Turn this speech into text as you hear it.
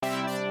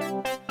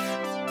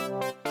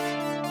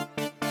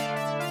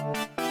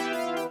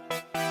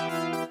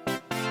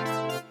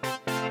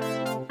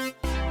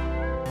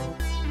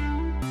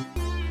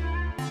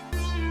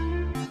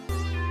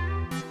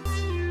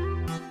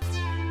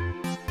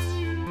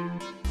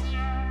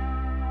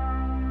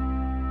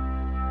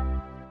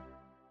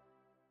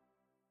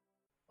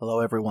Hello,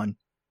 everyone,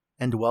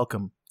 and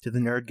welcome to the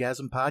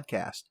Nerdgasm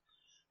Podcast,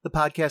 the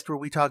podcast where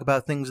we talk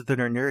about things that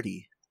are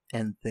nerdy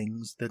and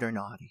things that are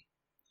naughty.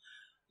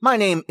 My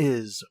name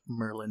is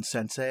Merlin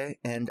Sensei,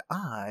 and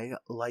I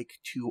like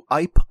to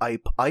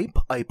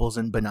Iples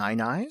and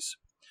benign eyes.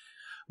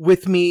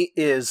 With me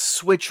is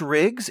Switch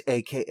Riggs,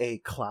 aka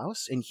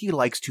Klaus, and he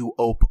likes to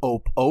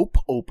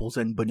opals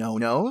and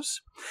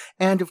bononos.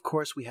 And of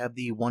course, we have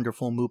the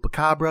wonderful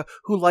Moopacabra,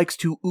 who likes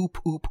to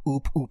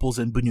oopals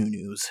and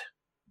bonunus.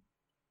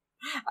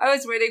 I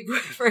was waiting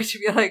for it to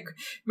be like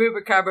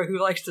Moopacabra, who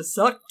likes to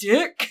suck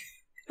dick.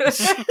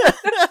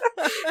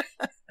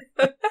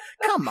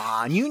 Come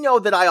on, you know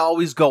that I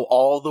always go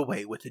all the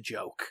way with a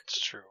joke. It's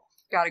true.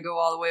 Gotta go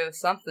all the way with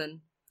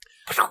something.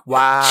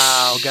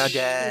 Wow,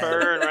 goddamn.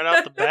 Burn right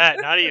off the bat,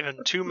 not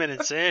even 2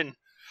 minutes in.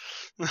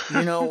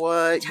 You know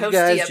what? You Toasty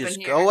guys up just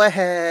in go here.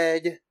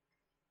 ahead.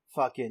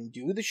 Fucking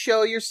do the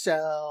show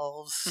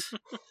yourselves.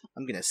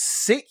 I'm gonna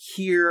sit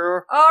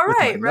here. All with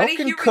right, my ready? milk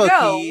and Here we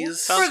go.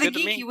 cookies. Sounds For the good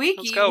to me. Geeky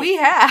Let's Weeky, go. we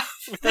have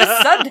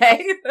this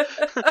Sunday.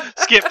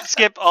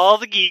 skip all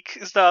the geek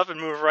stuff and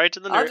move right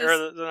to the I'll nerd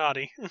or the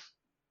naughty.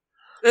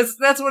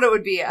 That's what it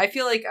would be. I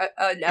feel like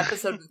an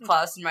episode with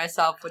Klaus and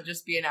myself would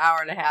just be an hour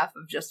and a half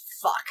of just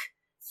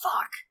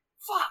fuck,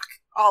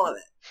 all of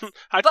it.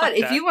 I'd But fuck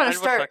if that. you wanna I'd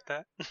start- fuck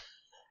that.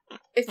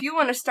 If you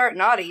want to start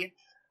naughty,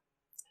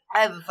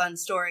 I have a fun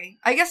story.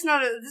 I guess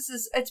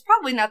it's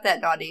probably not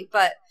that naughty,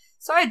 but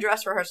so I had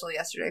dress rehearsal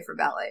yesterday for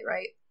ballet,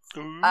 right?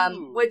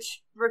 Ooh.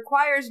 Which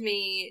requires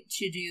me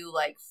to do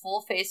like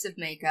full face of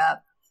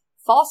makeup,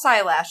 false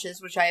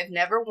eyelashes, which I have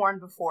never worn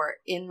before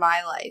in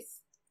my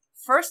life.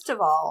 First of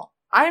all,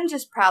 I'm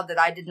just proud that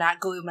I did not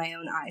glue my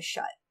own eyes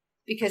shut.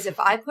 Because if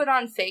I put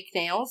on fake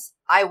nails,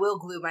 I will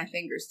glue my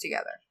fingers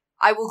together.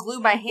 I will glue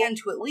my hand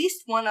to at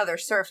least one other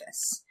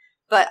surface.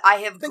 But I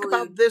have Think glued...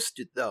 about this,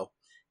 though.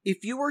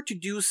 If you were to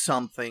do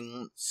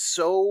something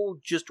so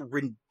just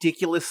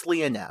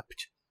ridiculously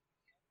inept,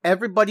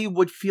 everybody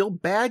would feel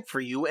bad for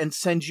you and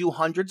send you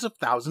hundreds of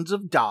thousands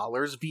of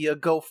dollars via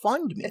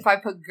GoFundMe. If I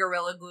put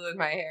Gorilla Glue in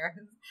my hair.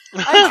 I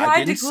I tried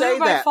to didn't glue say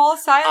my that.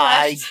 false I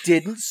eyelashes.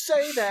 didn't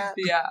say that.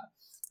 Yeah.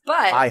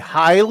 But... I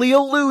highly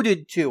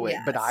alluded to it,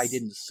 but Yes. I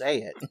didn't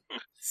say it.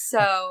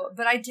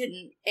 But I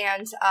didn't,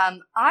 and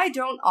I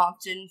don't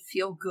often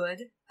feel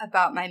good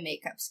about my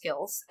makeup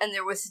skills, and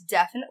there was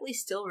definitely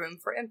still room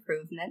for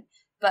improvement,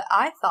 but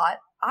I thought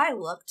I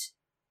looked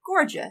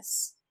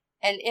gorgeous.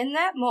 And in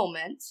that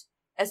moment,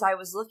 as I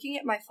was looking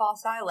at my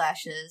false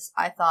eyelashes,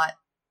 I thought,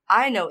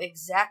 I know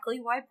exactly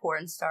why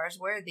porn stars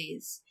wear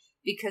these,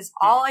 because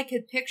all I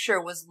could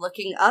picture was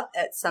looking up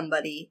at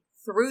somebody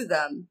through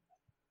them.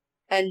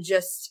 And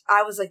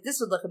I was like, this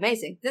would look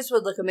amazing. This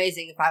would look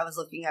amazing if I was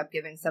looking up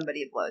giving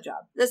somebody a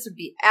blowjob. This would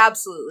be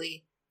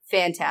absolutely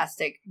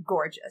fantastic,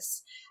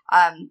 gorgeous.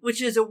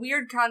 Which is a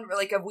weird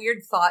a weird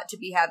thought to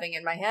be having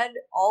in my head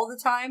all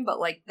the time. But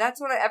like,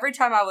 that's what every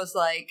time I was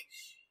like,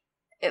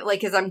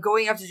 as I'm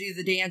going up to do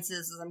the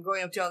dances, as I'm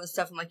going up to all this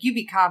stuff, I'm like, you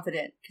be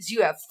confident because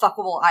you have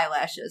fuckable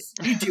eyelashes.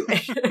 You do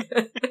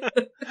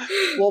it.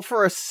 Well,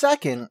 for a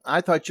second, I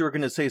thought you were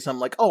going to say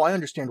something like, oh, I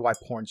understand why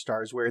porn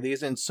stars wear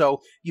these, and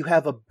so you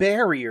have a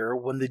barrier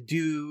when the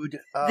dude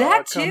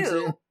That comes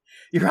too. in.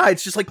 You're right,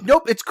 it's just like,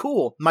 nope, it's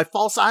cool. My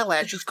false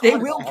eyelashes They caught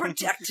it will all.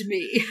 protect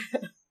me.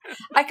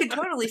 I could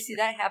totally see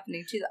that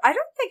happening too. I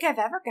don't think I've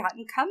ever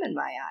gotten cum in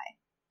my eye.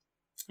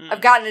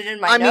 I've gotten it in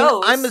my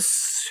nose.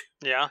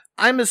 Yeah.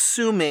 I'm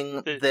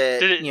assuming that,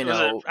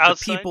 the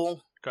outside?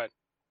 people... Go ahead.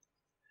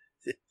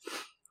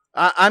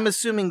 I'm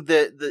assuming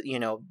that,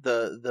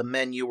 the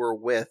men you were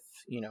with,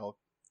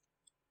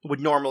 would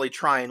normally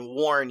try and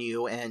warn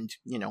you and,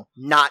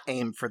 not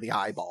aim for the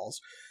eyeballs.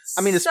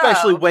 I mean,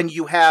 especially when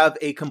you have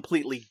a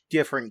completely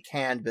different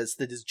canvas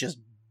that is just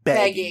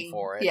begging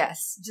for it.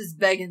 Yes, just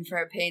begging for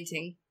a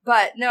painting.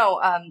 But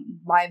no,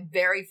 my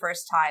very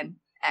first time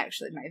I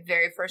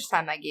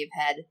gave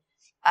head,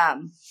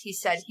 he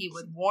said he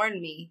would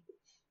warn me,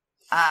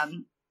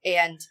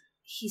 and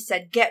he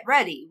said, get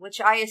ready, which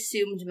I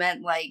assumed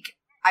meant, like,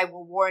 I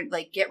will warn,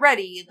 like, get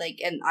ready, like,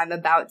 and I'm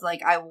about,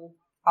 like,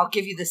 I'll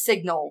give you the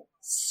signal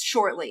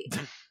shortly.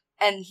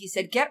 And he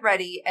said, get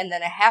ready, and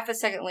then a half a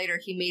second later,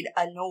 he made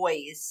a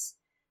noise,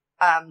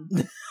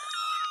 and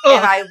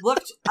I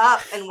looked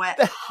up and went,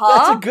 huh?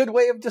 That's a good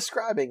way of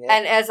describing it.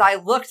 And as I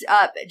looked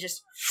up, it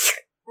just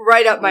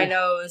right up my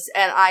nose,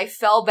 and I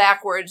fell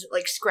backwards,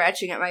 like,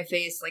 scratching at my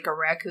face like a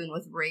raccoon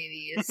with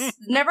rabies.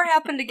 Never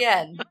happened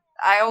again.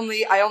 I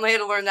only had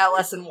to learn that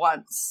lesson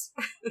once.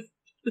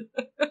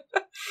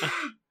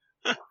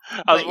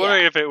 I was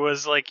wondering if it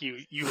was like you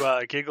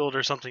giggled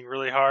or something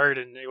really hard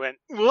and it went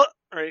 "Whoa,"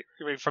 right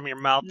from your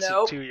mouth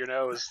to your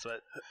nose.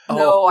 But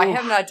no, I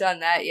have not done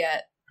that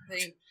yet.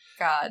 Thank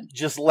God.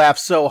 Just laugh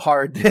so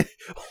hard that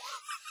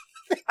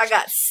I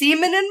got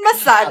semen in my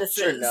sinuses.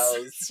 Your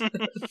nose.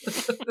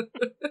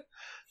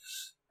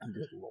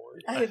 Good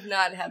Lord. I have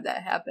not had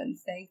that happen.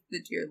 Thank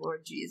the dear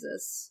Lord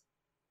Jesus.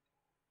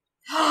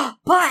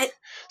 But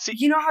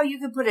you know how you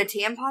could put a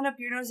tampon up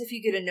your nose if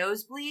you get a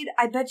nosebleed?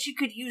 I bet you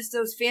could use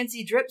those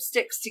fancy drip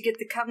sticks to get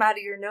the cum out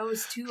of your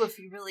nose too if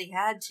you really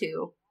had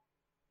to.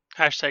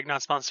 Hashtag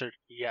not sponsored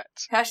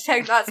yet.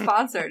 Hashtag not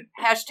sponsored.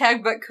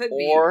 Hashtag but could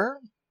be. Or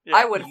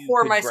I would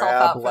whore myself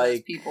out for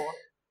those people.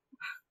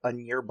 A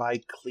nearby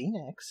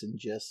Kleenex and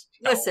just...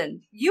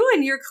 Listen, you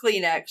and your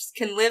Kleenex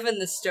can live in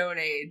the Stone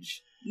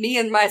Age. Me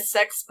and my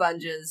sex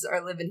sponges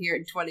are living here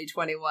in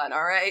 2021,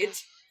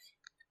 alright?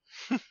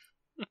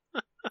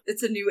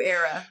 It's a new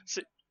era.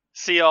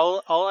 See,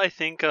 all I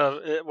think of...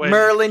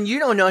 Merlin, you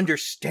don't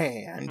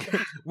understand.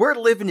 We're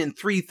living in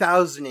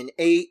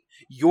 3008,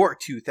 you're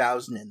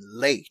 2000 and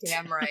late.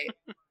 Damn right.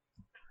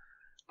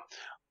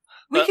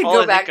 We could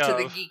go back to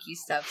the geeky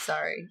stuff,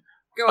 sorry.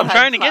 Go ahead, I'm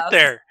trying to Klaus. get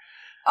there.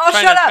 Oh,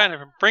 shut up! Trying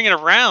to bring it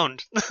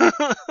around.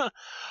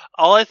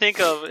 All I think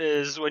of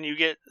is when you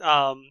get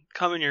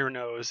cum in your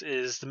nose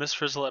is the Miss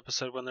Frizzle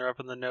episode when they're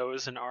up in the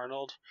nose in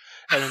Arnold,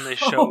 and then they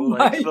show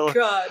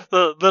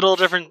the little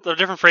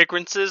different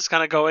fragrances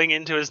kind of going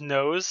into his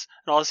nose,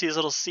 and all I see is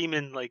little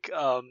semen like.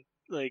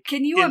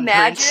 Can you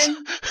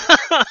imagine?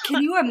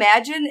 Can you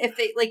imagine if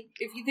they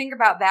if you think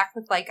about back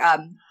with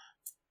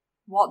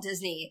Walt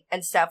Disney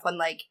and stuff when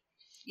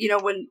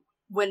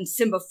when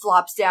Simba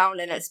flops down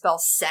and it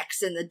spells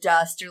sex in the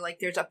dust, or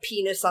there's a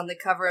penis on the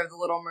cover of The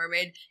Little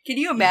Mermaid. Can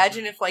you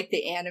imagine if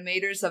the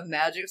animators of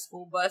Magic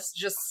School Bus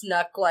just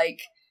snuck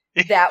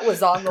that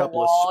was on the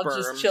wall,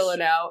 just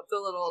chilling out, the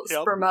little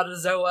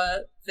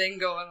spermatozoa thing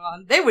going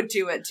on? They would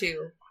do it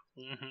too.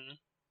 Mm-hmm.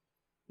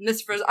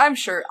 Miss Frizzle,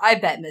 I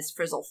bet Miss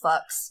Frizzle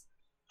fucks.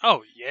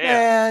 Oh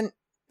yeah. And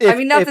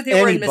not that they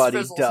were in Miss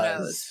Frizzle's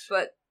nose,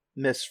 but.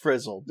 Miss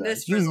Frizzle does.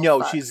 Miss Frizzle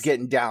fucks. She's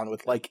getting down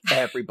with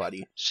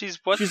everybody. She's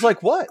what? She's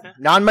like, what? Yeah.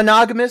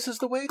 Non-monogamous is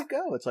the way to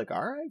go. It's all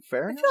right,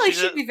 fair enough. I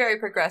feel like she'd be very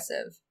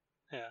progressive.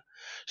 Yeah.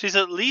 She's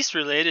at least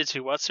related to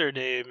what's her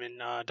name in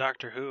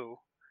Doctor Who.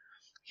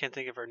 Can't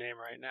think of her name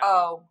right now.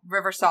 Oh,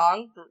 River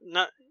Song?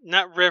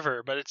 Not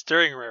River, but it's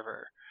during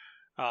River.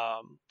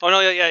 Oh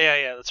no,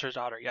 yeah. That's her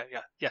daughter. Yeah.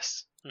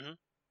 Yes. Mm-hmm.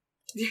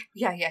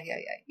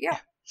 Yeah.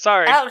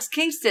 Sorry. Alex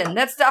Kingston.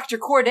 That's Dr.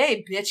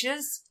 Corday,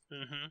 bitches.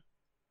 Mm-hmm.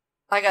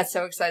 I got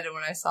so excited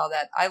when I saw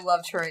that. I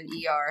loved her in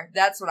ER.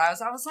 That's what I was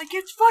like,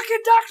 it's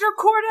fucking Dr.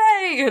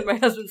 Corday! And my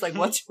husband's like,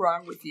 what's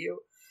wrong with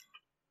you?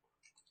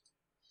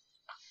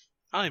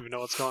 I don't even know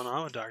what's going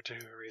on with Doctor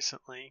Who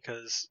recently,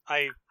 because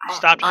I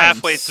stopped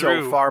halfway through.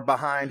 I'm so far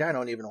behind, I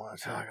don't even want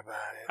to talk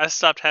about it. I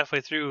stopped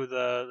halfway through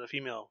the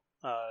female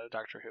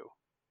Doctor Who.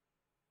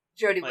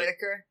 Jodie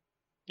Whittaker?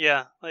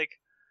 Yeah,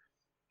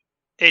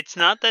 it's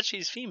not that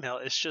she's female,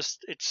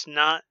 it's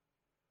not,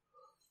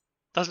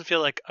 doesn't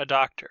feel like a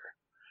doctor.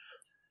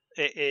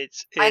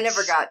 It's I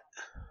never got.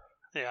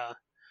 Yeah,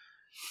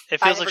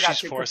 it feels like she's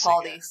forcing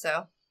Capaldi, it.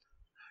 So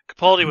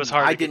Capaldi was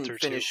hard. I to get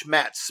didn't finish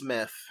Matt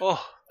Smith.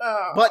 Oh,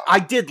 but I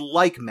did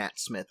like Matt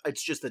Smith.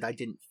 It's just that I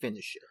didn't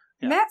finish it.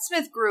 Yeah. Matt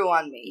Smith grew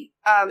on me.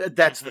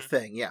 That's the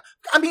thing. Yeah,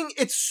 I mean,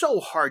 it's so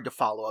hard to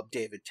follow up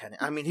David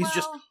Tennant. I mean, he's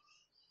just.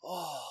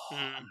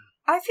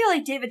 I feel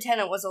like David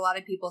Tennant was a lot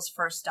of people's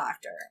first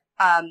Doctor,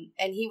 and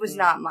he was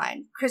not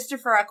mine.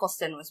 Christopher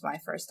Eccleston was my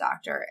first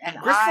Doctor, and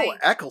Christopher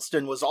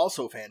Eccleston was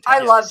also fantastic.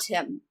 I loved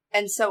him,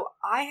 and so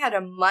I had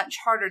a much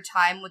harder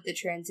time with the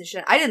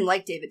transition. I didn't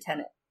like David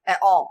Tennant at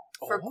all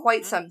for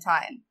quite some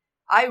time.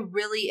 I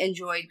really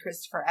enjoyed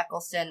Christopher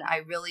Eccleston. I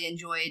really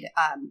enjoyed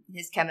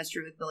his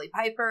chemistry with Billie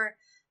Piper.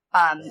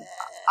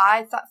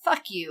 I thought,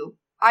 fuck you.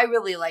 I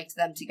really liked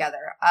them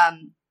together.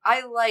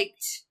 I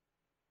liked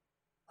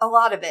a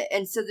lot of it.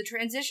 And so the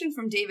transition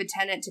from David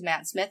Tennant to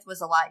Matt Smith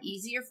was a lot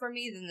easier for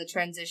me than the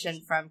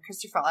transition from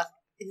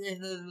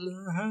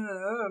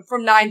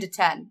from 9 to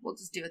 10. We'll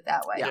just do it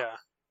that way. Yeah.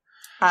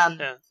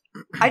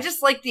 I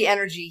just liked the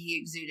energy he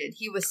exuded.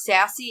 He was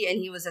sassy and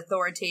he was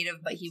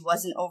authoritative, but he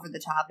wasn't over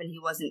the top and he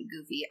wasn't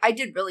goofy. I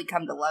did really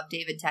come to love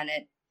David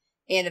Tennant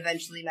and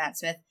eventually Matt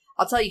Smith.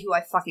 I'll tell you who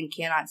I fucking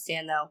cannot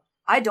stand, though.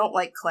 I don't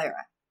like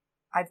Clara.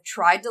 I've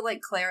tried to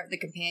like Clara, the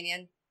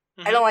companion.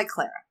 Mm-hmm. I don't like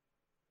Clara.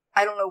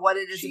 I don't know what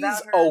it is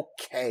about her. She's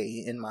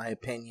okay, in my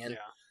opinion.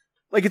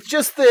 Yeah. It's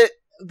just that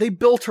they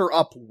built her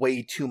up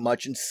way too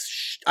much, and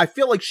I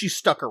feel like she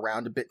stuck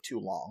around a bit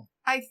too long.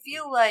 I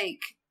feel like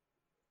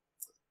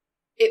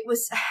it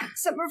was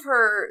some of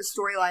her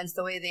storylines,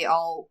 the way they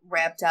all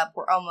wrapped up,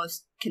 were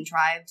almost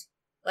contrived.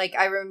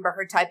 I remember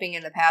her typing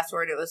in the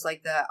password, it was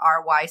the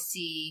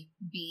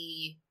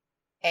RYCBAR.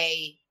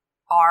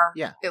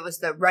 Yeah. It was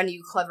the run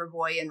you clever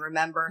boy and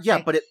remember.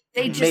 Yeah, but it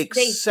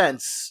makes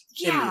sense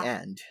in the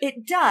end.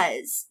 It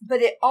does, but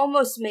they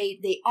almost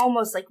really,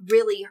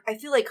 I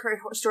feel like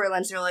her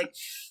storylines are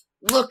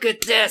look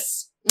at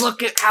this,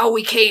 look at how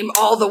we came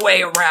all the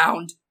way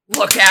around,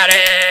 look at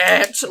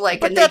it!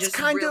 But and that's they just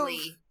kind really...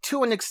 of,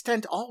 to an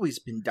extent, always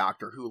been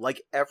Doctor Who.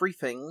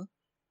 Everything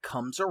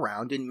comes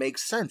around and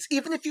makes sense,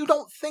 even if you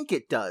don't think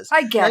it does.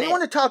 I get it. You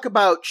want to talk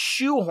about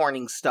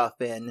shoehorning stuff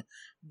in,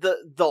 the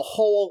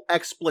whole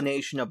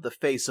explanation of the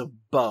face of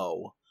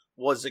Bo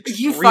was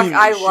extremely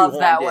I love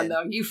that in. one,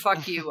 though. You.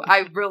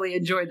 I really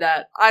enjoyed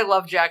that. I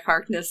love Jack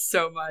Harkness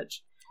so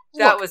much.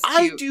 That was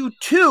cute. I do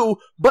too,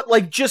 but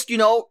like just,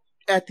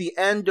 at the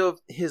end of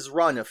his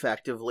run,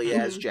 effectively,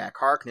 as Jack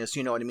Harkness,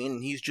 you know what I mean?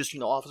 And he's just,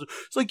 officer.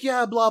 It's like,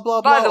 yeah, blah,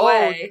 blah, blah. By the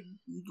way.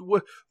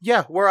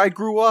 Where I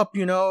grew up,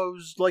 it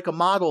was like a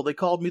model. They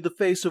called me the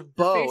face of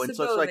Bo. The face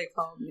of Bo, they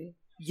called me.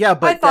 Yeah,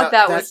 but I thought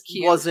that was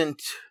cute.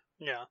 Wasn't...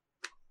 Yeah.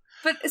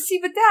 But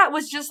that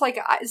was just like,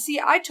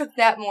 I took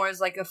that more as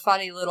like a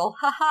funny little,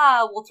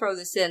 haha, we'll throw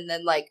this in,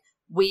 than like,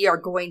 we are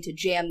going to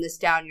jam this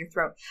down your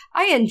throat.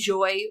 I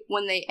enjoy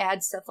when they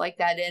add stuff like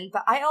that in,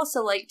 but I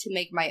also like to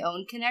make my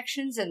own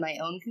connections and my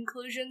own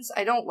conclusions.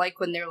 I don't like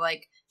when they're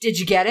like, did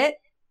you get it?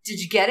 Did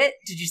you get it?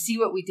 Did you see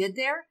what we did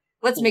there?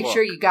 Let's make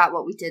sure you got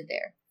what we did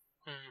there.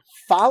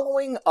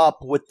 Following up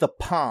with the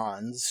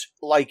Ponds,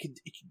 like,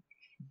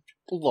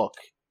 look,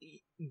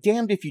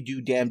 damned if you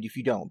do, damned if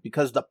you don't,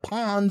 because the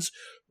Ponds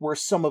were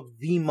some of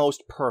the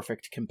most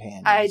perfect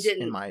companions,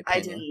 in my opinion. I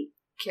didn't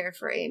care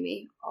for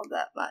Amy all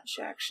that much,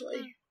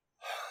 actually.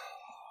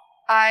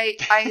 I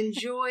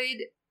enjoyed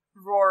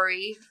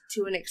Rory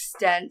to an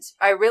extent.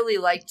 I really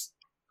liked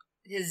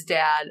his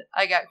dad.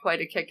 I got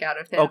quite a kick out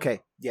of him.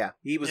 Okay, yeah,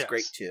 he was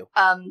great too.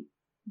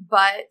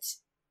 But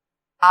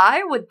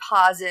I would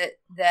posit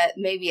that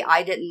maybe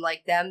I didn't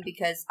like them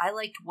because I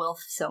liked Wilf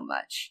so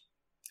much.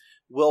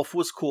 Wilf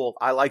was cool.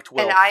 I liked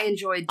Wilf. And I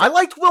enjoyed... I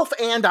liked Wilf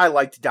and I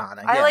liked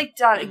Donna. I liked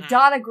Donna. Mm-hmm.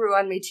 Donna grew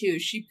on me too.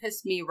 She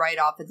pissed me right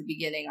off at the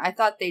beginning. I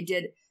thought they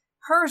did...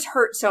 Hers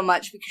hurt so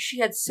much because she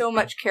had so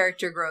much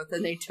character growth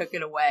and they took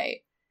it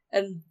away.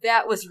 And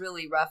that was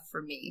really rough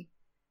for me.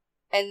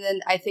 And then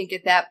I think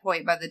at that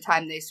point, by the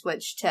time they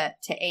switched to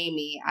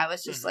Amy, I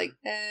was just like,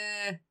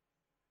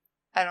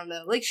 I don't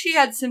know. Like, she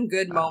had some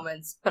good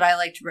moments, but I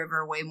liked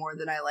River way more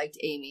than I liked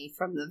Amy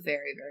from the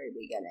very, very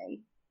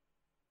beginning.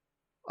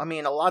 I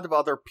mean, a lot of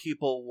other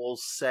people will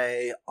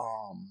say,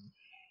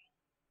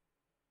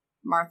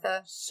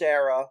 Martha?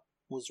 Sarah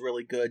was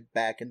really good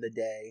back in the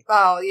day.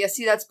 Oh, yeah,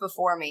 see, that's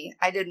before me.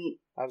 I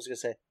was going to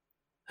say,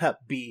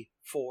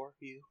 before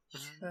you.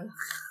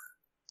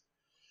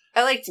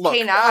 I liked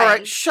K9. All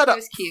right, shut up.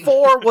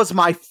 4 was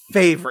my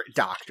favorite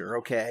Doctor,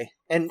 okay?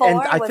 And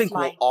I think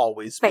will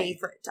always be.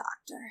 Favorite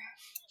Doctor.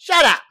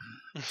 Shut up!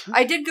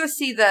 I did go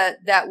see that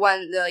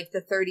one,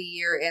 the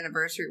 30-year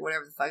anniversary,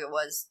 whatever the fuck it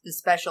was, the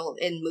special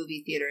in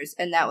movie theaters,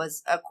 and that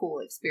was a cool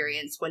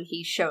experience when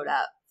he showed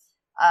up.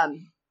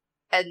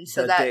 And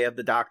so the Day of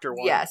the Doctor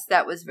one? Yes,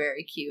 that was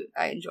very cute.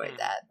 I enjoyed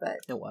that, but...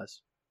 It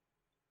was.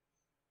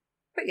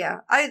 But yeah,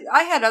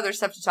 I had other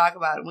stuff to talk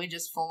about, and we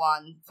just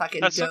full-on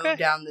fucking dove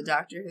down the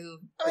Doctor Who.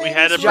 We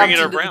had to bring it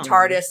around. The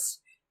TARDIS.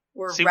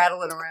 We're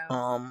rattling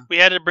around. We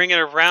had to bring it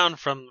around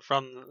from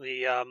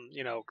the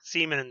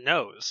semen and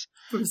nose.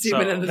 From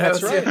semen and the nose.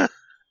 That's right.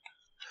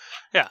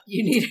 Yeah.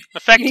 You need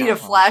a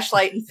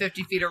flashlight and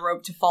 50 feet of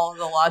rope to follow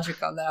the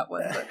logic on that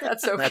one, but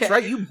that's okay. That's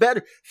right. You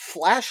better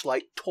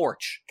flashlight,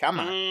 torch. Come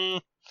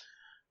on.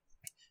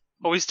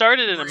 Well, we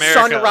started in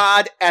America.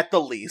 Sunrod at the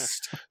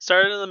least.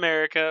 Started in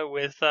America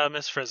with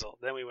Miss Frizzle.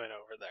 Then we went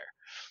over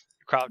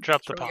there.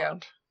 Dropped the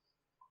pond.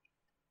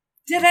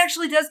 It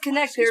actually does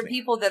connect. There are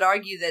people that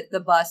argue that the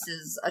bus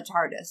is a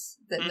TARDIS,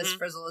 that Miss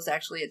Frizzle is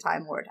actually a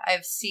Time Lord. I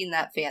have seen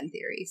that fan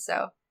theory,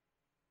 so...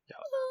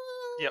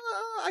 Yep.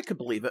 I could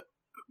believe it.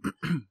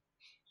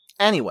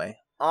 Anyway,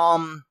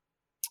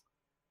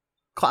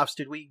 Klaus,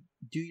 did we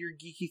do your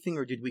geeky thing,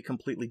 or did we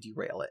completely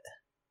derail it?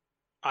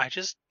 I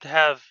just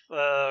have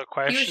a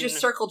question. He was just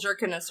circle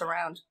jerking us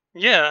around.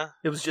 Yeah.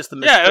 It was just the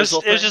Miss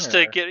Frizzle thing? It was just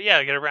to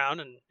get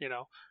around and,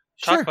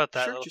 talk about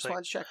that. Sure, just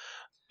wanted to check.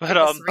 But,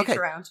 reach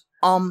around.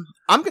 I'm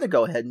going to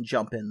go ahead and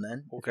jump in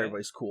then, if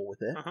everybody's cool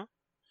with it.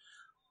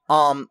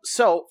 Uh-huh.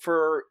 So,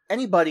 for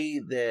anybody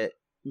that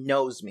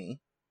knows me,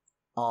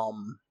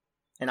 and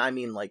I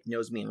mean, like,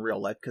 knows me in real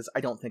life, because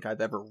I don't think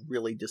I've ever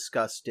really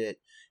discussed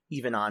it,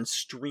 even on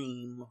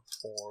stream,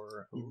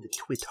 or in the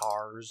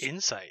Twitters.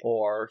 Insight.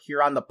 Or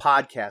here on the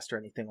podcast, or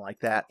anything like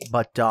that.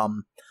 But,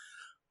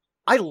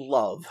 I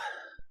love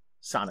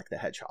Sonic the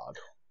Hedgehog.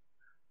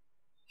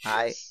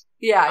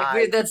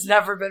 That's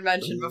never been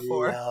mentioned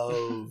before.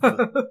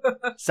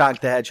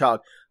 Sonic the Hedgehog.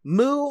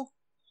 Moo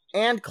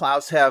and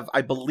Klaus have,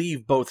 I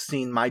believe, both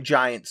seen my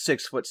giant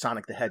 6-foot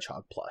Sonic the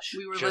Hedgehog plush.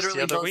 We were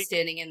literally both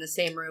standing in the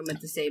same room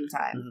at the same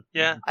time. Mm-hmm.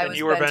 Yeah, and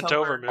you were bent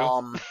over,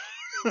 Moo.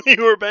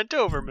 You were bent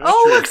over, Moo.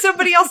 Oh, look,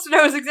 somebody else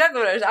knows exactly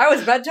what I was. I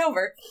was bent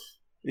over.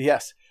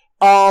 Yes.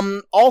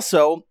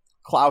 Also,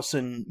 Klaus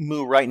and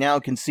Moo right now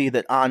can see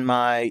that on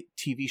my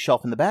TV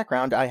shelf in the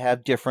background, I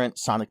have different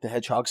Sonic the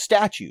Hedgehog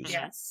statues.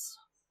 Yes.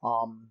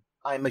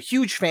 I'm a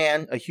huge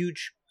fan, a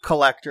huge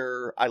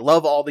collector. I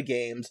love all the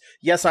games.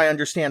 Yes, I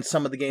understand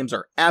some of the games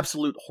are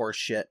absolute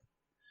horseshit.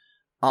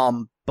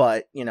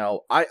 But,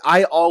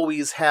 I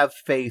always have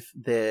faith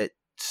that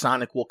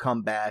Sonic will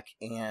come back,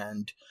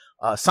 and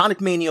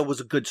Sonic Mania was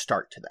a good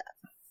start to that,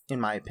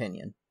 in my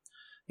opinion.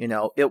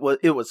 It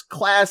was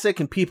classic,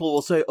 and people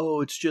will say,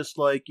 oh, it's just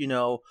like,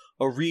 a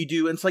redo,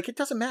 and it's like, it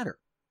doesn't matter.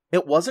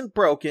 It wasn't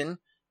broken.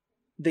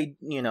 They,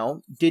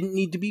 didn't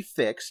need to be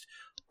fixed.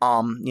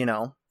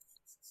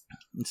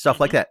 And stuff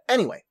like that.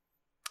 Anyway,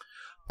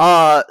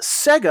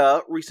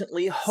 Sega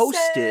recently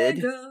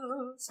hosted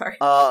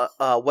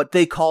what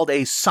they called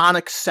a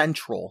Sonic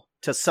Central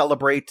to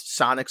celebrate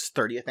Sonic's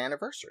 30th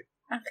anniversary.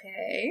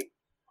 Okay.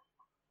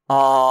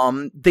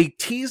 They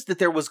teased that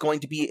there was going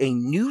to be a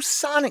new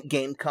Sonic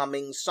game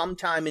coming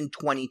sometime in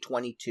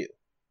 2022.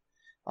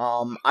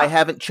 I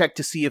haven't checked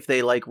to see if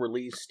they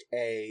released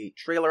a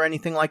trailer or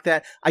anything like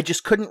that. I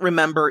just couldn't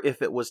remember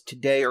if it was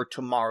today or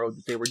tomorrow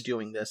that they were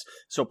doing this.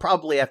 So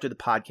probably after the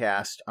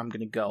podcast, I'm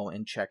going to go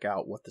and check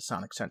out what the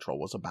Sonic Central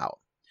was about.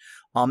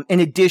 In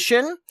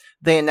addition,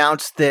 they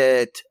announced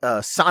that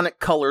Sonic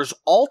Colors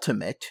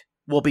Ultimate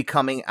will be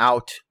coming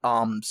out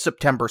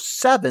September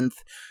 7th,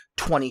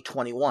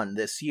 2021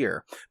 this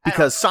year.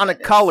 Because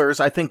Sonic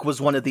Colors, I think,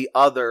 was one of the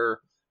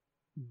other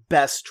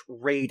best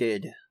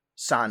rated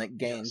Sonic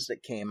games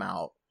that came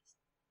out.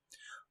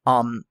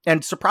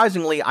 And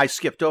surprisingly, I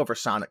skipped over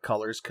Sonic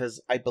Colors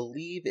because I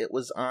believe it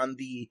was on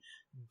the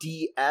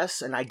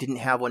DS and I didn't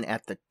have one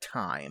at the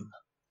time.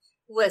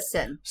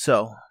 Listen.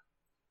 So,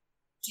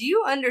 do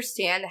you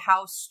understand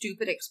how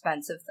stupid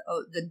expensive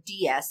the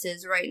DS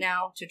is right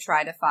now to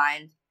try to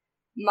find?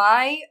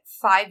 My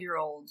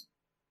 5-year-old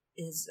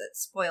is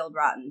spoiled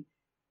rotten.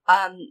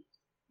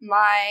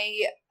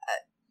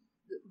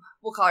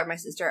 We'll call her my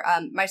sister.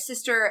 My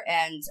sister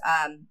and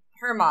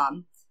her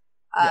mom,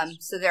 yes.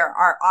 So they're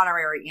our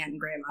honorary aunt and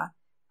grandma,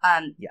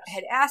 yes.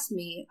 had asked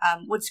me,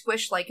 would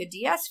Squish like a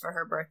DS for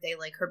her birthday,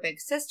 like her big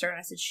sister? And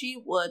I said she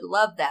would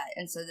love that.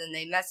 And so then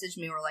they messaged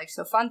me, were like,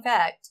 so fun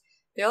fact,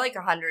 they're like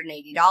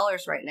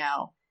 $180 right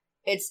now.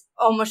 It's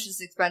almost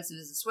as expensive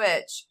as a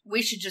Switch.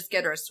 We should just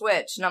get her a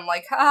Switch. And I'm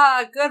like,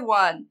 ha, good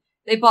one.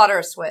 They bought her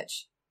a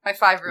Switch. My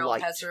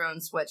 5-year-old has her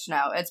own Switch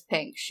now. It's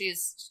pink.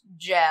 She's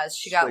jazzed.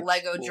 She got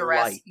Lego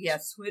Jurassic. Yeah,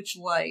 Switch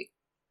Lite.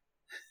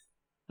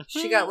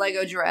 She got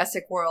Lego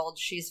Jurassic World.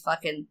 She's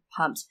fucking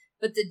pumped.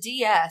 But the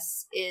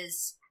DS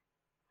is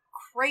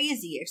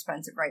crazy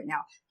expensive right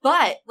now.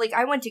 But,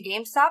 I went to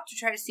GameStop to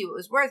try to see what it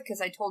was worth because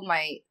I told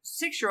my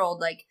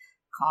 6-year-old,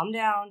 calm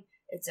down.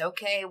 It's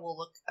okay. We'll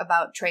look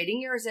about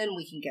trading yours in.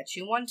 We can get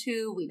you one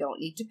too. We don't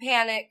need to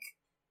panic.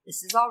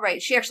 This is all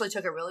right. She actually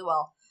took it really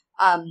well.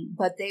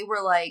 But they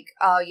were like,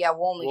 oh yeah,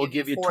 we'll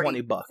give you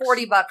 $20.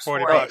 $40 for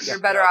it. You're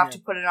better off to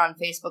put it on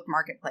Facebook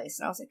Marketplace.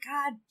 And I was like,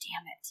 God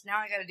damn it. Now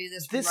I gotta do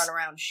this run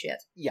around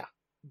shit. Yeah.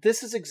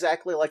 This is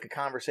exactly like a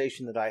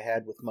conversation that I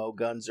had with Mo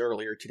Guns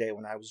earlier today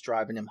when I was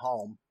driving him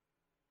home.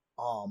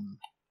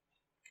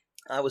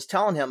 I was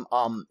telling him,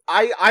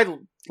 I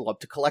love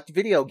to collect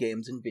video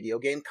games and video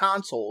game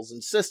consoles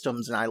and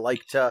systems, and I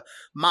like to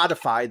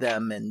modify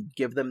them and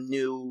give them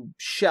new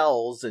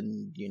shells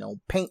and,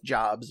 paint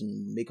jobs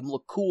and make them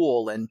look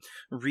cool and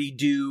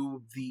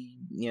redo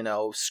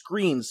the,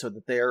 screens so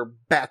that they're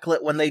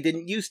backlit when they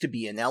didn't used to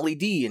be, and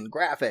LED and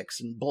graphics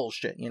and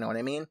bullshit, you know what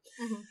I mean?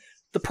 Mm-hmm.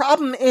 The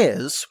problem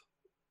is,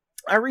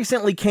 I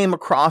recently came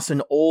across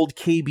an old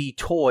KB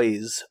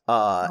Toys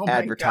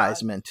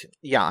advertisement. God.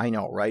 Yeah, I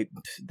know, right?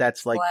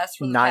 That's like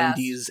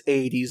 90s,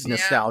 80s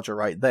nostalgia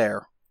right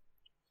there.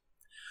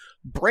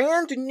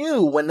 Brand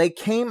new when they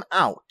came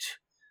out.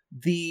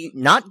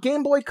 Not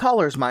Game Boy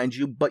Colors, mind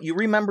you, but you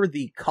remember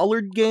the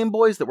colored Game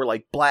Boys that were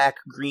like black,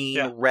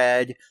 green,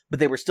 red, but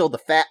they were still the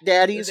fat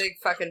daddies? The big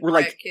fucking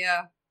brick,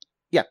 yeah.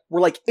 Yeah,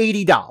 were like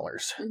 $80.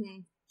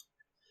 Mm-hmm.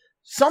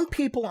 Some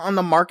people on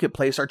the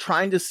marketplace are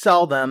trying to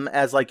sell them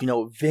as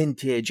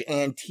vintage,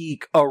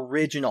 antique,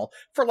 original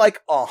for like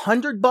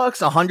 $100,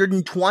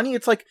 $120.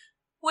 It's like,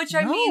 which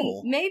I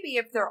mean, maybe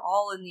if they're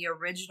all in the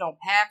original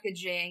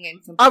packaging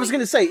and I was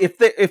going to say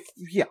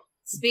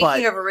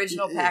Speaking of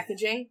original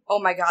packaging, oh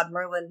my God,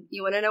 Merlin,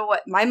 you want to know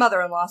what my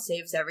mother-in-law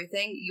saves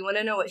everything? You want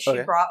to know what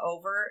she brought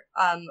over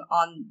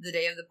on the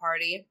day of the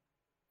party?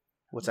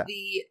 What's that?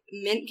 The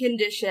mint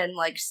condition,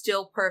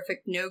 still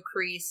perfect, no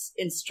crease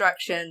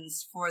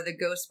instructions for the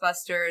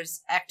Ghostbusters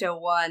Ecto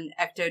 1,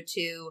 Ecto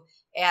 2,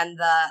 and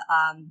the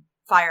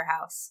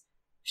Firehouse.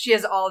 She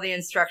has all the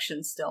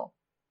instructions still.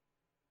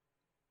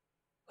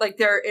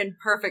 They're in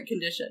perfect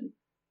condition.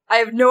 I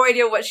have no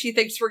idea what she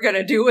thinks we're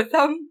gonna do with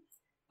them,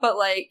 but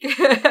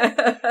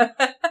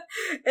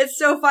it's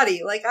so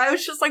funny. I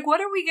was just like,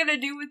 what are we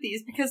gonna do with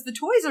these? Because the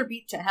toys are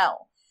beat to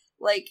hell.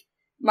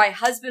 My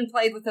husband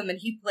played with them and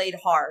he played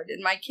hard,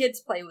 and my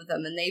kids play with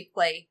them and they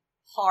play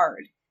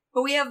hard.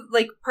 But we have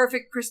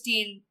perfect,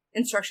 pristine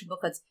instruction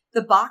booklets.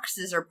 The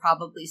boxes are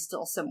probably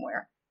still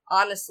somewhere,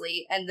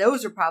 honestly, and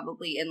those are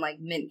probably in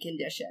mint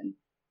condition.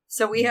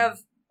 So we have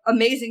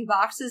amazing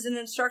boxes and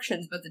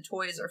instructions, but the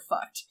toys are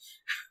fucked.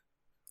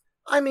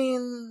 I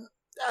mean,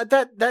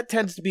 that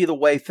tends to be the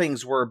way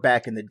things were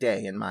back in the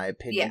day, in my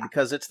opinion,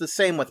 because it's the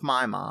same with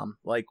my mom.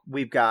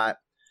 We've got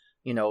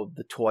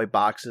the toy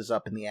boxes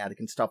up in the attic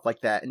and stuff like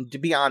that. And to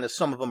be honest,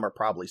 some of them are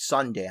probably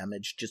sun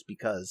damaged just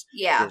because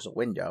there's a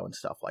window and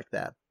stuff like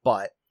that.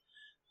 But,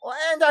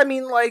 and I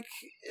mean,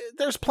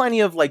 there's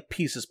plenty of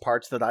pieces,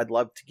 parts that I'd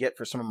love to get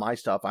for some of my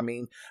stuff. I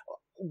mean,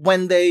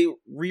 when they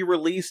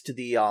re-released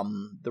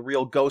the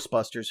real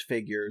Ghostbusters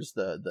figures,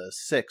 the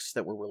 6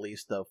 that were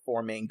released, the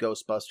 4 main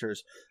Ghostbusters,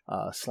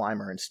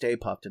 Slimer and Stay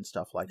Puft and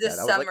stuff like this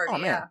that. I summer, was like,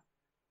 oh man.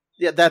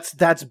 Yeah, that's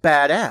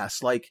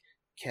badass. Like,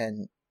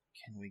 can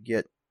we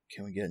get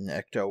an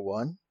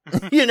Ecto-1?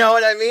 You know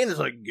what I mean? It's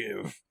like,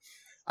 give.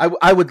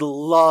 I would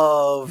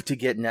love to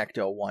get an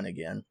Ecto-1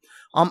 again.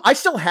 I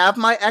still have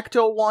my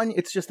Ecto-1.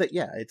 It's just that,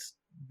 it's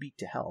beat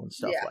to hell and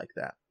stuff like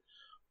that.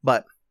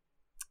 But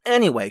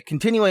anyway,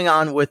 continuing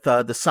on with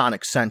the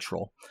Sonic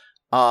Central.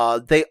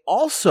 They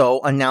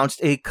also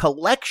announced a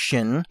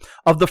collection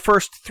of the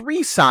first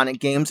 3 Sonic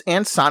games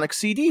and Sonic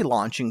CD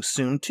launching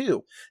soon,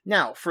 too.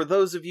 Now, for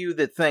those of you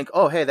that think,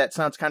 oh, hey, that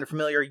sounds kind of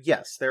familiar,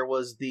 yes, there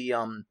was the,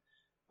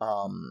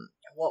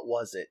 what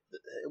was it?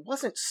 It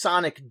wasn't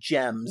Sonic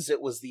Gems,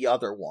 it was the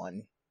other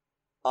one,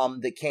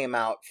 that came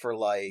out for,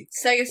 like,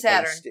 Sega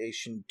Saturn.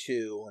 PlayStation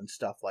 2 and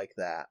stuff like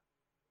that.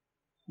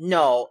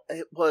 No,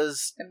 it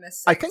was...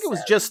 I think it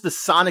was just the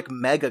Sonic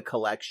Mega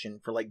Collection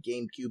for, like,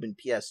 GameCube and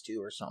PS2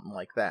 or something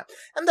like that.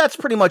 And that's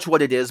pretty much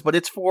what it is, but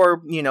it's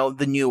for,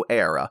 the new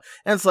era.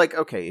 And it's like,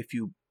 okay, if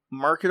you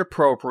market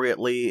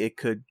appropriately, it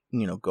could,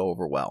 go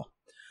over well.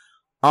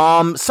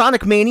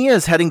 Sonic Mania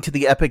is heading to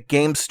the Epic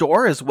Games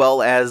Store as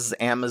well as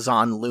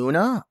Amazon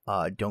Luna.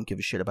 Don't give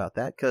a shit about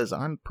that, because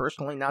I'm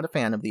personally not a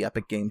fan of the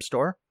Epic Games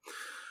Store.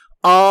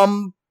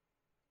 PlayStation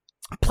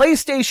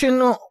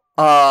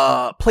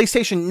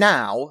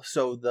Now,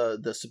 so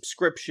the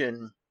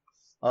subscription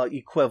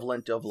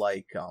equivalent of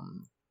like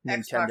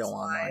Nintendo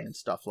Online and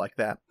stuff like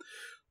that,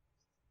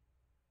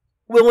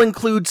 will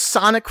include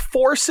Sonic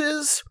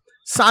Forces,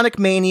 Sonic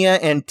Mania,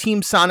 and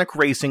Team Sonic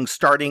Racing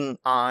starting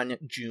on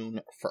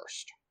June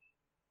 1st.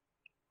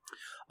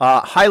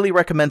 Highly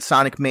recommend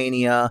Sonic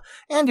Mania,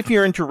 and if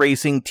you're into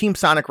racing, Team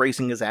Sonic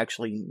Racing is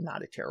actually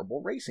not a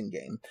terrible racing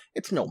game.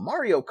 It's no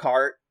Mario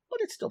Kart, but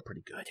it's still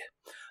pretty good.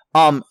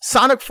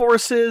 Sonic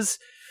Forces.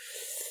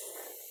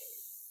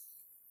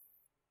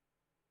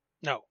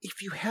 No.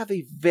 If you have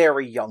a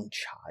very young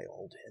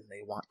child and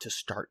they want to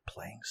start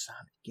playing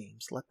Sonic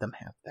games, let them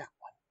have that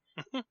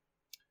one.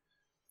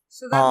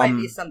 So that might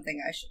be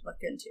something I should look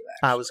into,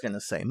 actually. I was going to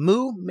say,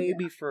 Moo,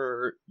 maybe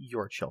for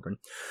your children.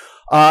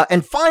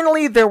 And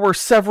finally, there were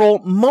several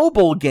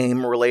mobile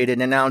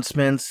game-related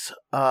announcements,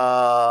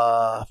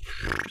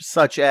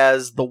 such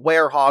as the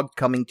Werehog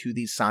coming to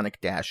the Sonic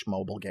Dash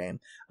mobile game.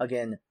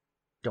 Again,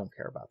 don't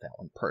care about that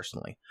one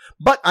personally.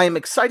 But I am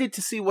excited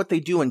to see what they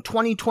do in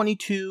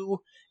 2022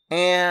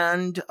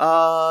 and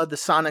the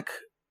Sonic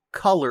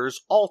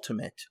Colors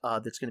Ultimate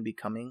that's going to be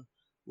coming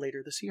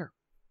later this year.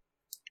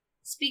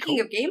 Speaking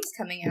of games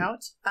coming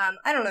out,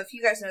 I don't know if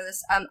you guys know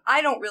this.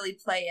 I don't really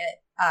play it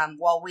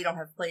while we don't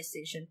have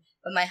PlayStation,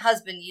 but my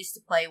husband used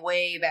to play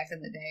way back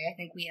in the day. I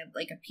think we had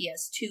like a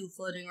PS2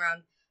 floating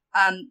around.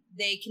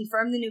 They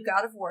confirmed the new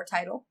God of War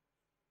title.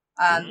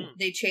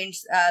 They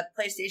changed,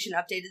 PlayStation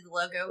updated the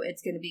logo.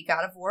 It's going to be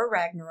God of War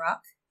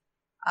Ragnarok.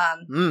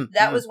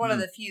 That was one of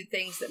the few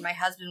things that my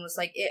husband was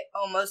like, it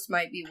almost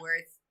might be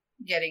worth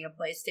getting a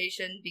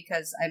PlayStation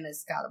because I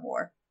miss God of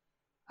War.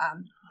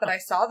 But I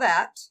saw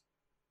that.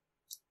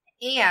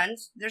 And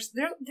there's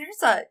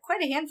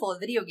quite a handful of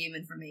video game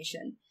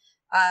information.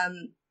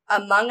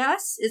 Among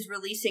Us is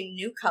releasing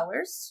new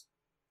colors.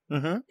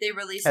 Mm-hmm. They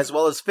released as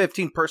well as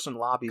 15-person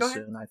lobbies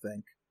soon, I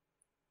think.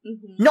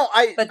 Mm-hmm. No,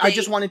 I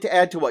just wanted to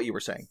add to what you were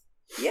saying.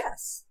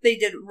 Yes, they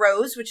did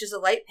Rose, which is a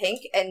light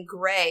pink, and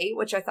Gray,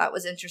 which I thought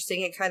was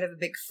interesting and kind of a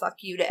big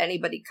fuck you to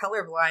anybody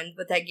colorblind.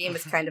 But that game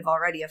is kind of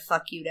already a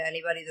fuck you to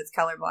anybody that's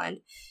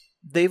colorblind.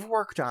 They've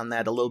worked on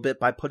that a little bit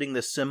by putting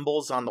the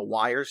symbols on the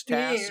wires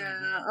task.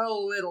 Yeah, a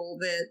little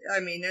bit.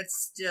 I mean, it's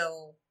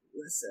still...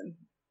 Listen.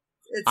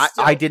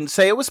 I didn't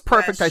say it was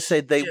perfect. I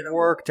said they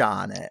worked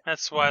on it.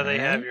 That's why they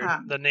have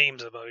the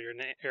names above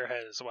your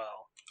head as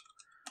well.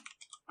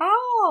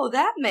 Oh,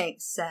 that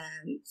makes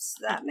sense.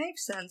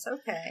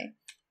 Okay.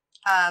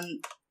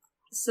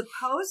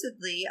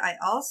 Supposedly, I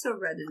also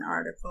read an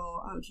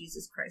article... Oh,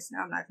 Jesus Christ.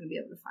 Now I'm not going to be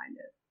able to find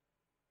it.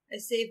 I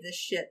saved this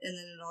shit and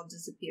then it all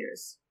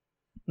disappears.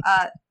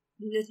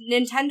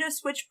 Nintendo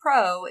Switch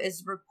Pro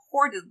is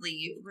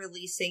reportedly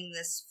releasing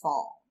this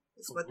fall,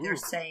 is what they're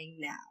saying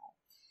now.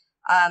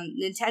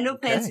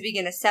 Nintendo plans to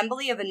begin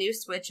assembly of a new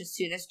Switch as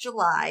soon as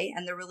July,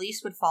 and the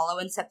release would follow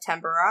in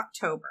September or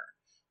October.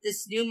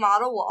 This new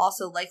model will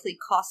also likely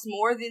cost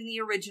more than the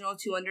original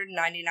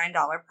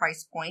 $299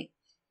 price point,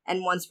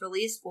 and once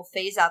released will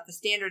phase out the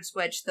standard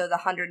Switch, though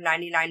the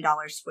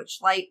 $199 Switch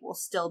Lite will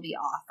still be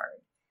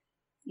offered.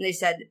 And they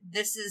said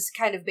this is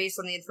kind of based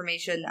on the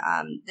information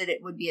that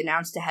it would be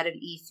announced ahead of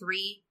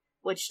E3,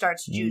 which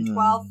starts June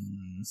 12th,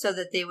 so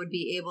that they would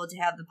be able to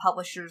have the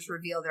publishers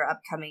reveal their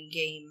upcoming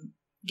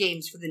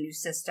games for the new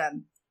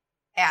system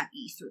at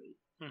E3.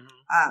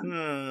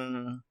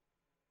 Mm-hmm.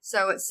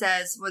 So it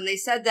says, when they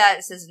said that,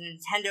 it says a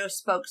Nintendo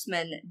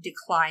spokesman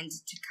declined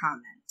to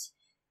comment.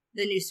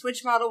 The new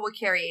Switch model will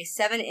carry a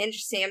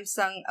 7-inch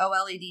Samsung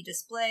OLED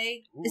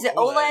display. Is it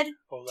OLED?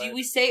 Do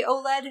we say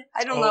OLED?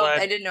 I don't know.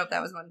 I didn't know if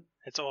that was one.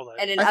 It's OLED.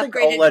 And an I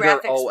upgraded think OLED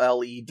graphics. or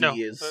OLED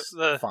is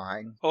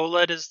fine.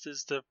 OLED is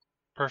the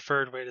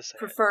preferred way to say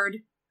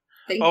preferred.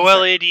 it.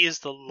 OLED is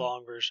the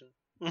long version.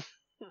 Well,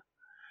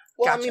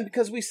 gotcha. I mean,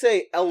 because we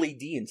say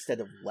LED instead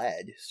of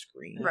LED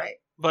screen. Right.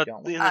 But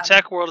in the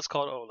tech world, it's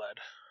called OLED.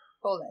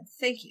 OLED,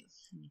 thank you.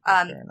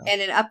 And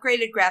an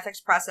upgraded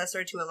graphics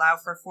processor to allow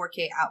for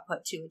 4K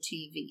output to a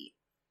TV.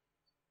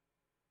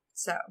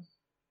 So,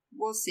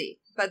 we'll see.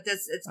 But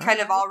it's kind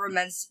of all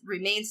remains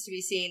to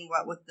be seen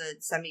what with the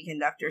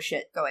semiconductor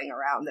shit going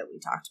around that we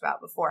talked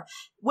about before.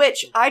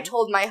 Which I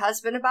told my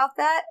husband about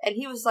that, and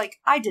he was like,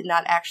 I did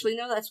not actually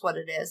know that's what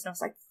it is. And I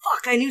was like,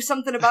 fuck, I knew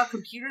something about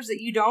computers that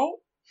you don't?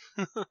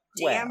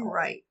 Damn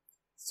right.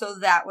 So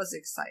that was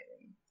exciting.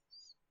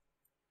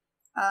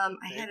 I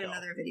had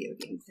another video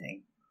game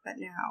thing, but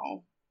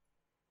now...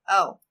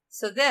 Oh,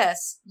 so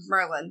this,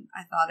 Merlin,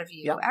 I thought of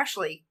you. Yep.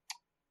 Actually,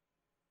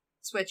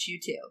 Switch, you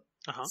too.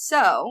 Uh-huh.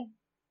 So,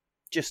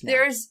 just now.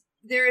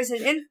 there's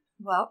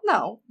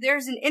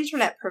an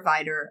internet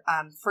provider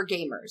for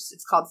gamers.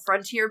 It's called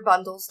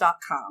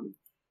FrontierBundles.com.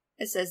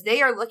 It says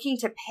they are looking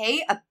to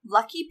pay a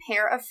lucky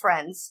pair of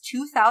friends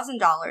 $2,000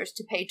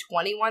 to pay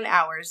 21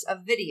 hours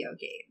of video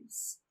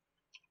games.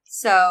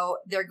 So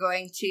they're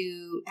going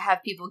to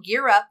have people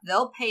gear up,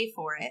 they'll pay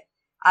for it,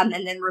 and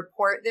then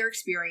report their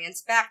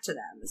experience back to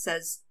them. It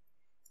says,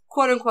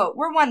 quote unquote,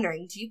 we're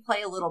wondering, do you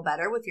play a little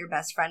better with your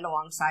best friend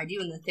alongside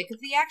you in the thick of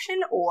the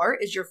action, or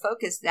is your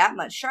focus that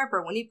much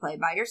sharper when you play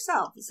by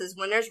yourself? It says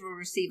winners will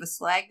receive a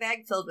swag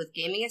bag filled with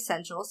gaming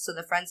essentials so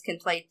the friends can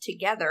play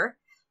together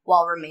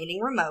while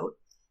remaining remote.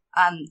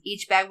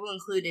 Each bag will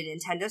include a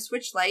Nintendo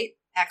Switch Lite,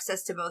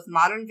 access to both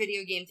modern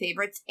video game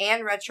favorites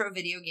and retro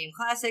video game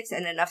classics,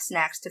 and enough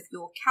snacks to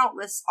fuel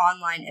countless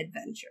online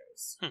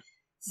adventures.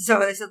 So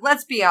they said,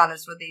 let's be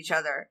honest with each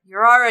other.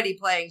 You're already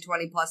playing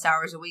 20 plus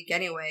hours a week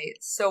anyway,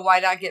 so why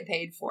not get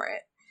paid for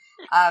it?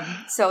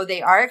 So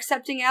they are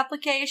accepting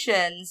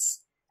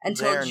applications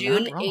until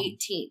June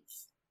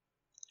 18th.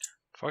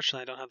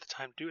 Fortunately, I don't have the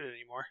time to do it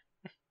anymore.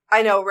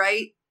 I know,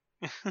 right?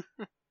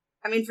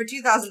 I mean, for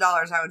 $2,000,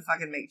 I would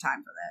fucking make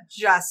time for that.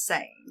 Just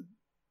saying.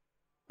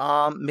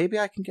 Maybe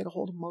I can get a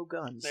hold of Mo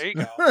Guns. There you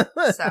go.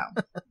 So,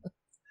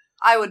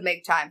 I would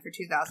make time for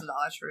 $2,000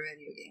 for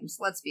video games.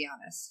 Let's be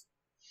honest.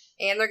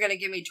 And they're going to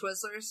give me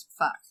Twizzlers?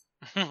 Fuck.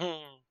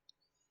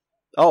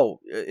 Oh,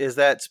 is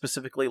that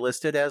specifically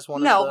listed as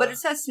one of the... No, but it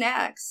says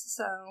snacks,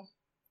 so...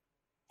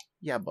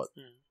 Yeah, but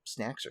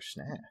snacks are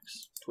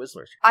snacks.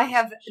 Twizzlers I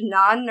have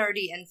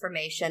non-nerdy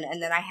information,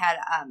 and then I had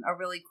a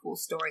really cool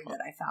story that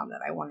I found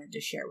that I wanted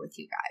to share with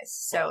you guys.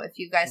 So if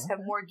you guys have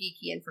more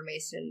geeky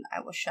information,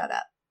 I will shut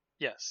up.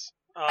 Yes.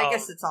 I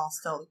guess it's all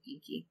still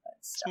geeky, but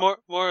still.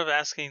 It's more of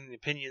asking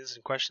opinions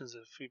and questions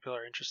if people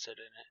are interested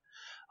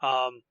in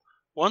it.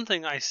 One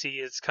thing I see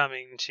is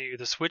coming to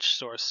the Switch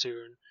store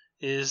soon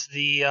is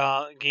the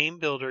Game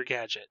Builder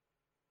gadget.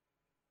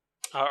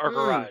 Or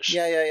Garage.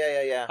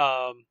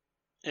 Yeah.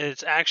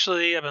 It's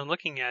actually, I've been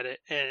looking at it,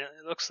 and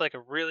it looks like a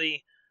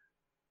really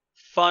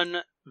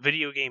fun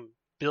video game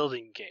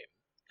building game.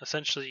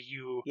 Essentially,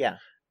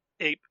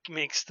 it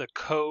makes the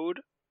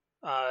code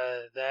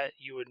that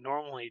you would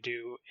normally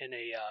do in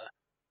a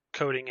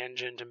coding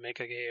engine to make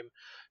a game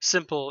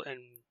simple and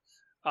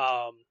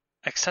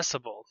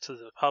accessible to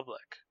the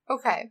public.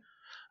 Okay.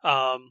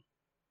 And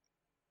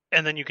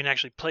then you can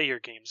actually play your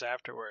games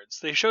afterwards.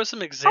 They show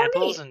some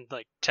examples and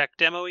like tech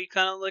demo-y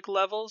kind of like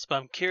levels, but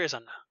I'm curious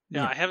on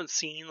I haven't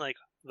seen like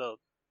the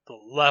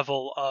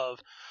level of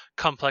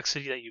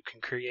complexity that you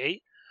can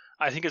create.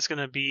 I think it's going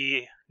to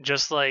be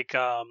just like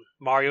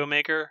Mario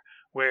Maker,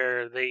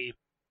 where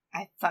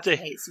I fucking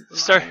hate Super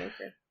Mario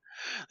Maker.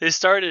 They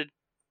started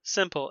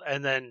simple,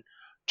 and then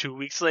 2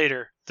 weeks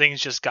later,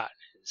 things just got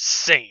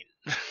insane.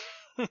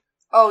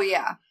 Oh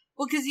yeah.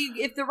 Well, because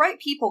if the right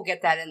people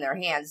get that in their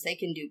hands, they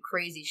can do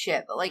crazy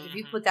shit. But like, if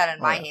you put that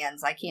in my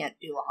hands, I can't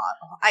do a lot.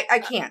 I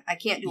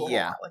can't do a whole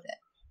lot with it.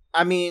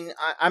 I mean,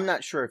 I'm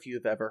not sure if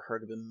you've ever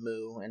heard of him,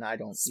 Moo, and I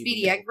don't.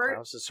 Speedy Egbert? I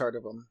was just heard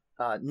of him.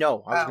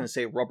 No, I was going to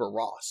say Rubber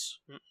Ross.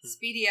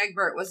 Speedy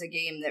Egbert was a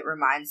game that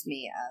reminds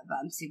me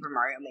of Super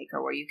Mario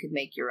Maker, where you could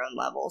make your own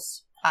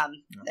levels.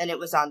 And it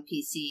was on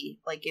PC,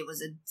 like it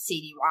was a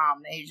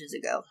CD-ROM ages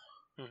ago.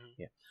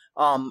 Yeah.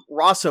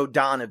 Ross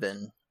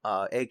O'Donovan,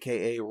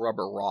 aka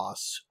Rubber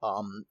Ross,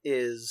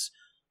 is,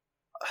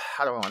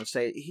 how do I want to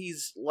say it?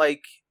 He's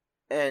like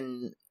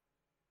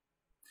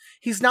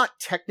he's not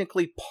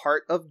technically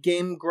part of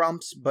Game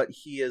Grumps, but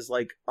he is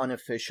like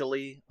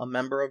unofficially a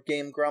member of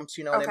Game Grumps,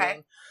 you know what I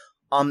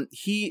mean?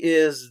 He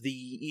is the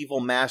evil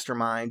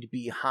mastermind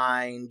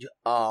behind,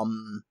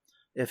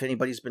 if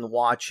anybody's been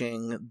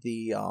watching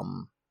the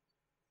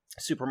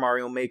Super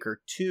Mario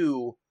Maker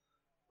 2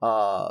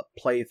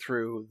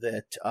 playthrough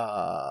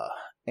that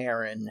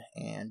Aaron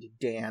and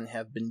Dan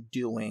have been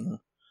doing,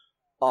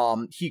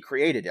 he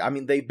created it. I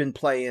mean, they've been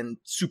playing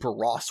Super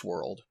Ross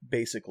World,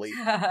 basically,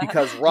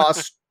 because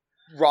Ross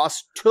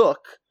took,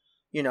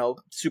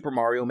 Super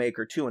Mario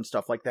Maker 2 and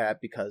stuff like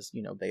that, because,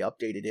 they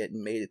updated it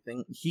and made a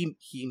thing.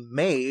 He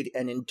made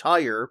an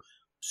entire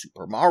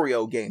Super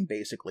Mario game,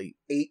 basically.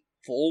 8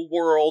 full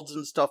worlds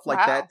and stuff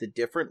like that, the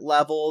different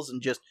levels,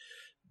 and just,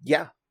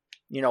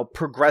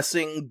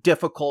 progressing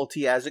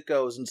difficulty as it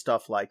goes and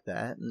stuff like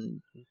that.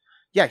 And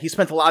Yeah, he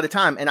spent a lot of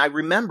time, and I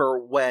remember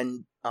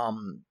when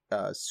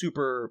but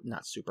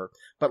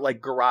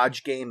like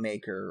Garage Game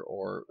Maker,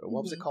 or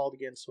what was it called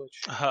again,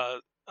 Switch?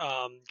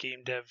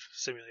 Game Dev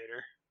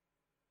Simulator.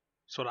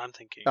 That's what I'm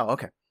thinking. Oh,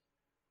 okay.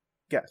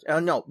 Yeah.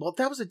 No, well,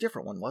 that was a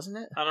different one, wasn't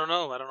it? I don't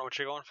know what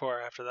you're going for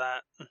after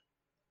that.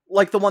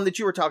 Like the one that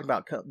you were talking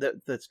about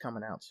that's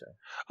coming out soon.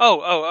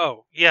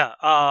 Oh, yeah.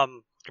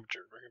 Bring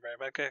it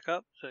back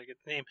up so I get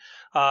the name.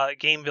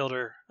 Game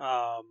Builder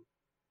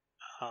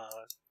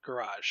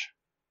Garage.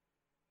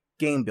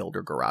 Game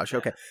Builder Garage.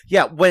 Okay.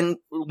 Yeah, when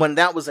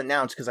that was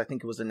announced, because I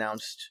think it was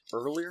announced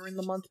earlier in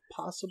the month,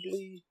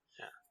 possibly.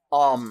 Yeah.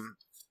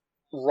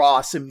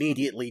 Ross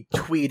immediately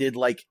tweeted,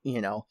 like,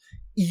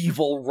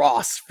 evil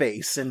Ross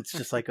face, and it's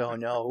just like, oh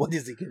no, what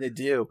is he gonna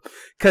do?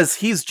 Because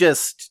he's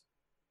just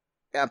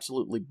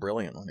absolutely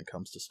brilliant when it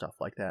comes to stuff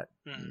like that.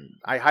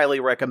 I highly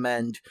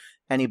recommend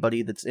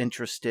anybody that's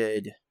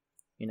interested,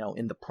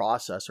 in the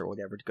process or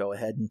whatever, to go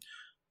ahead and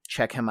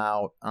check him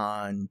out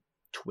on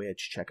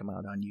Twitch, check him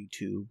out on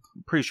YouTube.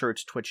 I'm pretty sure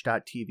it's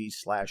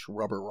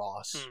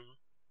twitch.tv/rubberross.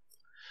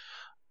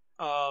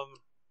 Oh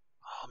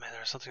man,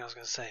 there was something I was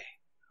gonna say.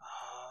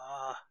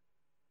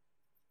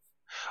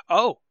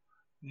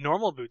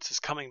 Normal Boots is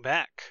coming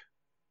back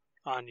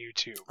on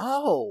YouTube.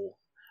 Oh,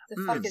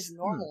 the fuck is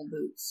Normal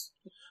Boots?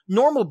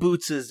 Normal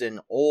Boots is an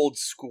old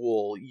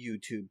school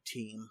YouTube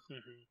team.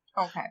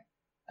 Mm-hmm. Okay,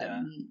 yeah.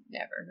 I've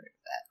never heard of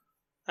that.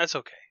 That's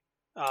okay,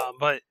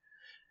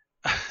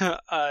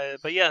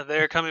 but yeah,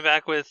 they're coming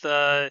back with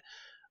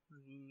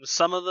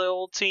some of the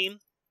old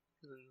team,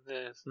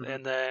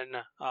 and then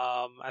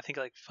I think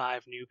like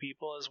 5 new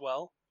people as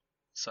well.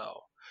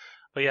 So,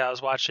 but yeah, I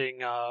was watching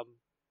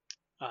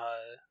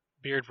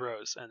Beard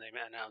Bros, and they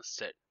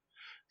announced it.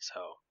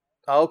 So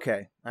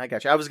okay, I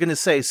got you. I was going to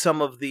say some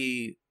of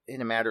the,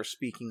 in a matter of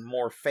speaking,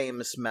 more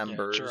famous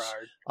members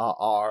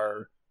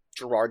are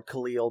Gerard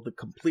Khalil, the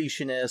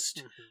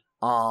Completionist,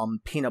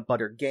 Peanut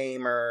Butter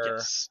Gamer,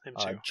 yes, him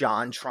too.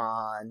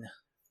 JonTron,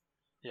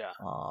 yeah,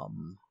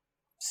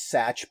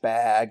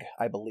 Satchbag,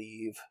 I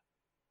believe.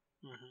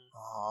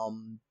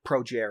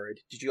 Pro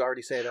Jared. Did you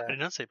already say that? I did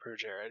not say Pro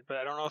Jared, but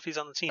I don't know if he's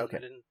on the team. Okay.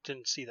 I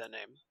didn't see that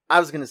name. I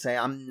was going to say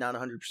I'm not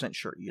 100%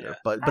 sure either, yeah.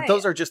 but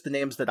those are just the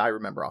names that I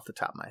remember off the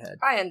top of my head.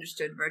 I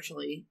understood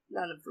virtually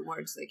none of the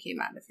words that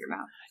came out of your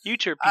mouth.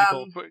 YouTube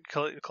people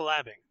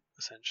collabing,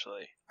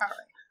 essentially. All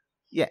right.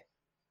 Yeah.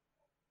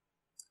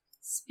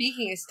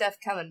 Speaking of stuff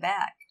coming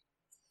back,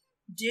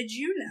 did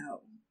you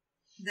know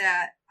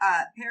that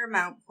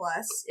Paramount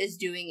Plus is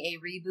doing a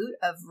reboot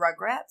of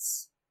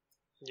Rugrats?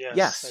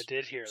 Yes, I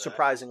did hear that.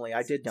 Surprisingly,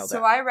 I did know that.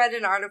 So I read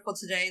an article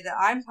today that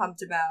I'm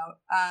pumped about.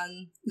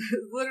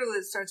 Literally,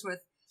 it starts with,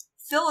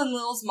 Phil and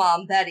Lil's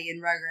mom, Betty,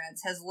 in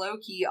Rugrats, has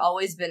low-key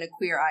always been a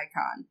queer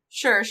icon.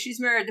 Sure,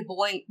 she's married to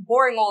boring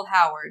old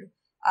Howard.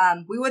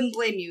 We wouldn't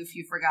blame you if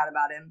you forgot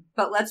about him.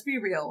 But let's be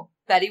real,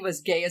 Betty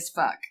was gay as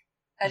fuck.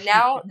 And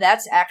now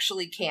that's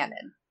actually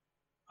canon.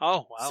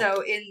 Oh, wow.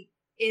 So in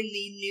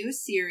the new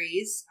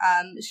series,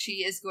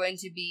 she is going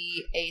to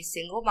be a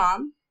single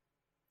mom.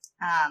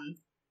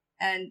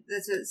 And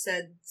that's what it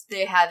said.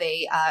 They have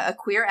a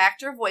queer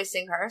actor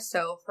voicing her,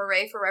 so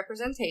hooray for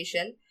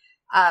representation.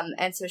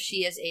 And so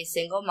she is a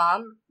single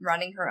mom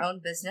running her own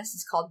business.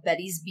 It's called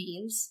Betty's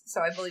Beans,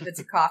 so I believe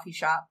it's a coffee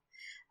shop.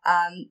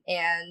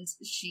 And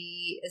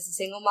she is a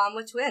single mom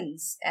with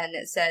twins. And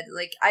it said,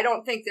 like, I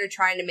don't think they're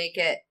trying to make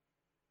it,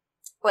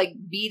 like,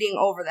 beating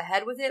over the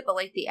head with it, but,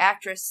 like, the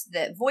actress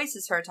that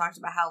voices her talked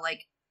about how,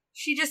 like,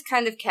 she just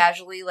kind of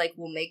casually, like,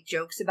 will make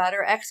jokes about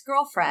her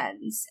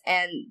ex-girlfriends.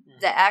 And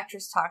the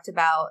actress talked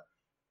about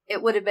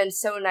it would have been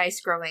so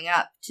nice growing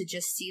up to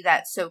just see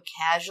that so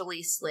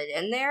casually slid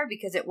in there,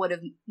 because it would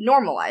have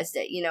normalized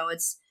it.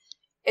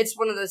 It's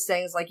one of those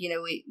things, like,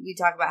 we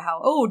talk about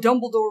how,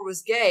 Dumbledore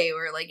was gay,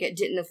 or, like, it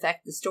didn't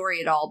affect the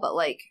story at all. But,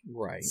 like,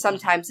 right.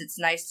 Sometimes it's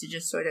nice to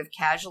just sort of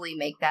casually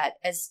make that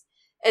as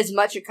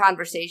much a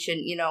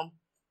conversation,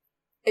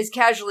 as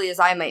casually as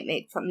I might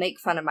make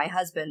fun of my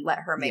husband, let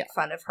her make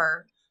fun of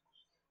her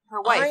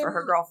wife or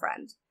her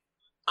girlfriend.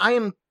 I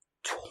am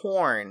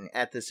torn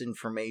at this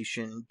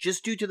information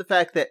just due to the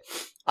fact that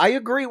I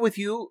agree with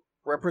you.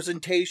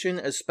 Representation,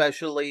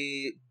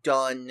 especially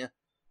done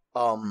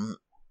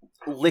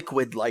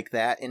liquid like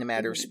that, in a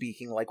matter of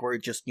speaking, like where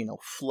it just,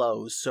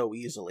 flows so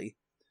easily,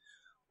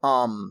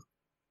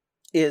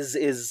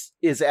 is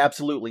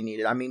absolutely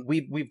needed. I mean,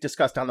 we've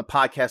discussed on the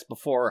podcast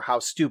before how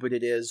stupid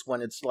it is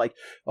when it's like,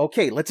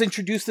 okay, let's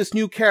introduce this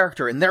new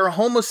character and they're a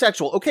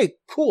homosexual. Okay,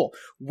 cool.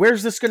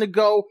 Where's this going to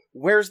go?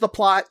 Where's the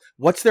plot?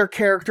 What's their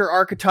character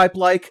archetype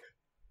like?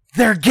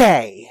 They're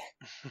gay.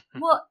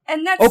 Well,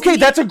 and that's okay.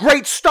 That's a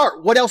great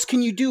start. What else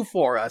can you do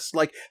for us?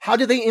 Like, how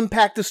do they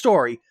impact the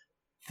story?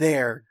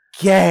 They're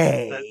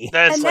gay.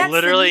 That's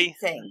literally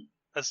the thing.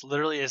 That's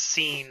literally a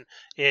scene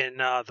in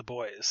The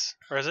Boys,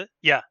 or is it?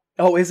 Yeah.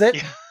 Oh, is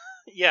it?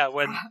 Yeah.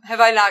 When have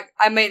I not?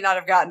 I may not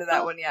have gotten to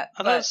that one yet.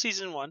 I thought it was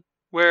season 1,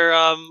 where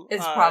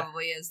it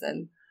probably is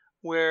then.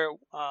 Where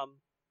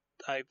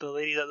the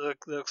lady that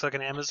looks like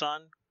an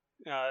Amazon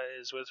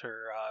is with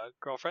her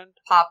girlfriend.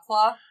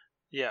 Popclaw.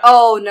 Yeah.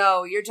 Oh,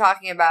 no, you're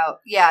talking about...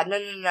 Yeah,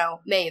 no.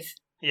 Maeve.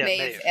 Yeah,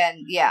 Maeve.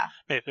 And, yeah.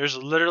 Maeve. There's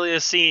literally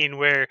a scene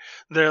where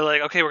they're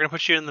like, okay, we're going to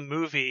put you in the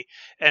movie.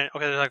 And,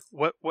 okay, they're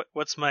like,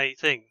 what's my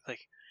thing? Like,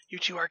 you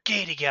two are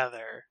gay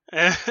together.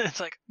 And it's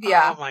like,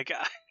 oh my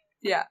God.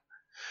 Yeah.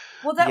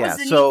 Well, that was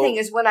the neat thing,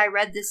 is when I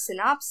read this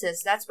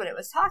synopsis, that's what it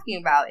was talking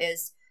about,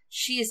 is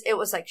it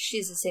was like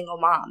she's a single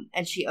mom,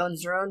 and she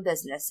owns her own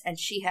business, and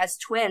she has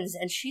twins,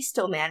 and she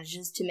still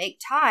manages to make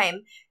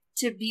time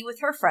to be with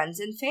her friends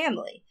and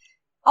family.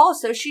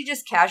 Also, she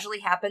just casually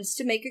happens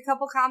to make a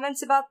couple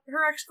comments about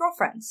her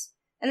ex-girlfriends.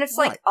 And it's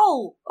like,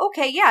 oh,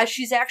 okay, yeah,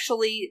 she's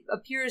actually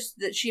appears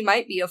that she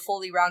might be a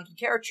fully rounded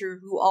character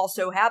who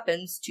also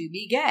happens to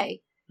be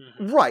gay.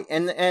 Right,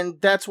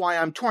 and that's why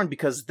I'm torn,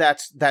 because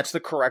that's the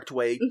correct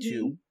way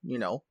to,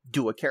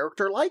 do a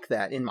character like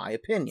that, in my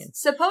opinion.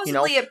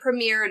 Supposedly it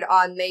premiered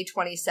on May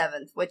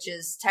 27th, which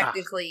is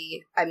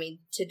technically,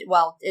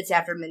 it's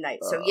after midnight,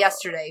 so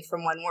yesterday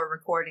from when we're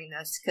recording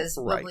this, because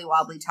wibbly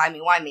wobbly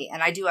timey-wimey,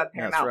 and I do have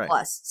Paramount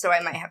Plus, so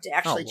I might have to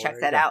actually check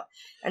that out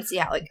and see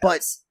how it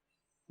goes.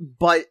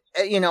 But,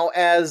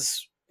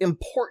 as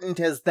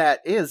important as that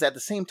is, at the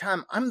same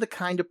time, I'm the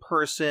kind of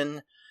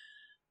person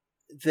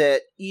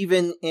that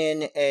even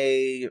in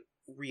a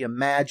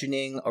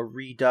reimagining, a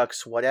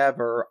redux,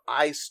 whatever,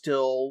 I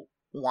still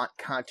want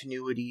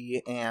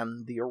continuity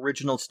and the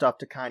original stuff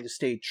to kind of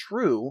stay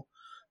true,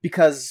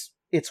 because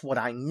it's what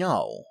I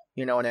know.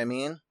 You know what I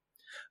mean?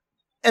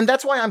 And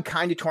that's why I'm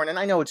kind of torn, and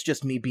I know it's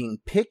just me being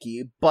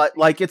picky, but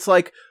it's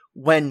like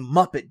when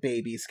Muppet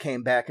Babies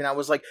came back, and I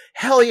was like,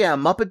 hell yeah,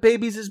 Muppet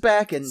Babies is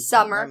back, and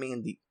Summer.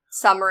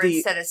 Summer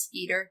instead of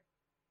Skeeter.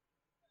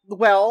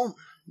 Well,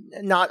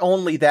 not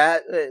only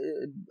that,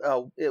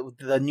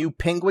 the new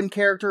penguin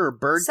character or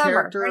bird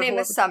character. Her name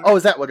is Summer. Oh,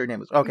 is that what her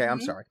name is? Okay,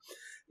 I'm sorry.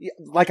 Yeah,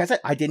 like I said,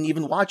 I didn't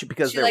even watch it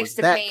because there was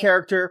that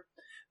character.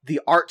 The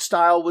art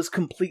style was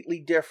completely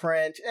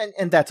different,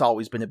 and that's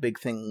always been a big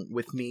thing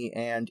with me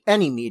and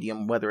any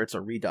medium, whether it's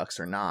a redux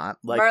or not.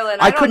 Merlin,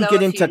 I couldn't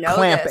get into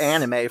clamp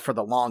anime for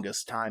the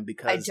longest time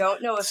because I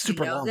don't know if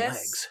super you know long this,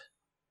 legs.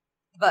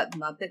 But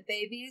Muppet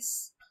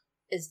Babies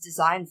is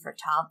designed for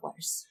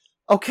toddlers.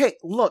 Okay,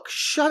 look,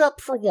 shut up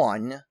for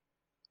one,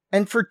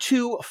 and for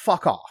two,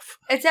 fuck off.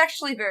 It's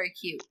actually very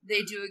cute.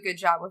 They do a good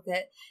job with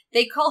it.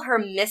 They call her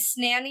Miss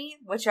Nanny,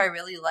 which I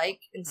really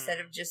like, instead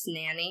of just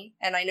Nanny.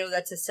 And I know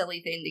that's a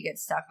silly thing to get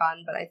stuck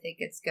on, but I think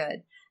it's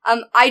good.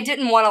 I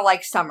didn't want to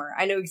like Summer.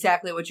 I know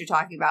exactly what you're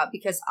talking about,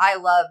 because I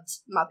loved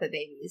Muppet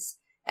Babies.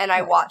 And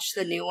I watched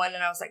the new one,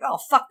 and I was like, oh,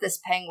 fuck this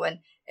penguin.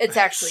 It's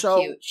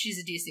actually cute. She's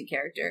a decent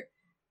character.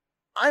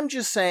 I'm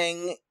just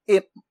saying,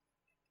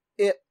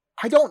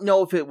 I don't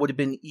know if it would have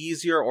been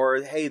easier,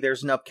 or, hey,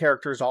 there's enough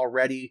characters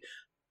already.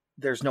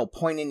 There's no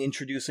point in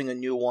introducing a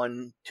new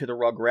one to the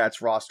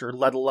Rugrats roster,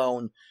 let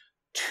alone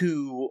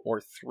 2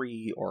 or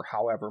 3 or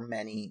however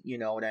many, you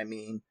know what I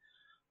mean?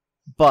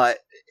 But,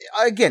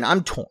 again,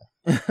 I'm torn.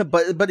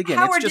 but again,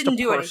 Howard it's just didn't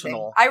a do personal...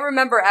 anything. I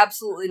remember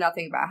absolutely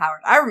nothing about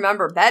Howard. I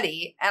remember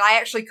Betty, and I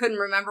actually couldn't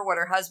remember what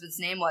her husband's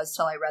name was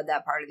till I read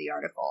that part of the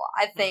article.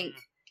 I think...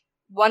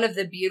 One of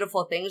the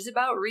beautiful things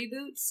about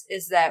reboots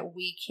is that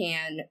we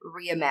can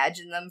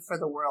reimagine them for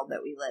the world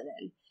that we live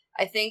in.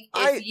 I think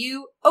if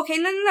you... Okay,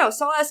 no.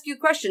 So I'll ask you a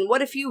question.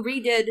 What if you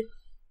redid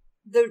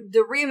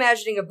the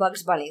reimagining of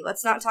Bugs Bunny?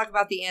 Let's not talk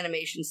about the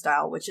animation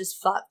style, which is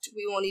fucked.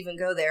 We won't even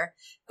go there.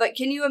 But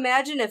can you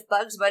imagine if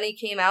Bugs Bunny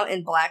came out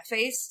in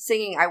blackface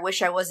singing I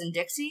Wish I Was in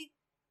Dixie?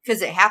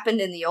 Because it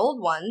happened in the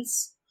old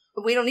ones.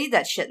 But we don't need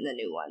that shit in the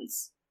new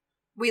ones.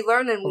 We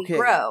learn and we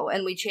grow,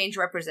 and we change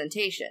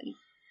representation.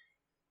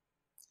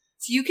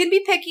 So you can be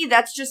picky,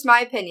 that's just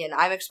my opinion.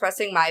 I'm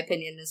expressing my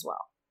opinion as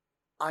well.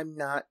 I'm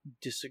not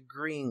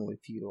disagreeing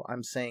with you.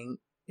 I'm saying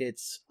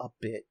it's a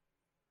bit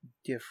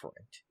different,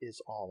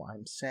 is all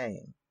I'm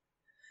saying.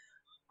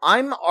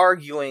 I'm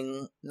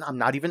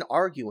not even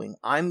arguing.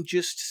 I'm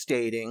just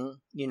stating,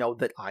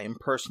 that I am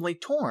personally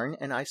torn,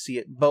 and I see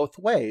it both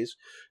ways.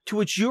 To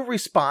which you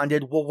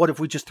responded, well, what if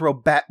we just throw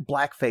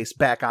blackface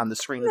back on the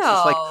screen? It's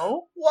just like,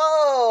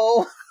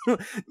 whoa!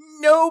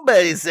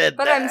 Nobody said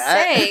but that. But I'm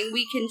saying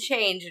we can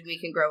change and we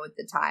can grow with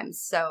the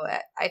times. So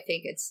I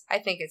think it's a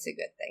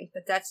good thing.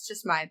 But that's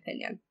just my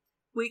opinion.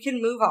 We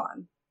can move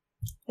on.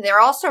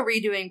 They're also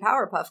redoing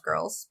Powerpuff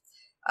Girls.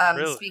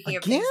 Really? Speaking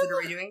of things that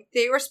are redoing,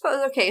 they were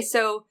supposed... Okay,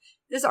 so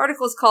this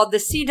article is called The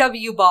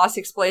CW Boss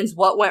Explains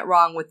What Went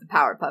Wrong with the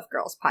Powerpuff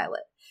Girls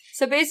pilot.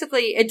 So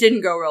basically, it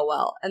didn't go real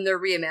well, and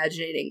they're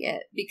reimagining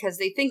it because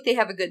they think they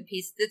have a good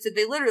piece.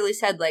 They literally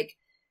said,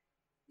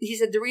 he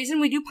said, the reason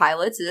we do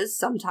pilots is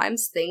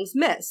sometimes things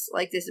miss.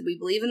 Like this, we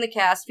believe in the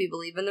cast, we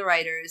believe in the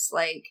writers,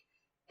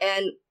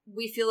 and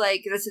we feel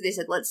like, that's what they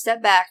said, let's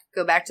step back,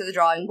 go back to the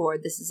drawing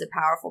board. This is a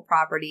powerful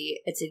property.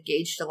 It's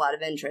engaged a lot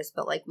of interest,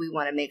 but we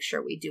want to make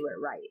sure we do it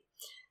right.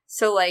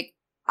 So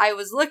I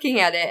was looking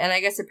at it, and I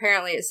guess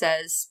apparently it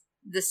says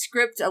the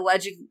script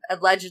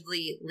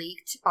allegedly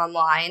leaked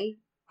online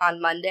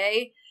on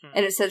Monday,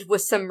 and it says,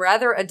 with some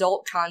rather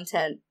adult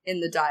content in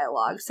the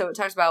dialogue. So it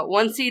talks about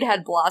one seed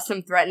had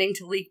Blossom threatening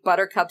to leak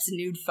Buttercup's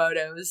nude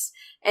photos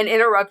and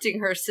interrupting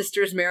her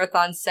sister's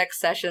marathon sex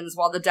sessions,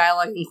 while the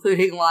dialogue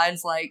including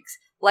lines like,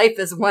 life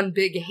is one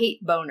big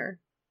hate boner.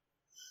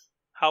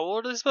 How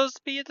old is it supposed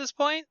to be at this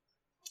point?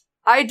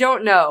 I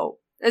don't know.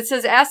 It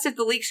says, asked if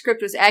the leaked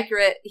script was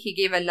accurate, he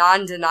gave a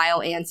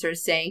non-denial answer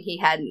saying he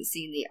hadn't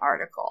seen the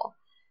article.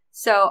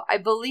 So I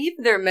believe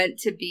they're meant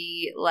to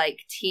be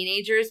like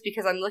teenagers,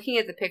 because I'm looking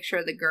at the picture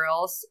of the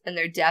girls and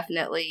they're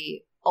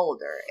definitely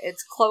older.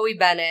 It's Chloe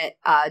Bennett,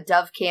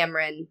 Dove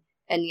Cameron,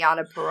 and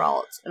Yana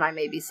Peralt, and I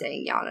may be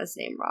saying Yana's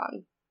name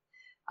wrong.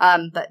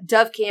 But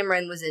Dove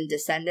Cameron was in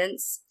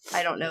Descendants.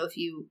 I don't know if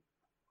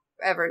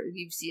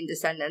you've seen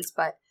Descendants,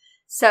 but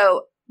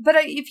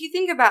if you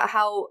think about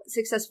how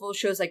successful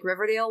shows like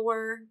Riverdale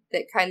were,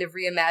 that kind of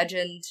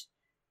reimagined.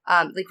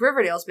 Like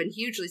Riverdale's been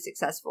hugely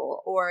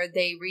successful, or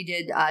they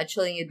redid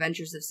Chilling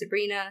Adventures of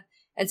Sabrina,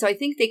 and so I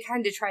think they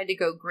kind of tried to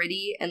go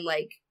gritty and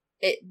like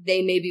it.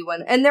 They maybe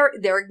went, and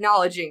they're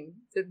acknowledging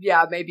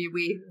that, maybe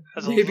we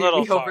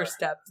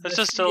overstepped. That's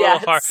just a little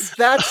far.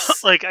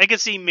 That's like I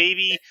could see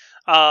maybe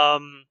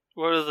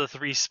what are the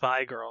 3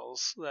 spy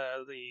girls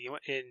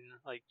in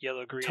like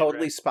Yellow, Green,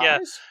 Totally Red? Spies? Yeah,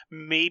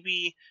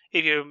 maybe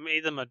if you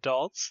made them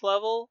adults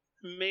level,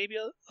 maybe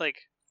like.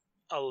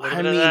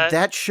 I mean,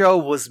 that show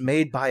was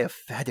made by a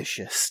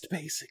fetishist,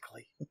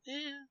 basically.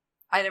 Yeah.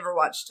 I never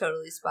watched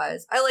Totally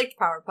Spies. I liked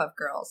Powerpuff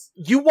Girls.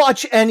 You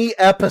watch any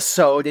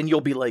episode and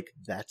you'll be like,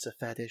 that's a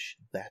fetish,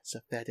 that's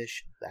a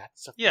fetish,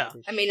 that's a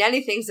fetish. I mean,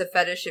 anything's a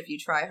fetish if you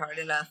try hard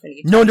enough and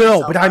you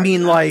No, but I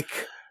mean, like...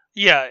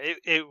 Yeah,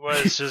 it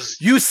was just...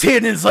 you see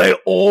it and it's like,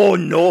 oh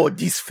no,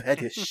 this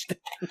fetish.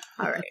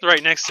 All right.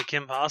 Right next to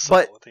Kim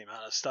Possible with the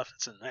amount of stuff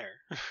that's in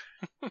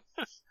there.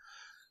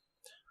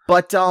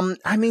 But,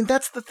 I mean,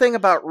 that's the thing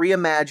about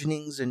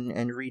reimaginings and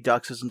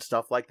reduxes and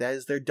stuff like that,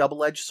 is they're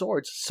double-edged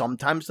swords.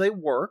 Sometimes they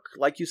work,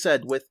 like you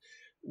said, with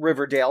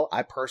Riverdale.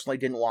 I personally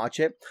didn't watch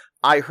it.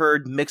 I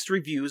heard mixed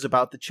reviews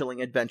about the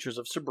Chilling Adventures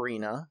of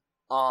Sabrina.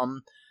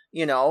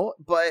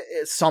 But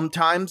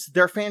sometimes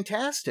they're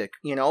fantastic.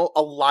 A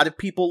lot of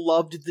people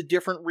loved the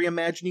different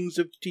reimaginings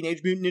of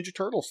Teenage Mutant Ninja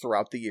Turtles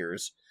throughout the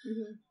years.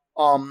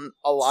 Mm-hmm.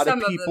 A lot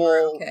Some of people... of them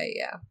are okay,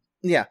 yeah.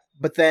 Yeah,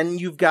 but then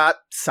you've got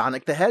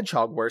Sonic the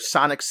Hedgehog, where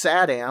Sonic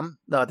Sadam,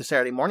 the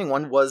Saturday morning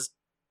one, was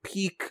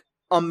peak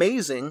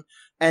amazing,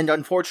 and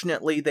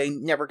unfortunately they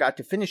never got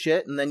to finish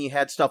it, and then you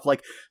had stuff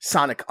like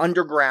Sonic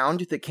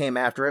Underground that came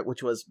after it,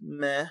 which was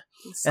meh,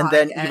 and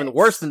then X. Even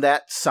worse than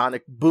that,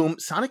 Sonic Boom.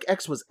 Sonic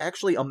X was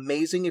actually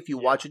amazing if you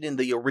watch it in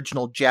the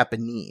original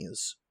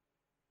Japanese.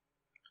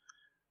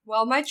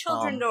 Well, my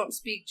children don't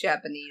speak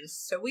Japanese,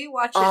 so we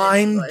watch it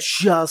in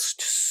English. I'm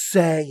just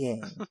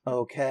saying,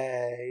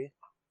 okay?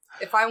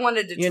 If I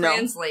wanted to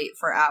translate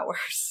for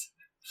hours.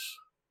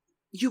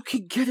 You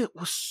could get it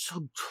with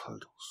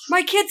subtitles.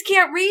 My kids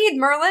can't read,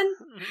 Merlin!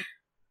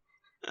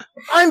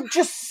 I'm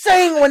just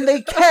saying when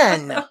they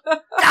can!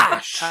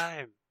 Gosh!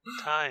 Time.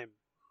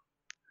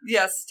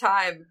 Yes,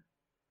 time.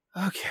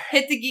 Okay.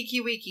 Hit the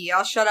Geeky Wiki.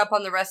 I'll shut up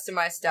on the rest of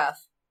my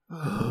stuff.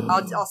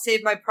 I'll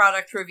save my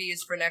product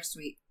reviews for next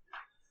week.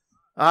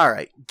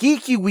 Alright,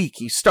 Geeky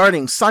Wiki,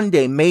 starting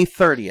Sunday, May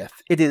 30th.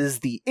 It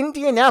is the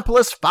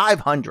Indianapolis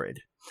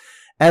 500.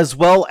 As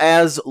well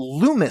as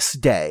Loomis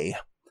Day.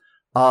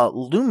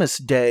 Loomis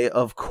Day,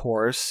 of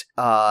course,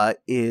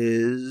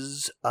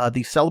 is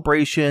the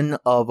celebration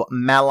of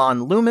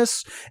Mahlon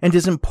Loomis and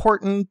his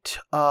important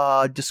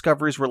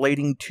discoveries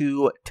relating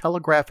to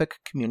telegraphic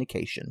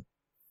communication.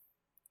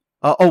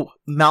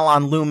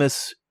 Mahlon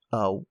Loomis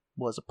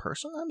was a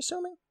person, I'm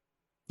assuming?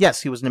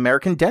 Yes, he was an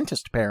American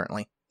dentist,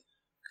 apparently.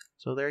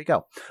 So there you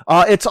go.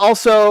 It's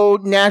also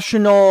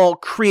National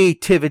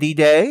Creativity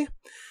Day.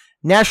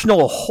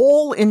 National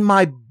Hole in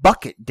My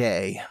Bucket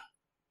Day.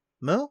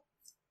 Moo?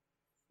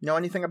 Know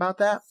anything about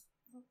that?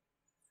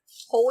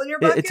 Hole in your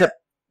bucket?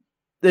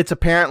 It's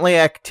apparently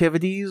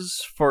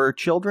activities for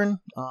children.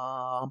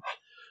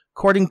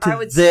 According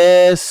to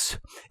this,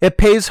 it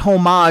pays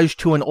homage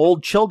to an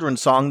old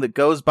children's song that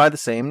goes by the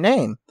same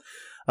name.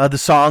 The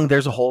song,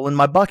 There's a Hole in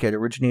My Bucket,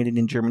 originated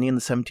in Germany in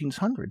the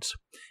 1700s.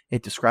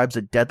 It describes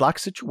a deadlock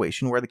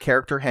situation where the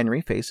character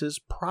Henry faces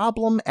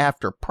problem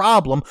after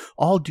problem,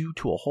 all due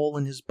to a hole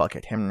in his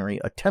bucket.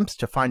 Henry attempts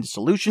to find a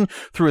solution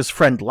through his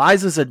friend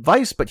Liza's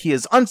advice, but he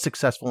is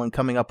unsuccessful in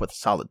coming up with a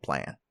solid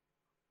plan.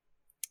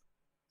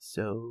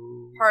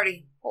 So...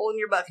 Party. Hole in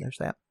your bucket. There's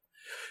that.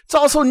 It's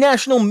also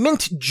National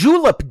Mint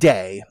Julep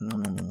Day.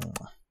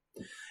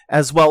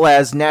 As well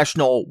as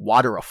National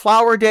Water a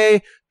Flower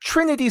Day,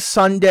 Trinity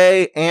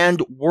Sunday,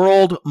 and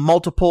World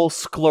Multiple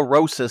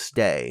Sclerosis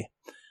Day.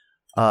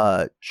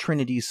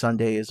 Trinity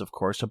Sunday is, of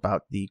course,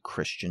 about the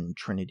Christian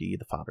Trinity,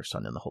 the Father,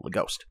 Son, and the Holy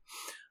Ghost.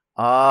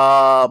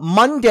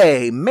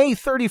 Monday, May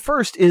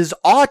 31st, is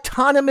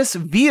Autonomous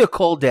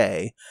Vehicle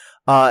Day,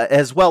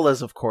 as well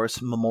as, of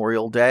course,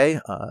 Memorial Day.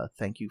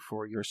 Thank you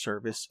for your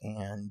service,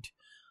 and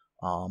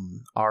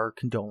our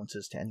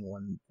condolences to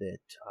anyone that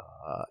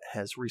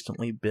has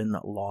recently been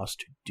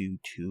lost due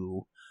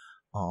to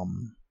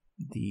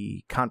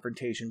the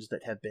confrontations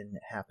that have been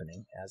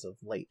happening as of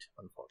late,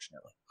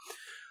 unfortunately.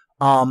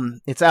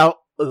 It's out.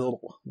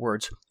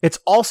 Words. It's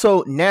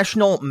also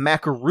National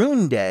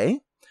Macaroon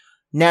Day.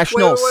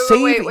 National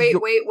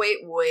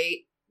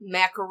Wait.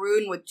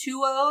 Macaroon with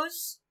 2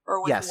 O's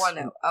or with 1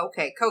 O?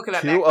 Okay,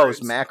 coconut macaroons. 2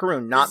 O's,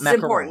 macaroon, not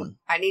macaroon. Important.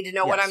 I need to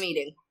know what I'm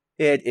eating.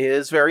 It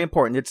is very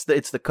important.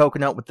 It's the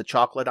coconut with the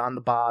chocolate on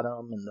the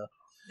bottom and the.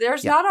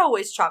 There's not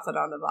always chocolate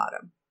on the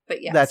bottom,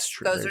 but yes, that's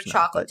true. Those are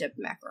chocolate dipped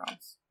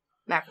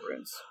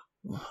macaroons.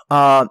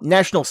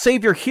 National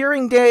Savior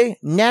Hearing Day,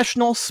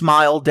 National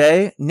Smile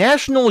Day,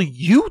 National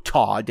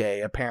Utah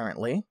Day,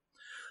 apparently.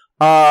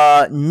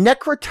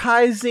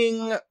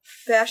 Necrotizing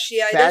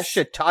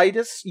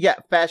fasciitis. Yeah,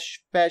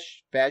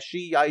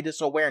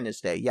 fasciitis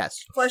Awareness Day.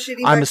 Yes.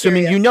 Flesh-eating I'm bacteria.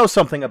 assuming you know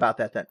something about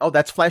that then. Oh,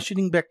 that's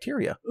flesh-eating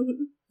bacteria.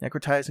 Mm-hmm.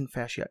 Necrotizing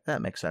fasciitis.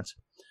 That makes sense.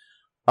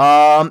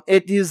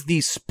 It is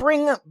the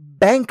Spring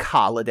Bank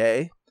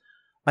Holiday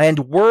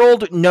and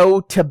World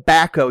No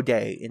Tobacco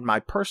Day. In my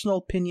personal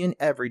opinion,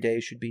 every day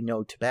should be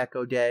No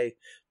Tobacco Day,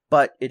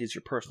 but it is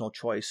your personal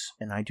choice,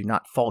 and I do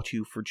not fault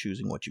you for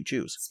choosing what you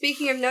choose.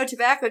 Speaking of No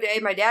Tobacco Day,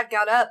 my dad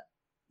got up.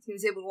 He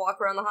was able to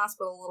walk around the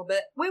hospital a little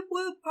bit. Whoop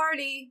whoop,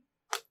 party.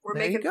 We're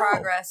making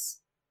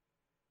progress.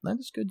 That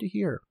is good to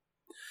hear.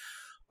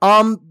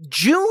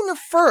 June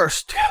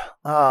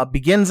 1st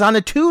begins on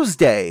a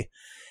Tuesday,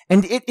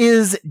 and it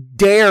is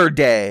Dare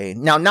Day.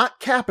 Now,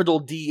 not capital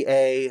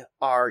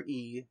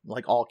D-A-R-E,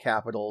 like all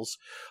capitals,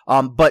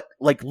 but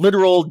like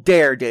literal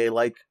Dare Day,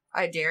 like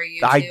I dare you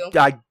to.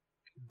 I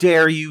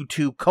dare you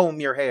to comb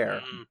your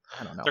hair.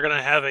 I don't know. They're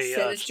gonna have a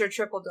sinister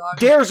triple dog.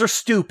 Dares are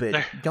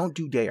stupid. Don't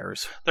do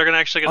dares. They're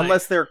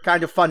unless they're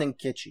kind of fun and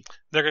kitschy.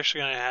 They're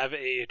actually gonna have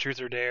a truth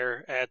or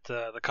dare at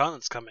the con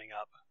that's coming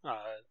up.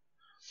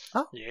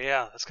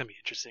 Yeah, that's gonna be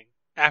interesting.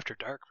 After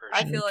dark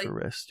version. I feel like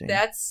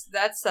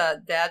that's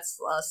a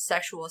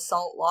sexual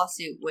assault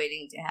lawsuit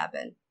waiting to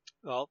happen.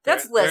 Well,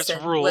 listen. There's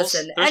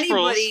Anybody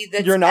rules.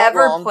 that's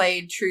ever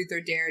played Truth or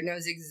Dare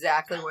knows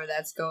exactly where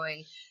that's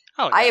going.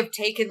 Oh, yeah. I have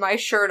taken my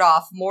shirt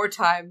off more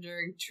time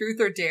during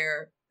Truth or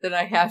Dare than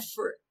I have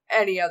for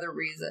any other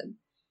reason.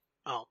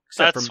 Oh,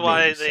 that's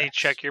why they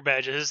check your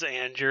badges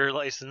and your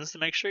license to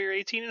make sure you're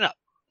 18 and up.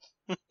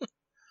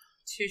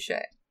 Touche.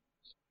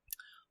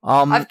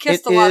 I've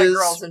kissed a lot of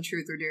girls in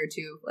Truth or Dare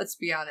too. Let's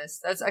be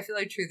honest. I feel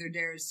like Truth or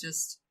Dare is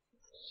just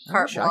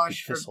carte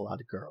blanche for kiss a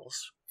lot of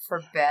girls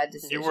for bad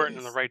decisions. You weren't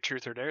in the right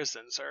Truth or Dares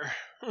then, sir.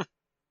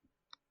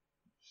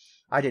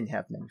 I didn't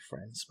have many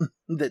friends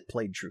that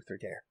played Truth or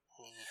Dare.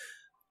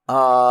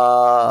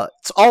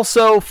 It's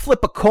also Flip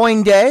a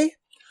Coin Day,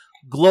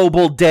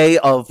 Global Day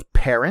of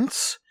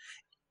Parents,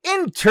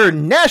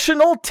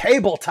 International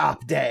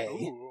Tabletop Day.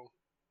 Ooh.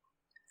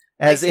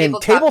 As in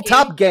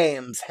tabletop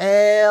games.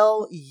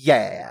 Hell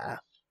yeah.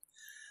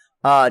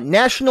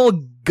 National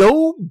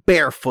Go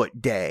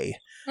Barefoot Day.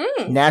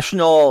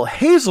 National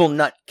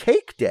Hazelnut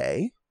Cake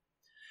Day.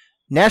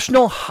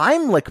 National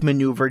Heimlich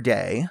Maneuver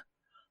Day.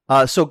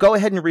 So go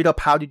ahead and read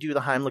up how to do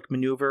the Heimlich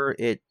Maneuver.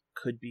 It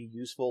could be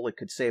useful. It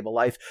could save a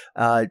life.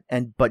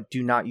 But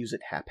do not use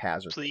it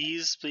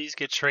haphazardly. Please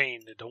get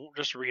trained. Don't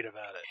just read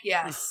about it.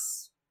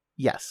 Yes.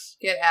 Yes.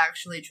 Get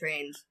actually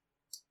trained.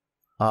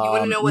 You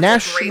want to know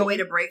what's a great way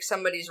to break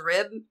somebody's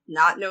rib?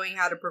 Not knowing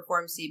how to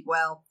perform CPR.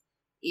 Well,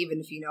 even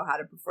if you know how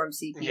to perform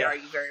CPR,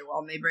 you very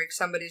well may break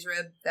somebody's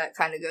rib. That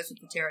kind of goes with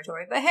the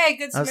territory. But hey,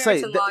 good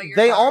Samaritan law.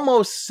 They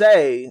almost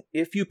say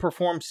if you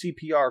perform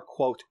CPR,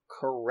 quote,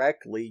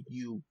 correctly,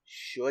 you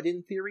should,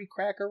 in theory,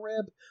 crack a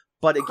rib.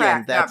 But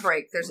again, that's not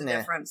break. There's a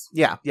difference.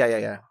 Yeah.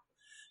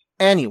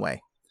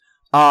 Anyway,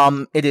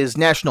 it is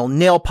National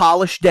Nail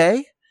Polish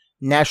Day,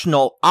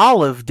 National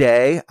Olive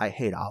Day. I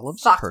hate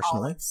olives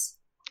personally. Olives.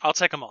 I'll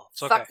take them all.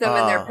 It's okay. Fuck them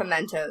and their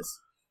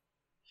pimentos.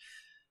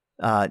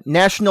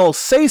 National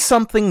Say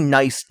Something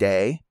Nice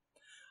Day,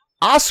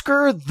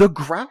 Oscar the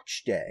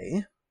Grouch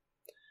Day,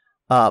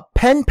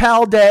 Pen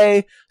Pal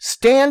Day,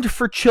 Stand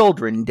for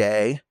Children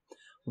Day,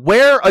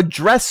 Wear a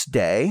Dress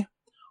Day,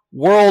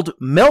 World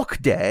Milk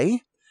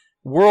Day,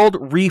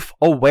 World Reef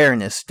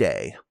Awareness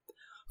Day.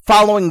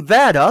 Following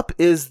that up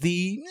is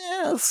the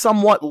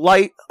somewhat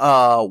light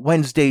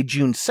Wednesday,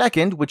 June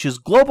 2nd, which is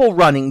Global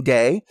Running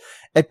Day,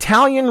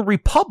 Italian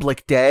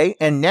Republic Day,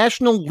 and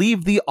National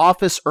Leave the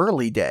Office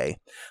Early Day.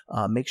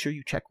 Make sure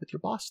you check with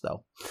your boss,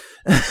 though.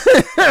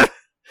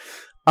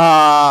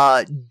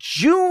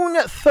 June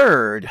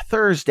 3rd,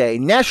 Thursday,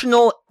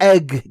 National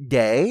Egg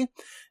Day,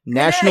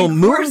 National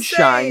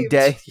Moonshine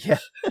Day. Yeah,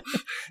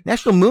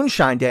 National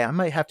Moonshine Day. I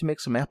might have to make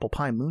some apple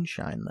pie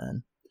moonshine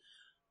then.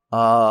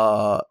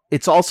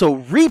 It's also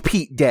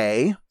Repeat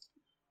Day.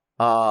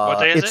 What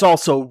day is it? It's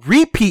also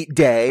Repeat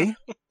Day.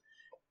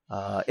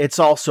 It's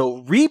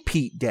also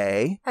Repeat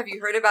Day. Have you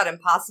heard about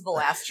Impossible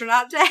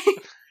Astronaut Day?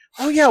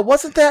 Oh yeah,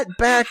 wasn't that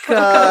back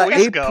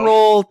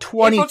April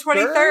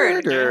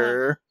 23rd?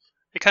 Yeah.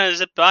 It kind of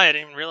zipped by. I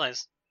didn't even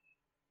realize.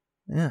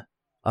 Yeah.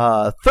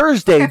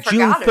 Thursday,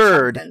 June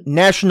 3rd,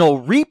 National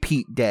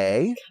Repeat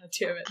Day. God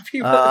damn it.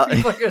 People are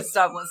going to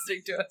stop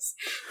listening to us.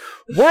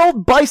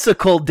 World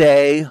Bicycle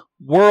Day,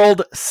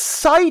 World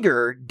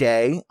Cider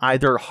Day,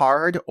 either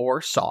hard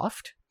or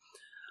soft.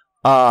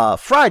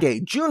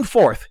 Friday, June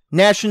 4th,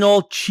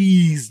 National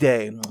Cheese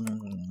Day.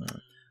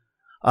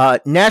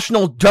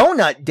 National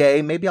Donut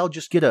Day. Maybe I'll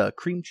just get a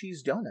cream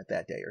cheese donut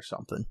that day or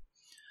something.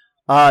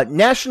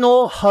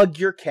 National Hug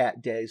Your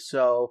Cat Day.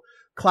 So,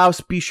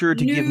 Klaus, be sure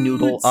to give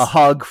Noodle a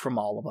hug from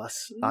all of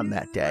us on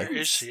that day. Where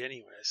is she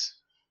anyways?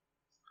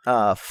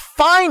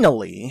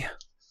 Finally,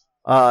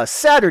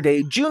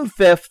 Saturday, June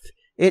 5th,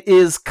 it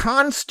is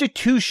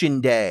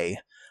Constitution Day.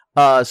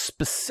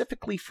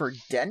 Specifically for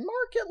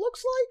Denmark, it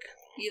looks like?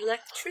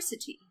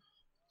 Electricity.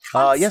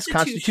 Yes,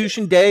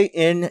 Constitution Day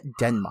in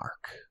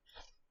Denmark.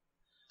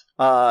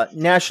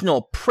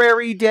 National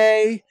Prairie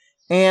Day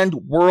and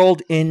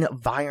World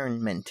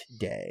Environment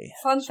Day.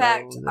 Fun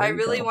fact, I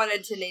really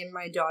wanted to name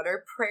my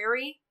daughter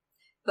Prairie,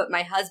 but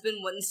my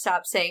husband wouldn't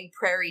stop saying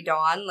Prairie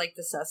Dawn like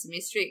the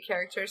Sesame Street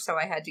character, so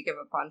I had to give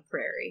up on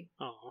Prairie.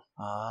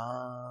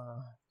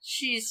 Oh.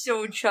 She's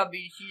so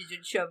chubby. She's the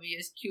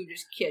chubbiest,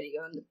 cutest kitty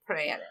on the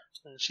planet.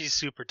 She's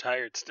super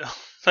tired still.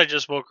 I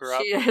just woke her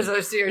up. She is.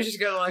 I see her. She's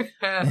going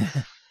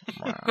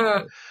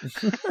like...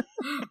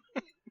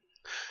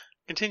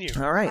 Continue.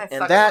 All right,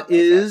 and that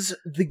is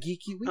the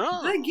Geeky Wiki.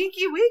 Oh. The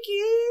Geeky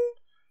Wiki.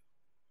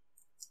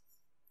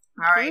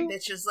 All right,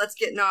 bitches, let's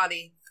get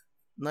naughty.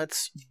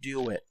 Let's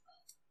do it.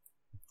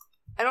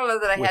 I don't know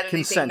that I had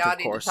anything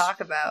naughty to talk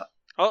about.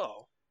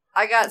 Uh-oh.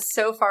 I got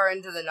so far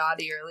into the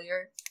naughty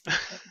earlier.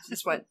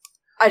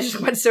 I just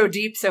went so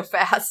deep so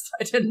fast.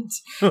 I didn't.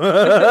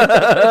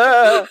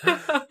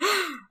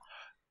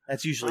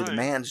 That's usually the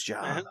man's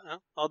job.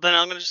 Well, then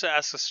I'm going to just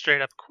ask a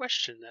straight up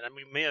question that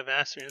we may have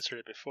answered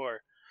it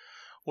before.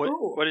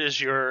 What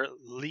is your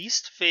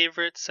least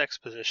favorite sex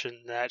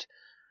position that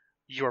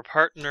your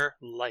partner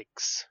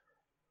likes?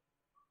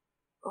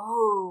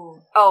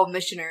 Oh,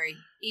 missionary.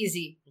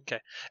 Easy.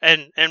 Okay.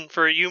 And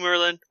for you,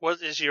 Merlin,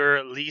 what is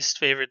your least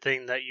favorite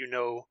thing that you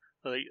know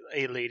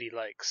a lady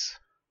likes?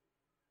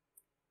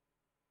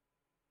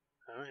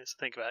 All right, let's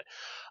think about it.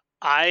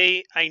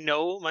 I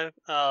know my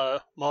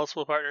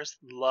multiple partners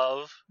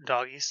love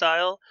doggy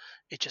style.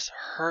 It just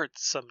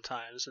hurts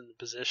sometimes in the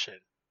position.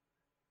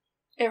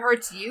 It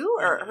hurts you,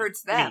 or it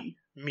hurts them?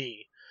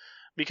 Me.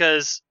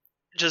 Because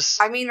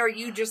just... I mean, are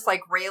you just,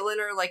 like, railing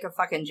her like a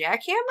fucking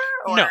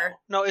jackhammer? Or?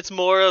 No, it's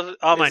more of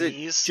on my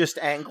knees. Just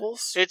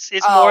angles? It's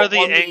more of the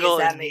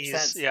angle and knees,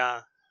 sense.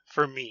 Yeah,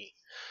 for me.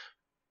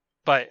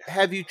 But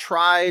have you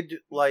tried,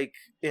 like,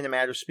 in a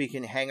matter of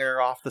speaking, hanging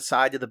her off the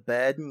side of the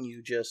bed and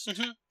you just...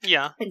 Mm-hmm.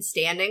 Yeah. And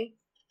standing?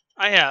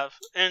 I have.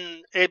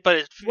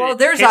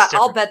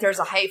 I'll bet there's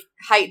a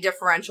height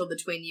differential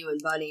between you and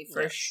Bunny,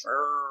 for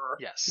sure.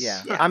 Yes.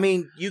 Yeah. I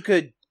mean, you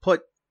could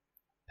put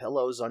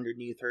pillows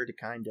underneath her to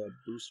kind of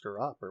boost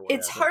her up or whatever.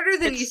 It's harder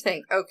than you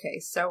think. Okay,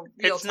 so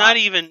it's not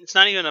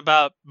even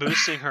about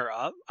boosting her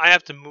up. I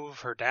have to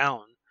move her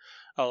down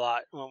a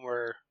lot when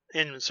we're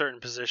in certain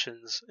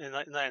positions in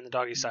the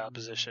doggy style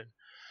position.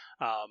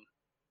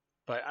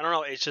 But I don't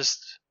know, it's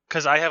just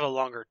because I have a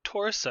longer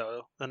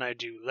torso than I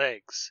do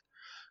legs.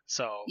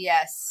 So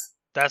yes,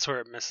 that's where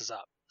it messes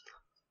up.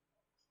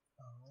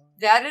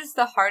 That is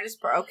the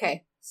hardest part.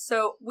 Okay,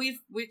 so we've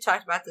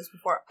talked about this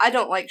before. I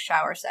don't like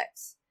shower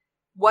sex.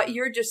 What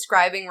you're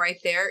describing right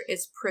there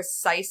is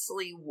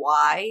precisely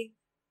why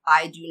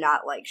I do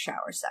not like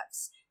shower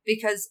sex.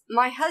 Because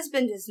my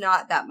husband is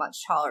not that much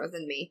taller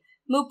than me.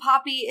 Moo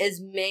Poppy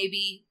is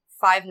maybe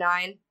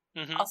 5'9".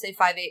 Mm-hmm. I'll say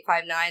 5'8",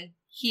 5'9".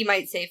 He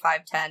might say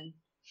 5'10".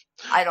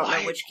 I don't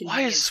know which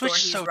convenience store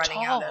he's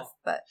running out of,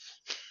 but...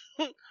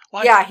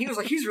 Yeah, he was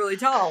like, he's really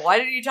tall. Why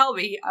didn't you tell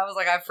me? I was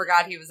like, I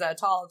forgot he was that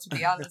tall, to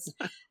be honest.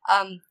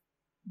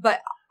 But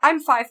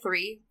I'm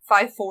 5'3",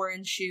 5'4"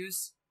 in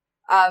shoes.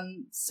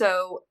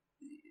 So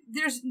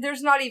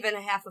there's not even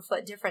a half a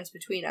foot difference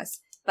between us.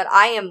 But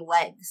I am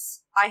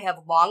legs. I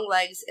have long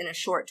legs and a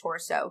short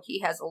torso.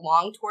 He has a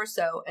long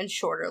torso and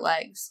shorter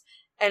legs.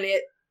 And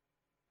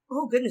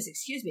oh goodness,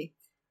 excuse me.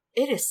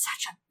 It is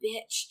such a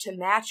bitch to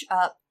match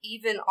up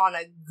even on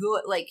a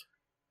good, like,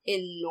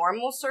 in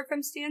normal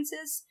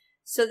circumstances.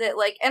 So that,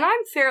 like, and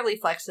I'm fairly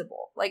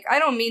flexible. Like, I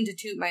don't mean to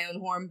toot my own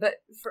horn, but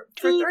for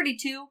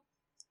 32,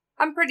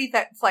 I'm pretty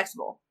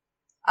flexible.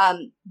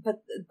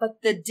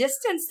 But the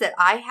distance that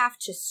I have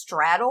to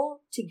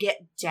straddle to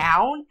get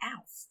down,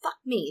 ow, fuck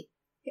me,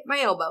 hit my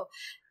elbow,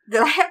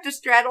 that I have to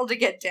straddle to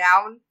get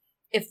down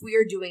if we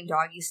are doing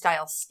doggy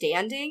style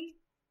standing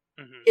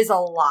is a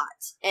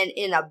lot. And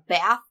in a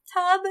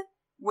bathtub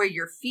where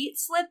your feet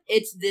slip,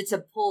 it's a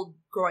pulled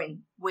groin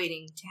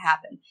waiting to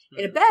happen.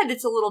 In a bed,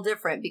 it's a little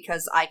different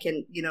because I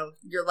can,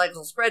 your legs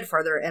will spread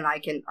further and I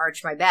can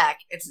arch my back.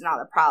 It's not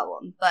a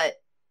problem,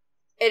 but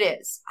it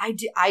is. I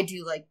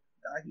do like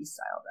doggy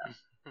style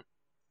though.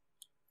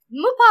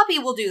 Moo Poppy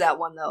will do that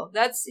one though.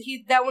 That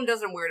one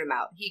doesn't weird him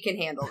out. He can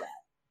handle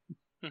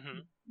that.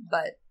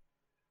 But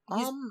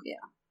yeah.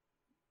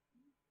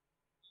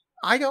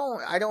 I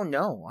don't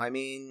know. I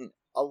mean,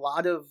 a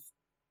lot of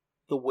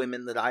the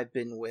women that I've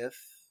been with,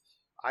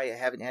 I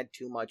haven't had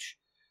too much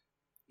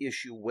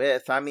issue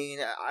with. I mean,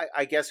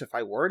 I guess if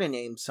I were to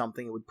name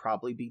something, it would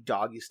probably be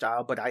doggy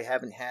style, but I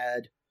haven't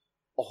had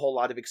a whole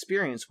lot of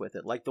experience with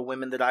it. Like, the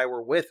women that I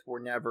were with were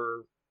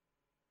never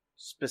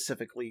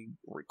specifically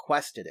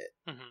requested it.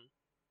 Mm-hmm.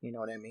 You know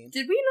what I mean?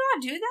 Did we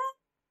not do that?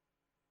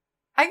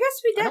 I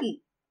guess we didn't.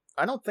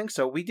 I don't think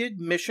so. We did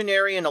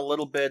missionary and a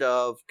little bit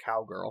of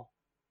cowgirl.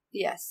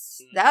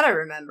 Yes, that I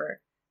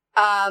remember.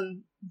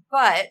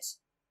 But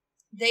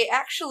they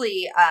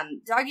actually,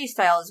 doggy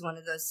style is one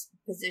of those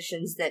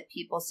positions that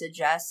people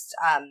suggest,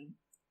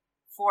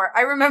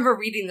 I remember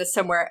reading this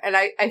somewhere, and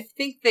I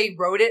think they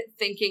wrote it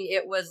thinking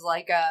it was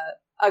like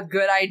a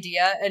good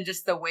idea, and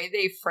just the way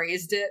they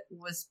phrased it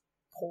was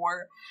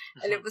poor.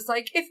 And it was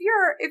like, if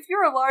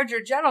you're a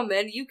larger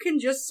gentleman, you can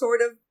just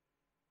sort of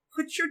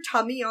put your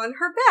tummy on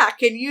her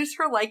back and use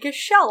her like a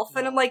shelf.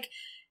 And I'm like,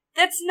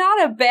 that's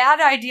not a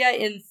bad idea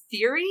in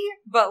theory,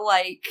 but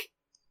like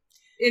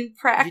in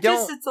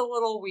practice, it's a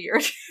little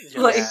weird.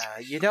 Like,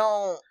 you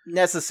don't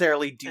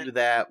necessarily do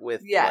that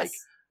with like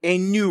a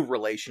new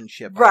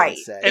relationship, right? I would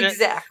say.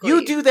 Exactly.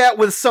 You do that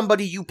with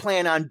somebody you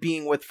plan on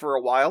being with for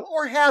a while,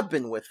 or have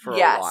been with for a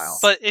while.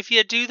 But if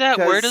you do that,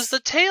 where does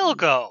the tail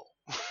go?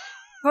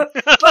 But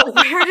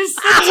where does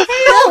the tail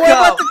go? What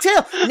about the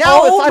tail?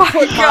 Now, if I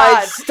put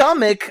my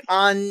stomach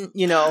on,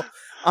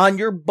 on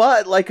your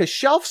butt like a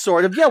shelf,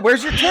 sort of,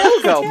 where's your tail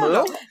go,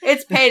 Moo?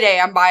 It's payday.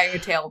 I'm buying a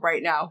tail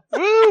right now.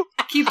 Woo!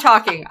 Keep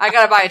talking. I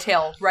gotta buy a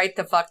tail right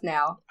the fuck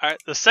now. All right.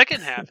 The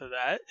second half of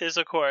that is,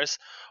 of course,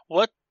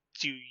 what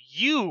do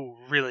you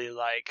really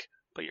like,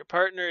 but your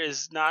partner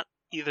is not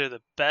either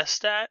the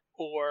best at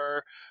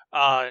or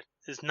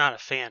is not a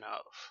fan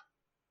of?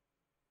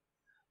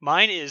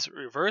 Mine is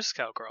reverse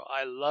cowgirl.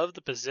 I love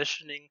the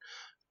positioning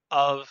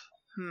of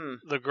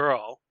the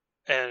girl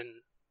and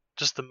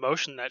just the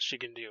motion that she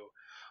can do.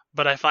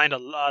 But I find a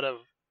lot of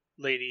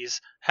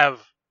ladies have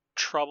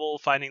trouble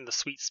finding the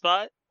sweet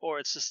spot, or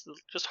it's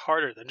just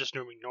harder than just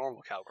doing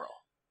normal cowgirl.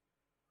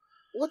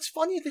 Well, it's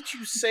funny that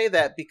you say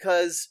that,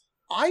 because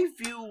I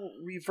view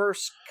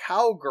reverse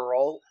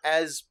cowgirl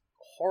as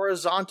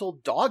horizontal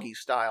doggy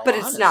style, but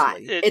it's not.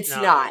 It's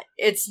not.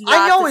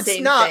 I know it's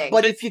not, thing.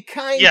 but if you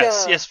kind of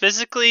yes,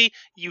 physically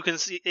you can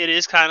see it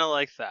is kind of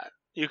like that.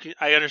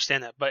 I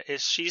understand that, but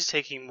she's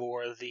taking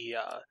more of the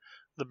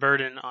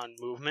burden on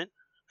movement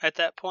at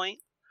that point.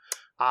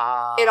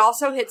 It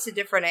also hits a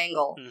different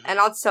angle, and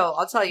I'll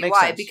tell you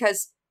why. Sense.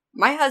 Because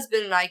my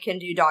husband and I can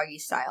do doggy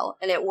style,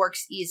 and it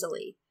works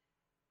easily.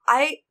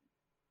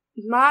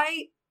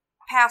 My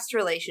past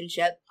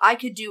relationship, I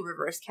could do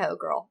reverse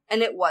cowgirl,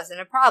 and it wasn't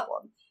a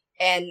problem.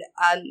 And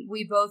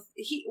we both,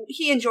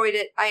 he enjoyed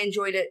it, I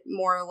enjoyed it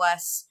more or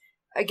less.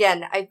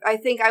 Again, I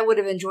think I would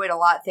have enjoyed a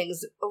lot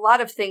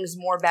of things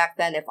more back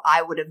then if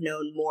I would have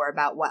known more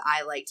about what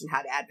I liked and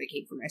how to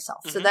advocate for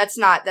myself. So that's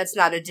not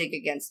a dig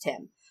against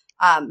him.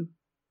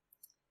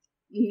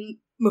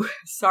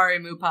 Sorry,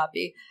 Moo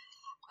Poppy.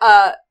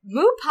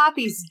 Moo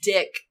Poppy's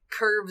dick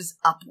curves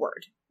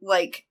upward,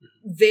 like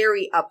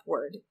very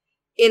upward,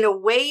 in a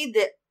way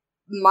that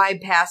my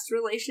past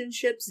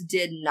relationships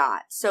did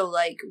not. So,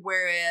 like,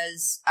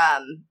 whereas,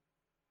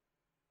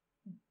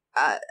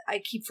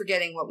 I keep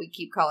forgetting what we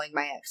keep calling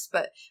my ex,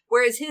 but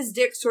whereas his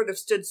dick sort of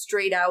stood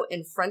straight out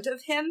in front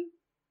of him,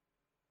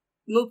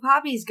 Moo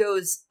Poppy's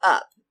goes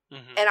up.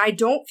 And I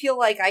don't feel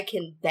like I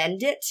can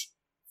bend it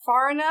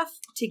far enough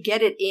to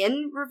get it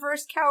in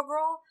reverse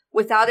cowgirl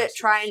without it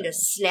trying to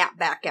snap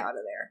back out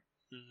of there.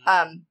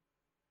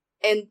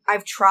 And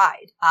I've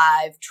tried.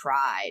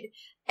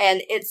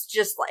 And it's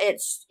just,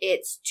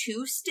 it's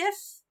too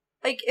stiff.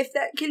 Like, if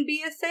that can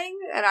be a thing,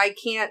 and I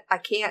can't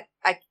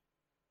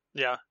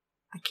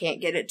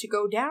get it to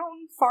go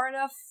down far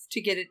enough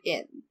to get it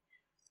in.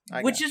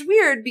 Which is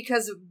weird,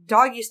 because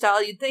doggy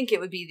style, you'd think it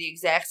would be the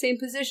exact same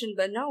position,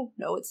 but no,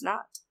 it's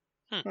not.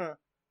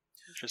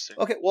 Interesting.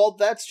 Okay, well,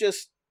 that's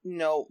just,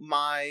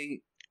 my,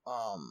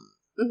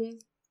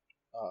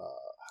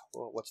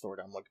 what's the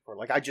word I'm looking for?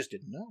 Like, I just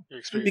didn't know.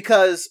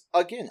 Because,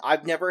 again,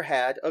 I've never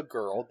had a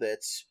girl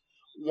that's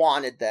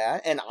wanted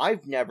that, and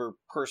I've never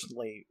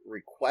personally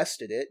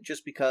requested it,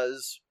 just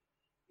because,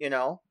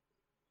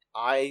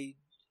 I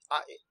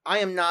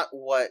am not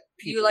what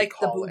people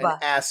call an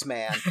ass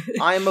man.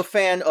 I am a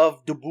fan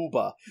of the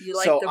booba.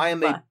 So I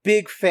am a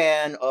big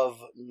fan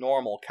of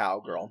normal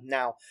cowgirl.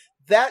 Now,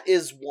 that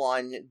is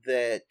one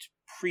that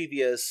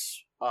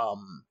previous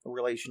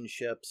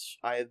relationships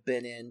I have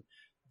been in,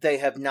 they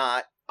have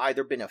not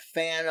either been a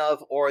fan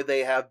of, or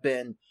they have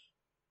been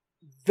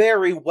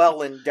very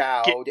well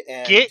endowed.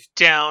 Get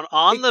down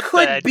on the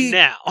bed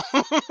now.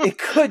 It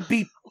could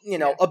be,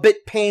 a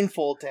bit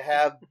painful to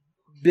have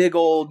big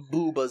old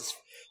boobas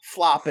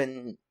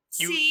flopping.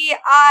 See,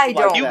 I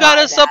don't. You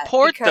gotta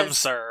support them,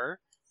 sir.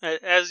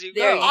 As you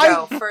go. There you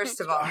go. First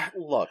of all,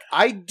 look,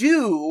 I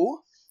do.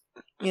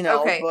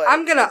 Okay, but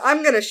I'm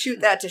gonna shoot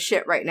that to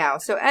shit right now.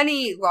 So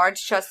any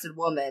large-chested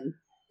woman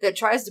that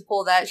tries to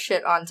pull that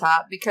shit on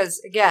top,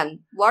 because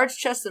again,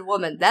 large-chested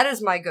woman, that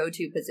is my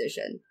go-to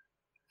position.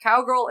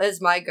 Cowgirl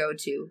is my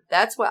go-to.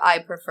 That's what I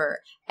prefer.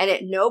 And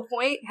at no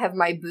point have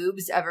my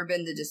boobs ever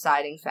been the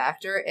deciding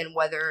factor in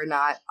whether or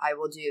not I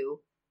will do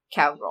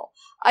cowgirl.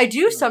 I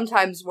do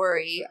sometimes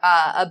worry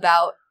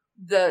about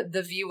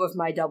the view of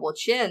my double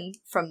chin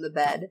from the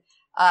bed.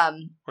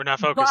 We're not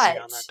focusing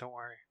on that, don't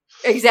worry.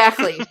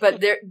 Exactly,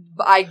 but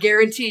I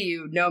guarantee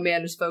you no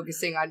man is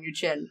focusing on your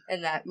chin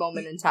in that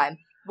moment in time.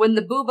 When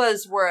the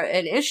boobas were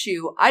an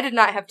issue, I did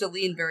not have to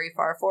lean very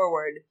far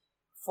forward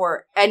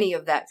for any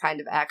of that kind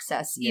of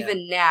access. Yeah.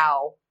 Even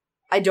now,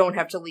 I don't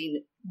have to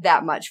lean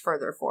that much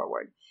further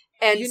forward.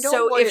 And you know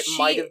so what if it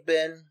might have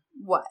been?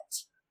 What?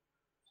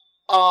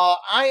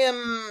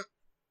 I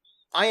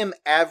am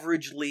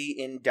averagely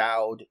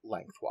endowed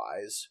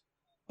lengthwise,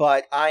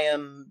 but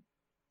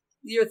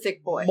You're a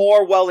thick boy.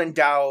 More well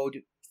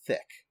endowed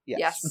thick.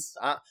 Yes.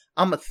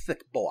 I'm a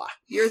thick boy.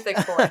 You're a thick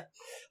boy.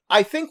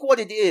 I think what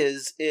it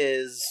is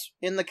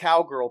in the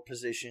cowgirl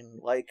position,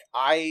 like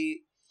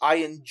I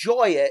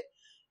enjoy it,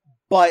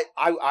 but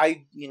I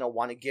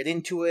want to get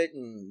into it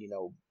and,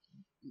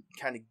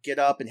 kind of get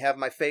up and have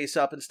my face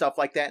up and stuff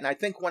like that. And I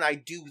think when I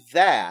do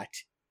that,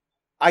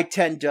 I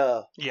tend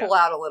to pull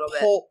out a little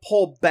bit,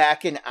 pull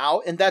back and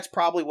out. And that's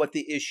probably what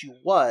the issue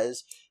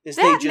was, is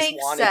that they just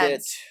wanted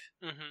sense.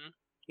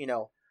 It,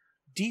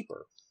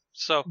 deeper.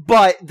 So,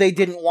 but they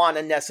didn't want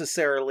to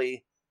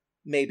necessarily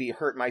maybe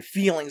hurt my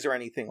feelings or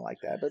anything like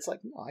that. But it's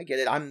like, no, I get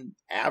it. I'm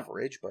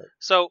average, but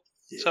so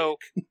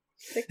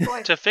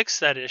to fix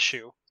that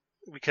issue,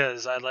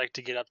 because I'd like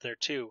to get up there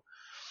too,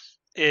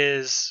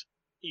 is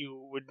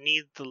you would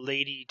need the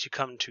lady to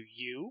come to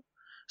you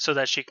so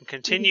that she can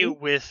continue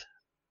with,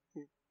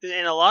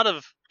 in a lot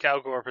of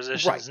cowgirl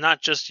positions,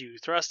 not just you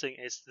thrusting,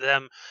 it's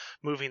them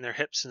moving their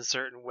hips in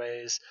certain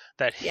ways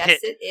that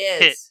hit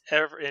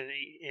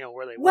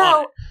where they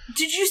want it.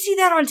 Did you see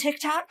that on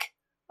TikTok?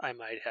 I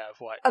might have.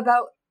 What?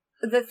 About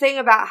the thing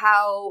about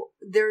how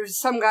there's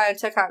some guy on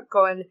TikTok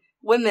going,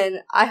 women,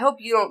 I hope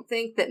you don't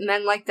think that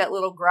men like that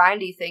little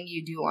grindy thing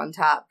you do on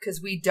top,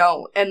 because we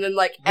don't. And then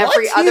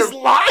He's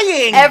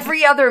lying!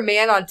 Every other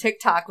man on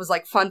TikTok was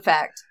like, fun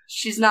fact,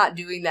 she's not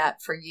doing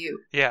that for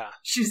you. Yeah.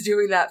 She's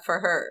doing that for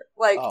her.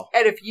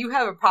 And if you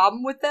have a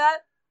problem with that,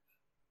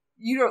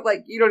 you don't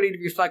need to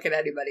be fucking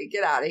anybody.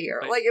 Get out of here.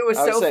 Right. It was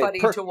so funny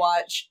to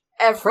watch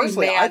every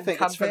man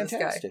come from this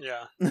guy.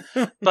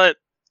 Yeah. But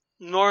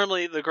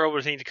normally the girl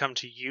would need to come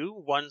to you,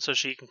 one, so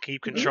she can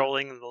keep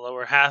controlling the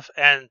lower half,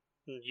 and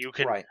you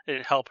can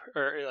help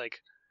her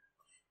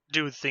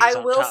do things on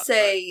top. I will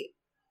say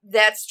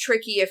that's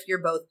tricky if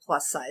you're both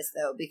plus size,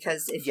 though,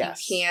 because if you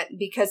can't,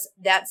 because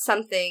that's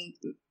something,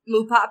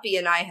 Mupapi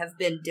and I have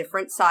been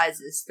different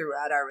sizes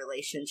throughout our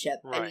relationship,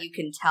 and you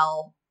can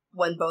tell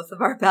when both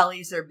of our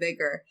bellies are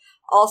bigger.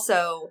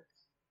 Also,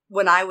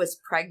 when I was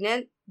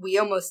pregnant, we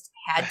almost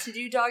had to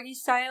do doggy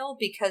style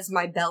because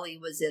my belly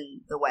was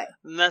in the way.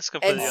 And that's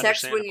completely understandable. And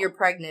sex when you're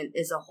pregnant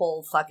is a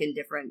whole fucking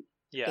different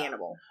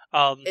animal.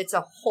 It's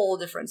a whole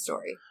different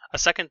story. A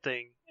second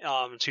thing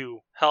to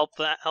help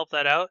that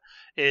out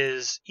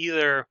is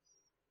either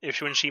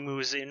when she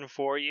moves in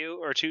for you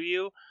or to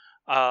you,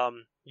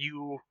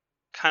 you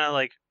kind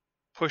of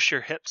push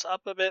your hips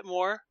up a bit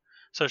more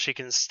so she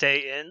can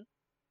stay in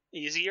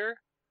easier,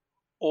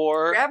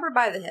 or grab her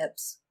by the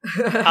hips.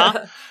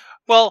 Huh?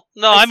 Well,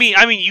 no, I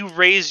mean you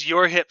raise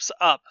your hips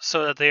up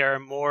so that they are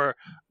more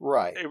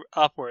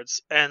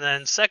upwards, and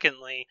then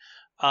secondly,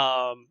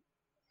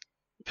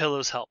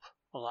 pillows help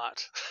a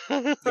lot.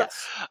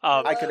 Yes,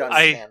 I could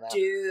understand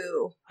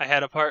that. I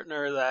had a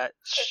partner that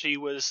she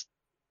was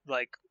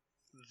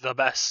the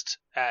best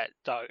at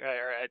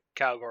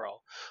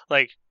cowgirl.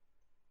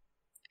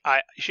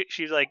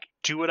 She's like,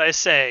 do what I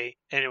say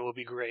and it will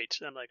be great.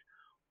 I'm like,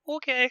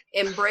 okay.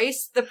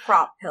 Embrace the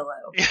prop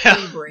pillow.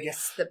 Yeah.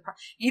 Embrace the prop.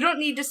 You don't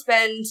need to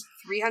spend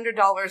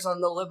 $300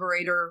 on the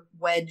Liberator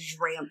wedge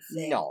ramp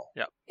thing. No.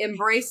 Yep.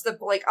 Embrace the,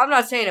 I'm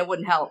not saying it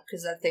wouldn't help,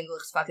 because that thing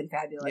looks fucking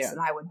fabulous,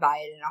 and I would buy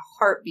it in a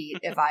heartbeat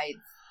if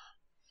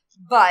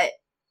but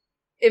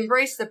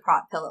embrace the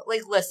prop pillow.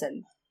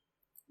 Listen,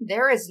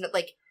 there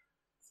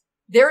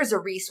is a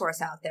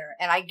resource out there,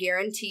 and I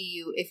guarantee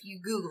you, if you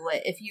Google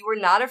it, if you were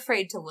not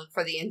afraid to look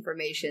for the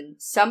information,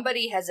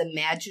 somebody has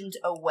imagined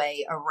a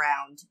way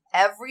around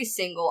every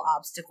single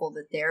obstacle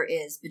that there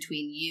is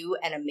between you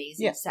and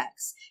amazing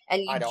sex.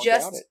 And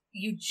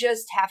you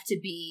just have to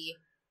be,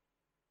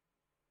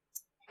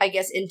 I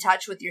guess, in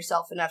touch with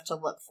yourself enough to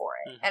look for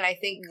it. Mm-hmm. And I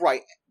think...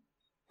 Right.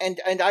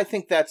 And I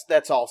think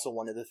that's also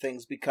one of the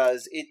things,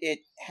 because it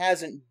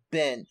hasn't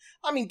been...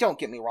 I mean, don't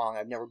get me wrong,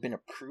 I've never been a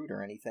prude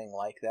or anything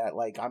like that.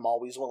 I'm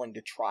always willing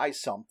to try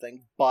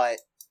something, but,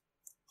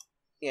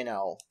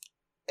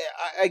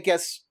 I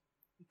guess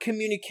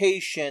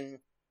communication...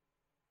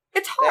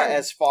 It's hard.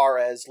 As far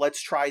as,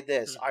 let's try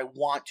this, I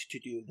want to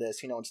do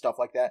this, and stuff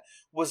like that,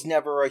 was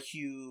never a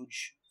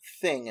huge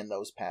thing in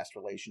those past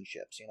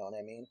relationships, you know what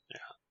I mean? Yeah.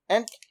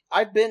 And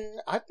I've been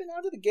out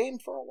of the game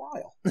for a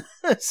while,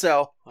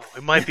 so we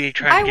might be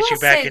trying to get you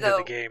back into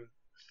the game.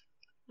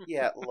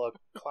 Yeah, look,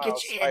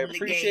 Klaus, I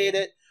appreciate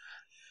it.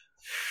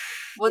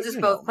 We'll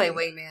just both play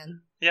Wingman.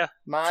 Yeah,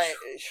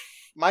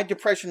 My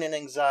depression and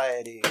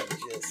anxiety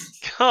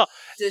just...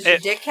 Does your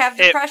dick have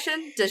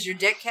depression? Does your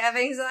dick have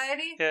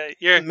anxiety?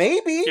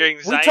 Maybe. Your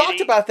anxiety? We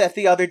talked about that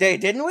the other day,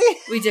 didn't we?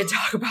 We did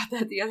talk about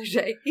that the other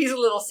day. He's a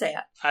little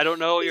sad. I don't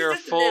know. You're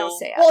just full. A little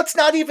sad. Well, it's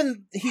not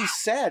even he's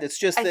sad. It's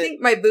just I that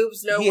think my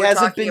boobs know he we're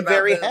hasn't talking been about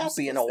very boobs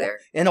happy in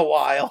a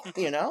while.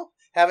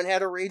 Haven't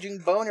had a raging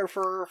boner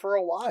for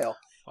a while.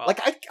 Well, like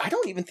I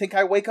don't even think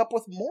I wake up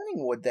with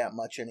morning wood that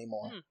much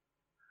anymore.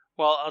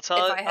 Well, I'll tell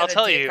you. If I had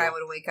a dick, I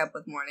would wake up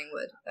with morning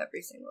wood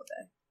every single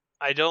day.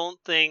 I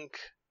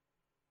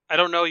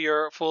don't know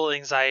your full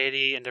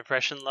anxiety and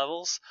depression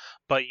levels,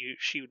 but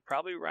she would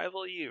probably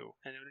rival you,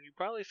 and you'd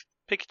probably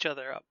pick each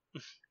other up.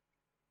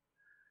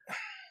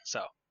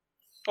 So,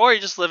 or you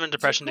just live in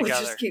depression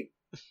together. Just keep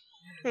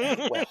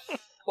Well,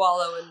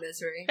 wallow in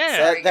misery. Yeah.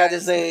 Sorry, that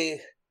guys. is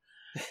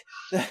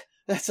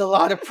that's a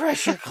lot of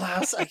pressure,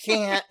 Klaus. I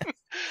can't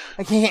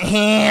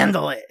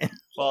handle it.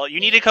 Well, you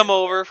need to come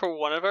over for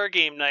one of our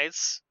game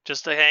nights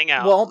just to hang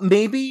out. Well,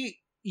 maybe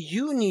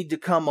you need to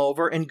come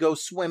over and go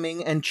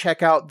swimming and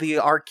check out the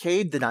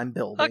arcade that I'm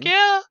building. Fuck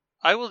yeah,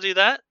 I will do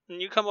that.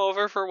 And you come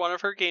over for one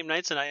of her game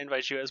nights, and I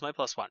invite you as my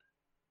 +1.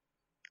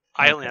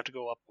 I only have to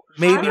go up.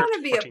 Maybe, I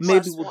wanna be a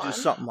maybe +1. we'll do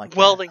something like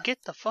Well, that. then get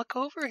the fuck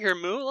over here,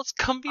 Moo. Let's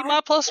come be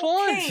my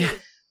 +1. Okay.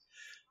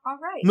 All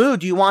right. Moo,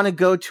 do you want to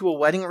go to a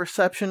wedding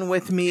reception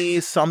with me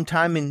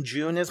sometime in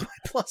June as my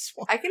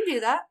 +1? I can do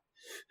that.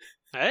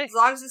 Hey, As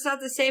long as it's not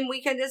the same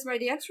weekend as my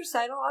dance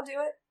recital, I'll do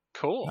it.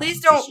 cool.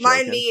 Please Just don't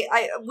mind joking.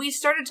 me. We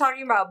started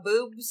talking about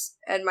boobs,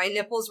 and my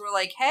nipples were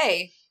like,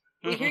 "Hey,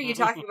 we hear you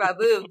talking about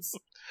boobs.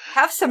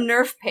 Have some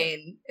Nerf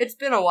pain. It's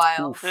been a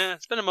while." Oof. Yeah,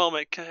 it's been a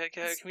moment. Can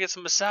we get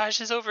some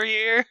massages over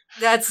here?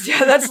 That's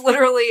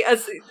literally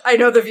as I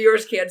know the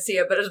viewers can't see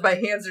it, but as my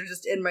hands are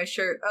just in my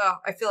shirt,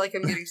 I feel like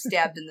I'm getting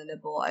stabbed in the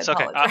nipple. I It's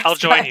okay. apologize. I'll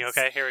join you. guys.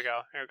 Okay, here we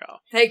go.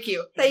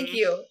 Thank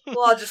you.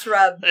 Well, I'll just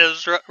rub. I'll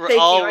I rub feel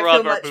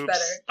our much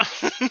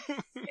boobs.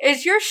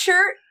 Is your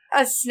shirt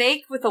a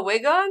snake with a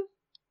wig on?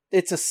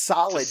 It's a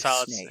solid,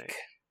 solid snake. snake.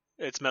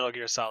 It's Metal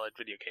Gear Solid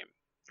video game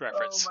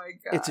reference. Oh my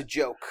god! It's a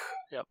joke.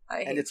 I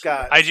And hate it's you.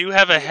 got... I do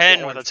have a It's hen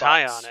the with a orange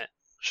tie box. on it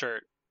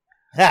shirt.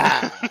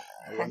 Ah,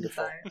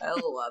 wonderful. I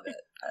love it.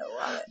 I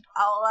love it.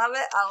 I love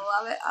it. I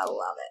love it. I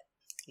love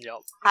it. Yep.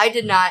 I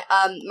did not.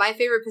 My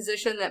favorite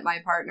position that my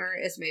partner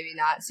is maybe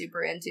not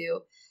super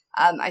into.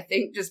 I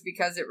think just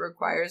because it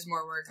requires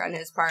more work on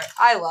his part.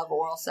 I love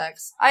oral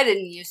sex. I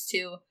didn't used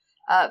to.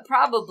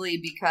 Probably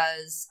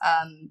because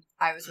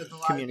I was with a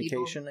lot of people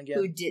Communication again.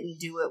 who didn't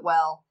do it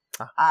well.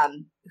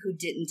 Who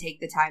didn't take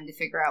the time to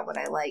figure out what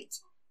I liked.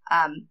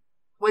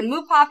 When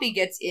Moo Poppy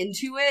gets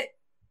into it,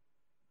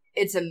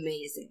 it's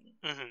amazing.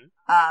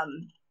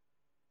 Mm-hmm.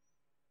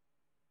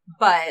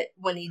 But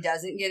when he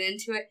doesn't get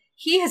into it,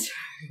 he has,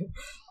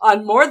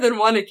 on more than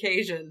one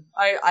occasion,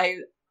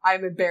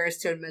 I'm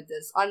embarrassed to admit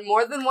this, on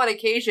more than one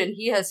occasion,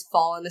 he has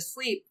fallen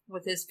asleep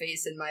with his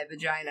face in my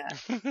vagina.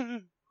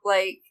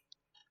 Like,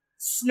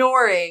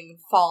 snoring,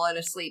 fallen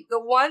asleep. The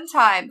one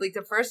time, like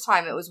the first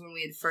time, it was when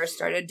we had first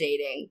started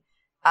dating,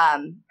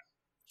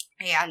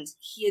 and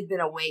he had been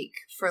awake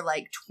for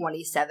like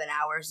 27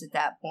 hours at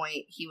that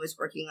point. He was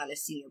working on a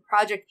senior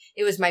project.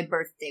 It was my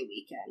birthday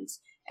weekend.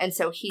 And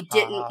so he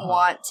didn't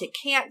want to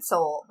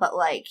cancel, but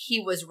like he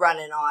was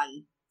running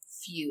on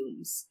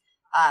fumes.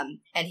 And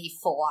he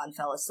full on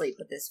fell asleep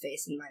with his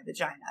face in my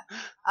vagina.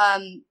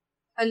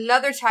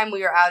 Another time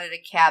we were out at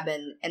a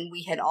cabin and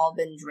we had all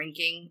been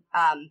drinking,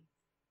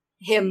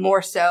 him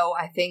more so,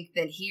 I think,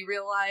 than he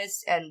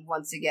realized. And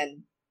once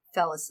again,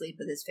 fell asleep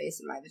with his face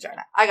in my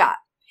vagina. I got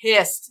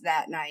pissed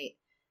that night.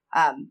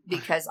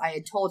 Because I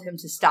had told him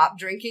to stop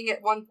drinking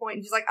at one point,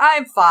 and he's like,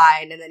 "I'm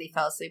fine," and then he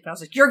fell asleep, and I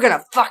was like, "You're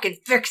gonna fucking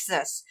fix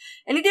this,"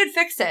 and he did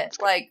fix it.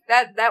 Like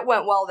that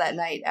went well that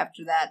night.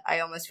 After that, I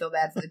almost feel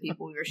bad for the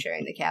people we were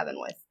sharing the cabin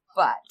with,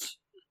 but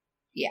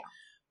yeah.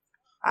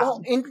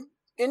 Well,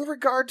 in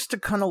regards to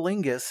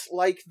cunnilingus,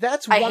 like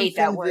that's one I hate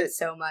thing that word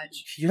so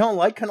much. You don't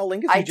like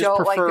cunnilingus? I You just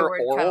don't like the prefer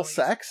word oral cunnilingus.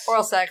 sex?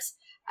 Oral sex.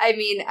 I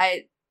mean,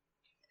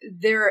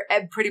 they're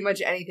pretty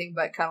much anything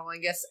but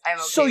cunnilingus. I'm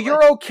okay So with.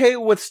 you're okay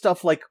with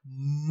stuff like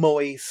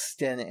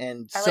moist and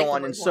I so like the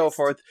on word and so moist.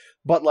 forth,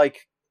 but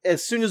like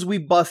as soon as we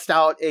bust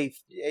out a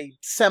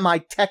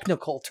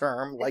semi-technical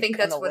term like I think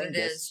that's what it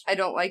cunnilingus- is. I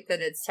don't like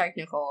that it's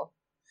technical.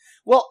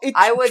 Well, it,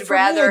 I would for me,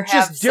 rather it just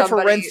have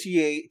somebody-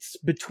 differentiates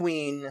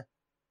between,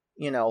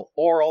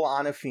 oral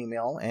on a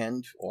female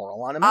and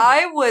oral on a male.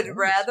 I would Yes.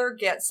 rather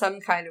get some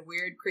kind of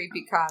weird,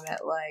 creepy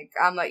comment like,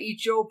 "I'm gonna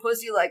eat your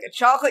pussy like a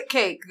chocolate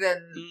cake,"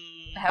 than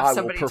have I will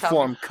somebody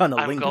perform I'm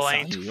cunnilingus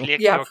going on to you. flick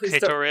Yeah, your please don't.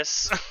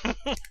 clitoris.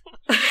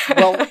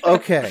 tell Well,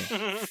 okay.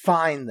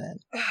 Fine then.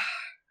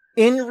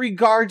 In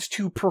regards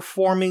to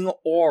performing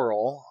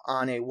oral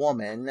on a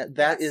woman,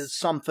 that Yes. is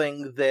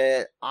something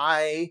that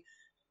I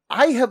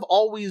have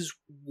always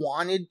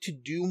wanted to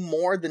do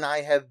more than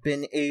I have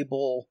been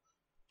able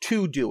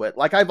to do it.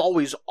 Like, I've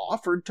always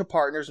offered to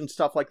partners and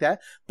stuff like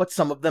that, but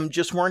some of them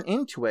just weren't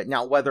into it.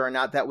 Now, whether or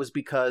not that was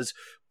because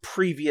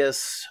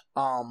previous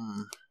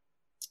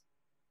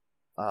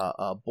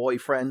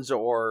boyfriends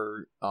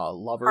or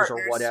lovers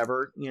Partners. or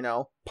whatever,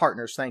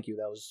 partners. Thank you.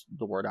 That was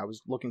the word I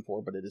was looking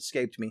for, but it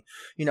escaped me.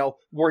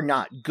 We're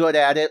not good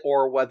at it,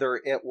 or whether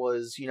it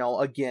was,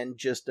 again,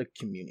 just a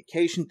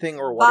communication thing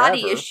or whatever.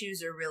 Body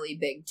issues are really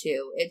big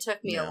too. It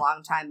took me a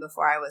long time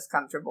before I was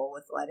comfortable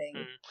with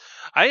letting.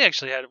 I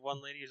actually had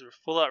one lady who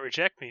full out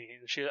reject me,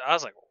 and I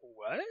was like,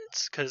 what?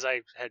 Because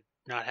I had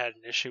not had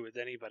an issue with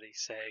anybody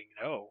saying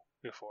no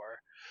before.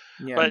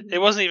 Yeah. But it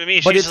wasn't even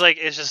me. She's just like,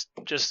 it's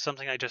just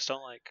something I just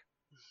don't like.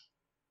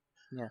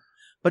 Yeah.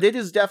 But it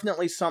is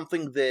definitely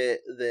something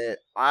that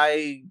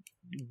I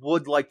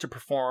would like to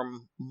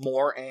perform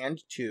more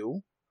and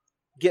to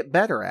get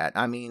better at.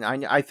 I mean,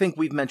 I think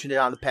we've mentioned it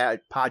on the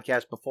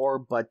podcast before,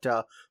 but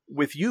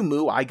with you,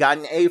 Moo, I got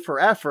an A for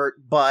effort,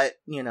 but,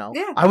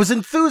 I was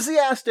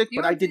enthusiastic,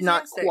 but I did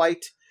not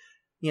quite,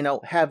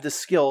 have the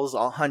skills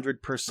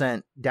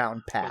 100%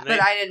 down pat.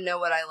 But I didn't know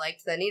what I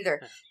liked then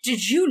either.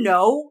 Did you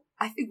know?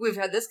 I think we've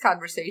had this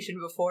conversation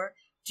before.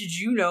 Did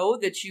you know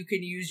that you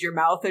can use your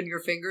mouth and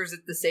your fingers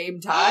at the same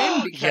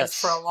time? Because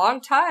for a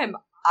long time,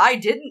 I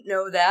didn't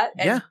know that.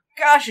 And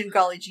gosh, and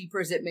golly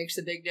jeepers, it makes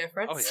a big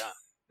difference. Oh,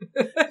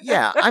 yeah.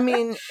 Yeah, I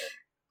mean,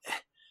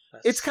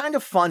 it's kind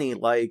of funny,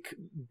 like,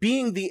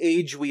 being the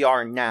age we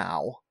are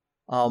now,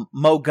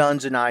 Mo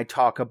Guns and I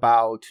talk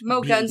about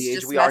Mo being Guns the age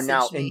just we are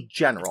now messaged me. in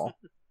general.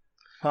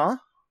 Huh?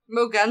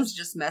 Mo Guns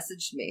just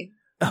messaged me.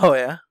 Oh,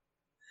 yeah?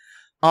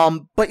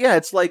 But yeah,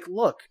 it's like,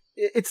 look,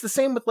 it's the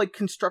same with, like,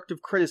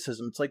 constructive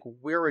criticism. It's like,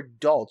 we're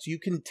adults. You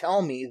can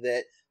tell me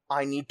that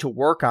I need to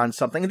work on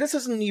something. And this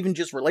isn't even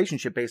just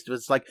relationship-based.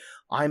 It's like,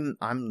 I'm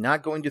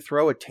not going to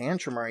throw a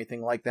tantrum or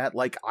anything like that.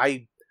 Like,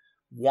 I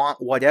want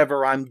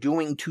whatever I'm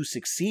doing to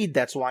succeed.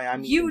 That's why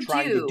I'm even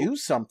trying to do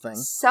something.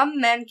 Some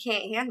men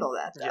can't handle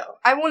that, though. Yeah.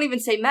 I won't even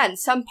say men.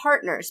 Some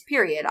partners,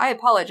 period. I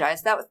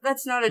apologize.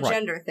 That's not a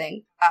gender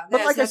thing.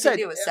 But like I said,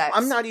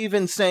 I'm not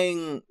even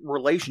saying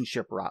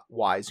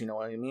relationship-wise, you know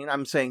what I mean?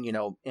 I'm saying,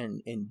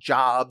 in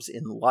jobs,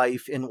 in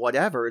life, in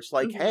whatever. It's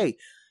like, hey,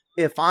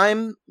 if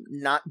I'm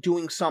not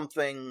doing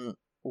something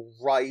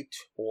right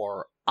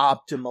or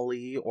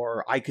optimally,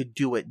 or I could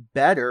do it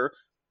better,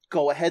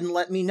 go ahead and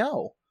let me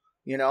know.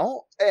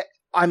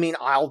 I mean,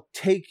 I'll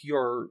take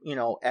your,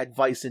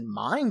 advice in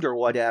mind or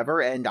whatever,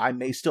 and I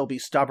may still be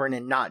stubborn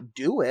and not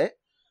do it,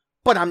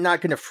 but I'm not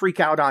going to freak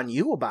out on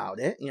you about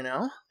it,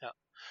 Yeah.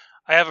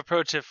 I have a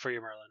pro tip for you,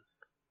 Merlin.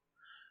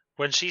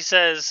 When she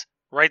says,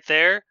 right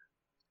there,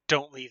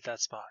 don't leave that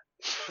spot.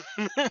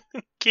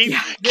 keep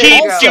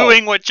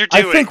doing what you're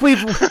doing.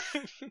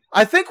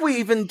 I think we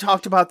even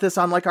talked about this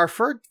on, like, our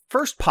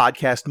first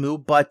podcast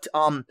move, but,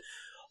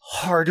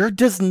 harder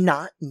does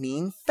not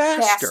mean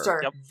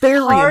faster. Yep. Very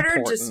harder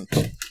important.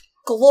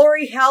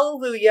 Glory,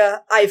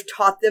 hallelujah, I've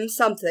taught them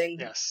something.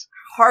 Yes.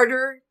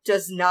 Harder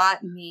does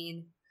not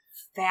mean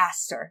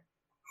faster.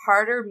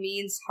 Harder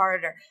means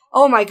harder.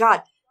 Oh my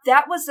god,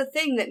 that was the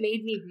thing that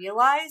made me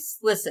realize,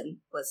 listen.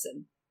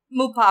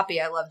 Moo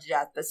Poppy I love to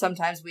death, but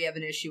sometimes we have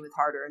an issue with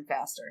harder and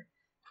faster.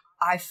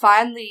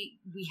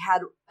 We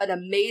had an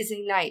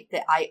amazing night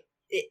that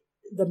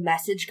the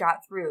message got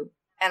through,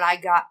 and I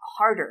got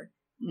harder,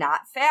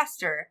 not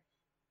faster.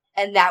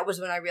 And that was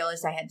when I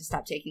realized I had to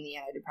stop taking the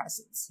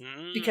antidepressants.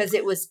 Because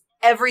it was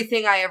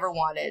everything I ever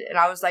wanted. And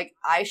I was like,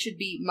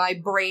 my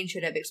brain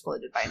should have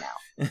exploded by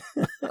now.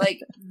 Like,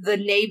 the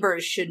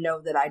neighbors should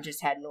know that I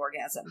just had an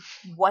orgasm.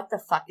 What the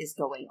fuck is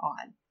going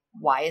on?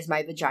 Why is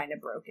my vagina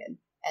broken?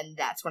 And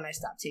that's when I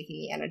stopped taking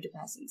the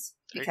antidepressants.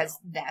 Because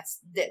that's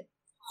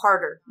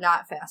harder,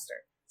 not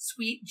faster.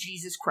 Sweet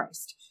Jesus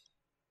Christ.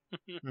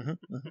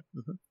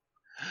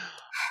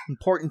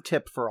 Important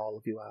tip for all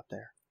of you out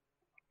there.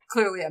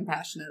 Clearly I'm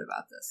passionate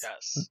about this.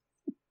 Yes.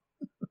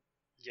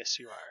 Yes,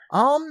 you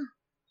are.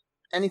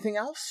 Anything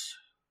else?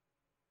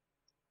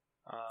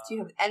 Do you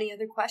have any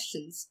other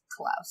questions,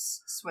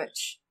 Klaus?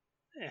 Switch.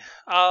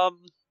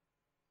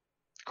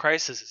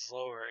 Crisis is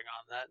lowering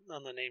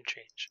on the name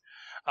change.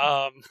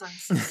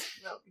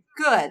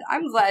 Good.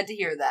 I'm glad to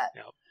hear that.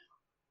 Yep.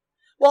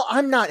 Well,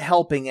 I'm not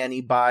helping any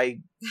by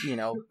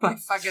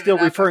still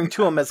referring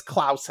to him as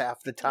Klaus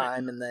half the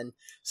time and then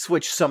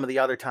switch some of the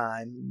other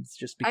times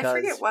just because.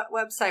 I forget what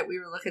website we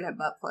were looking at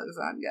butt plugs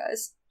on,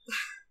 guys.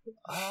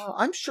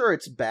 I'm sure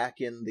it's back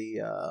in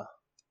the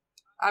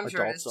I'm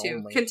sure it is too.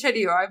 Only.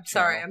 Continue. I'm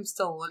sorry. I'm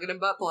still looking at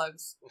butt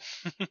plugs.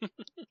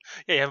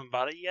 Yeah, you haven't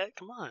bought it yet?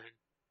 Come on.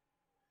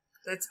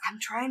 I'm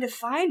trying to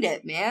find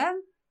it,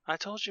 man. I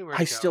told you where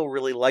I still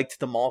really liked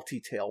the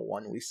multi-tail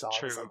one we saw.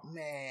 True. I was like,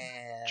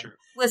 man. True.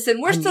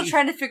 Listen, we're still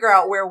trying to figure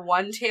out where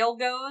one tail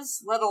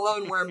goes, let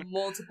alone where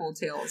multiple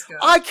tails go.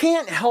 I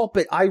can't help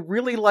it. I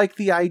really like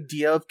the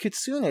idea of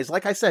kitsunes.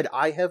 Like I said,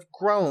 I have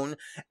grown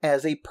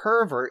as a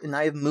pervert, and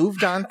I have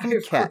moved on from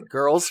cat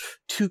girls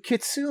to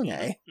kitsune.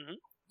 Mm-hmm.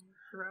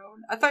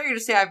 Grown? I thought you were going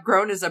to say I've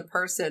grown as a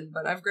person,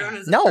 but I've grown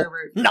as a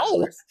pervert.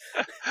 No!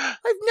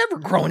 I've never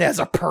grown as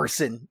a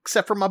person,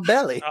 except for my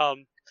belly. I've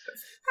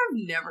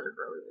never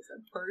grown as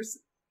a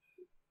person.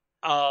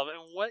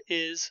 And what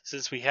is,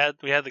 since we had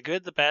the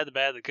good, the bad, the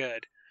bad, the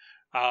good,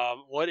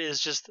 What is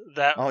just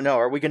that? Oh no,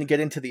 are we going to get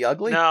into the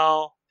ugly?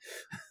 No,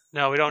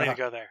 we don't need to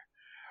go there.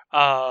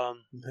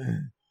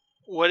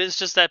 What is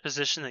just that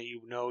position that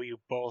you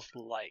both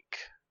like,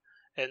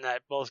 and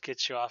that both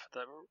gets you off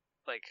the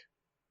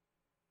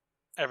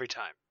every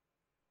time?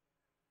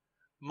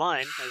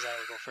 Mine, as I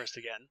will go first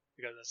again,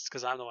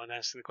 because I'm the one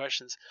asking the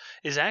questions,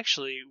 is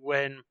actually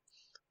when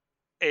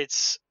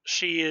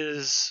she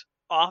is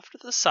off to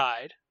the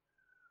side,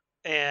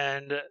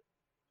 and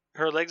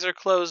her legs are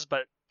closed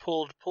but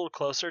pulled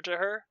closer to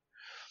her,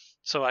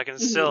 so I can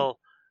still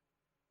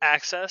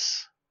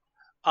access.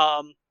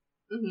 But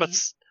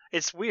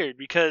it's weird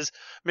because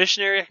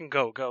missionary I can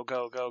go,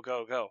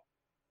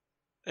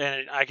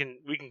 and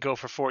we can go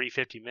for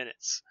 40-50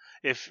 minutes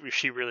if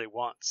she really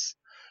wants.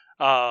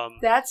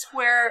 That's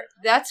where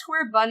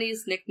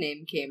Bunny's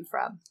nickname came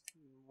from.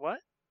 What?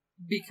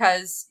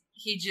 Because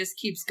he just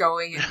keeps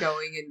going and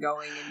going and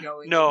going and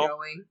going and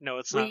going. No,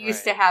 it's not. We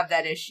used to have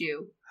that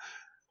issue.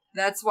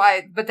 That's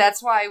why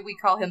we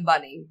call him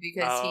Bunny,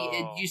 because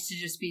it used to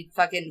just be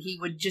fucking. He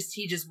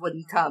just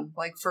wouldn't come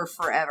for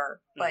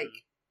forever.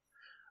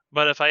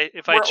 But if I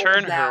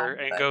turn her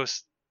and go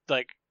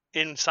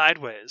in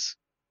sideways,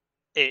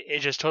 it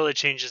just totally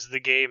changes the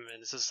game,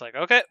 and it's just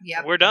okay,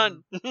 we're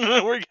done.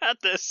 We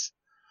got this.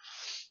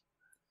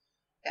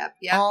 Yep.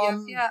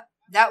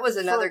 That was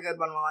another good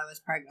one while I was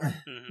pregnant.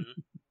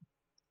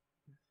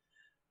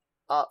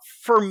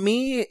 For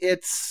me,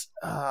 it's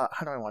how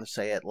do I want to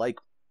say it?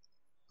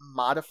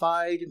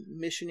 Modified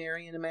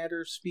missionary in a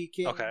matter of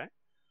speaking. Okay.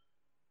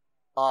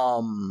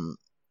 To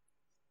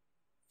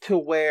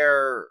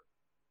where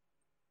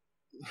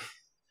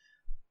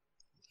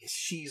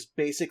she's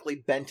basically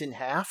bent in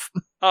half.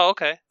 Oh,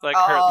 okay.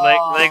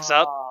 Her legs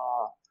up.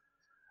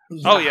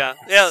 Yes. Oh yeah,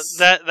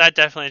 that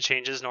definitely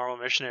changes normal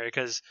missionary,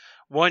 because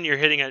one, you're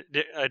hitting a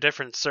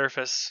different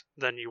surface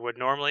than you would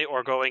normally,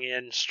 or going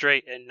in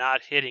straight and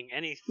not hitting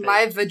anything.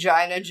 My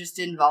vagina just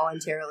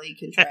involuntarily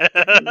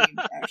contracted when you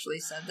actually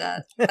said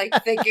that.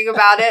 Thinking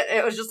about it,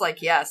 it was just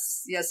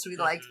yes, we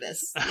like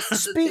this.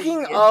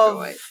 Speaking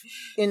of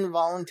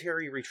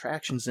involuntary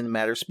retractions in the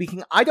matter,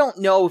 I don't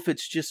know if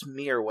it's just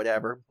me or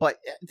whatever, but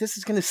this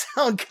is going to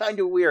sound kind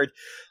of weird.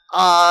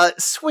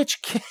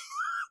 Switch, can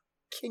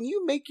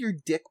you make your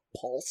dick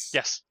pulse?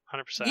 Yes,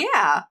 100%.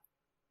 Yeah.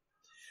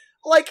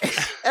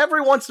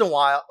 Every once in a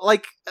while,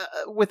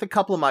 with a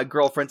couple of my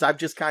girlfriends, I've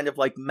just kind of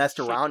messed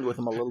around with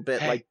them a little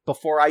bit,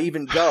 before I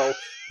even go.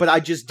 But I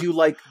just do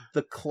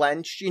the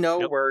clench,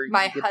 where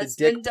my you get husband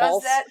the dick does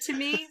pulse. that to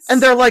me,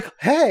 and they're like,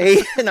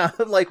 "Hey," and I'm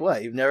like,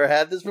 "What? You've never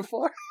had this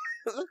before?"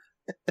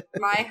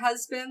 My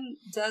husband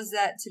does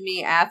that to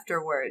me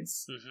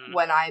afterwards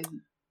when I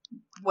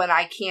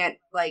can't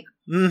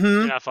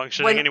You're not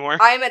functioning anymore.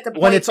 I'm at the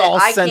point when it's all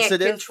I sensitive.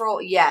 Can't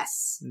control.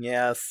 Yes.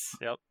 Yep.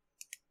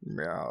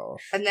 No.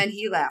 And then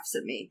he laughs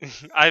at me.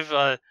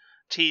 I've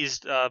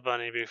teased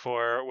Bunny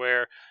before,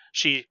 where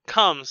she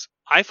comes,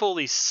 I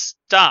fully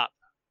stop,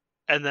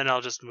 and then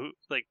I'll just move,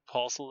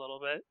 pulse a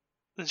little bit,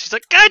 and she's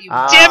like, "God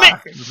damn it,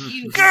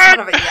 you son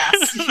of a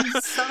yes,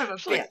 you son of a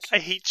bitch! I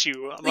hate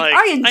you."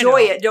 I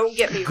enjoy it. Don't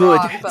get me Good.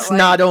 wrong. But it's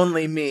not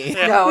only me.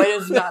 Yeah. No, it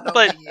is not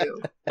only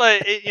you.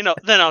 But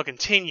then I'll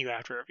continue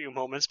after a few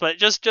moments. But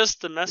just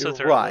to mess with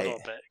her a little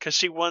bit, because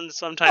she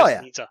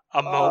sometimes needs a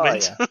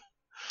moment. Yeah.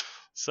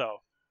 So.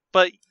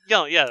 But,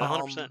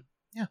 100%.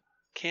 Yeah.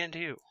 Can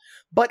do.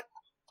 But,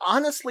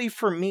 honestly,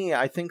 for me,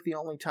 I think the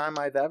only time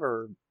I've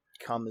ever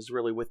come is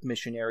really with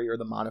missionary or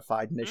the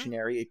modified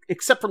missionary,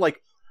 except for,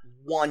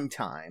 one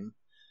time.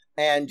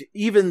 And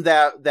even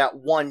that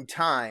one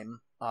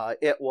time,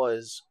 it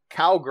was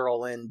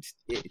cowgirl, and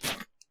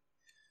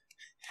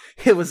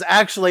it was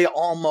actually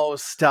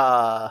almost,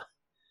 I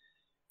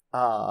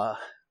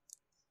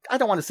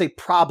don't want to say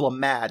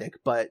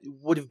problematic, but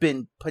would have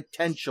been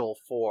potential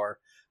for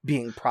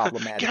being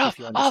problematic, if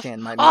you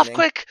understand my meaning. Off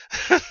quick!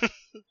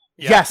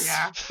 Yes,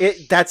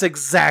 that's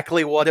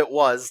exactly what it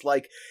was.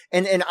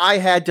 And I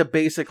had to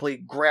basically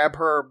grab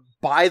her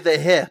by the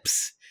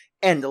hips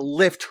and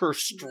lift her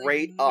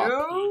straight up.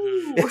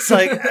 It's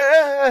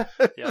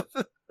Yep.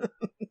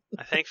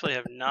 I thankfully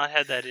have not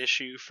had that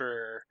issue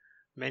for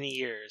many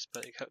years,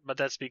 but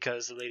that's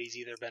because the lady's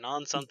either been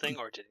on something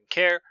or didn't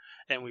care,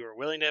 and we were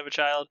willing to have a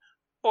child,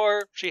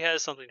 or she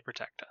has something to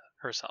protect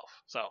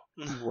herself. So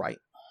right.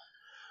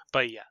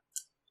 But yeah.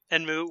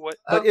 And Moo, what?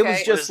 But it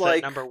was just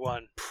number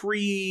one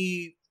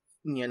pre-actual,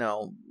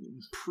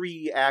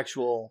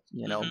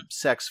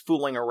 sex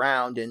fooling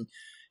around, and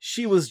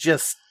she was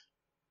just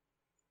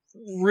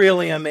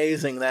really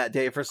amazing that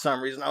day for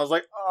some reason. I was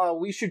like, oh,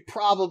 we should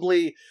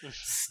probably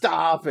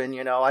stop, and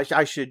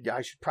I should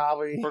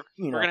probably we're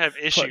gonna have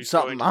issues put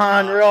something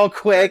on real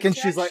quick. And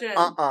she's like,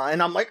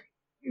 and I'm like,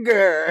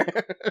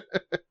 grr.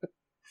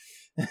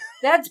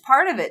 That's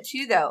part of it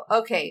too, though.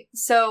 Okay,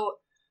 so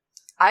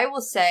I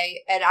will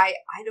say, and I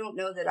don't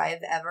know that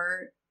I've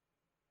ever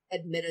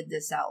admitted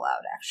this out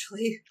loud,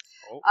 actually.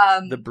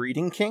 The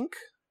breeding kink?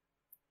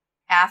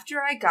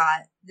 After I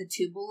got the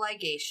tubal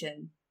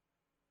ligation,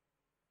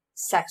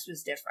 sex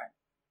was different.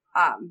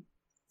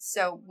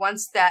 So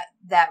once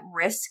that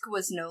risk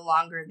was no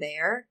longer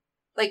there,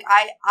 like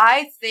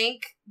I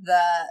think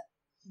the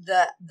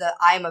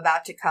I'm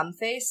about to come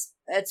face,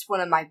 it's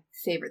one of my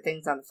favorite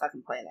things on the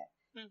fucking planet.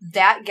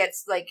 That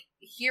gets, like,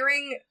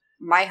 hearing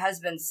my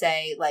husband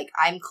say, like,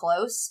 I'm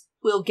close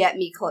will get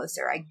me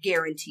closer, I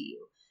guarantee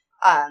you.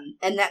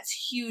 And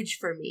that's huge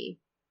for me.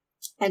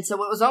 And so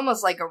it was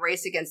almost like a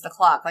race against the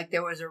clock. Like,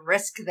 there was a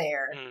risk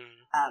there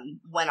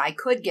when I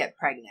could get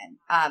pregnant.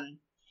 And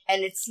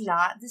it's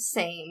not the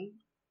same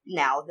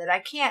now that I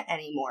can't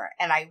anymore.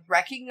 And I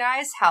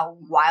recognize how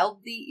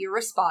wildly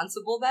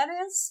irresponsible that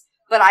is,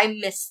 but I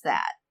miss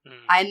that.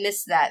 I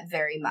miss that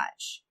very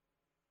much.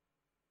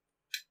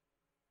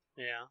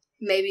 Yeah.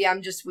 Maybe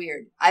I'm just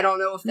weird. I don't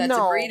know if that's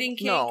a breeding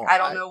kink. No, I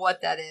don't know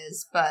what that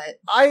is, but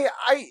I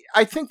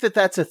think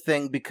that's a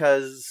thing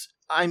because,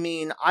 I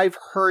mean, I've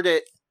heard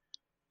it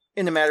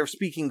in a matter of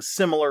speaking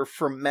similar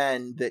for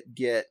men that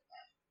get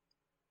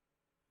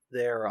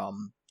their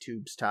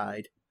tubes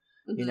tied,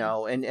 you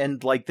know,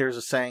 and like there's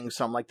a saying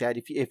something like that,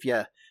 if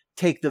you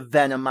take the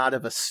venom out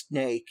of a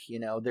snake, you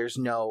know, there's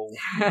no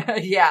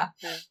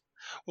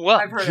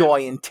well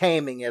joy in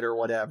taming it or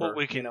whatever. What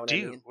we can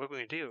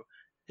do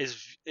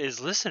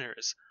is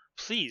listeners,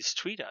 please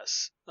tweet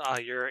us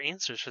your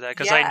answers for that,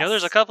 because I know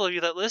there's a couple of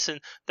you that listen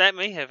that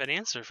may have an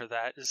answer for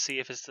that, to see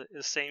if it's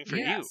the same for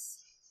you.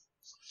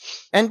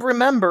 And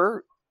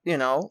remember, you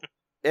know,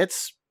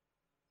 it's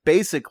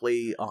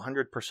basically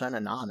 100%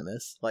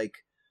 anonymous. Like,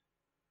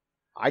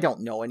 I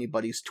don't know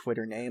anybody's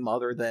Twitter name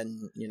other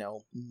than, you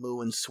know,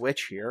 Moo and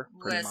Switch here,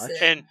 pretty much.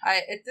 And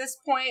at this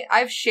point,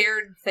 I've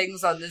shared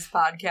things on this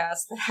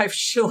podcast that I've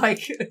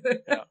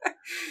yeah.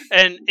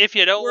 And if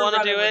you don't want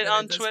to do it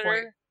on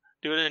Twitter,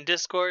 do it in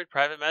Discord,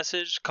 private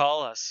message,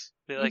 call us.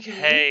 Be like,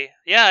 hey,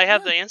 I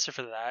have the answer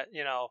for that.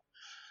 You know,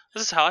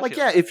 this is how I feel.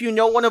 Yeah, if you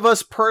know one of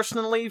us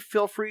personally,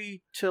 feel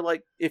free to,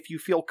 like, if you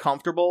feel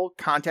comfortable,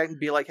 contact and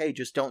be like, hey,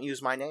 just don't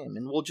use my name.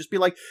 And we'll just be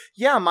like,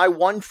 yeah, my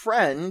one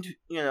friend,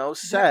 you know,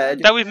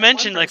 said... That we've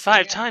mentioned like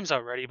 5 times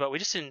already, but we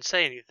just didn't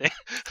say anything.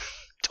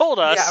 Told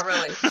us. Yeah,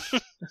 really.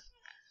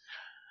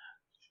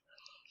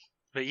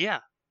 But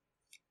yeah.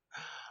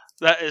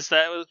 That was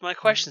my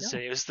question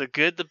today. It was the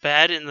good, the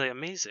bad, and the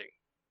amazing.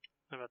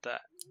 How about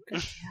that?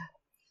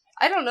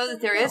 I don't know that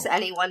there is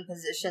any one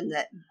position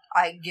that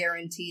I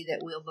guarantee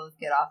that we'll both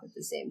get off at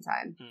the same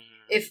time.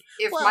 If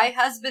my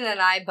husband and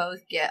I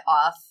both get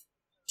off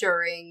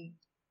during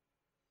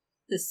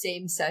the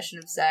same session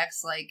of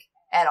sex, like,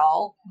 at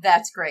all,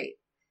 that's great.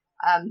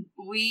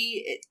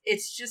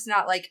 It's just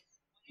not like,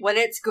 when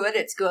it's good,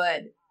 it's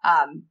good.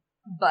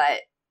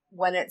 But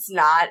when it's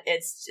not,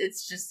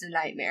 it's just a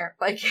nightmare.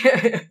 Like,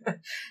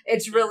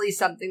 it's really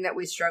something that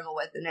we struggle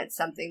with, and it's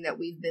something that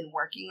we've been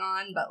working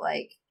on, but,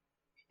 like,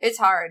 it's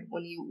hard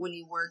when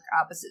you work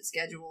opposite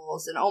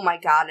schedules, and oh my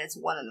god, it's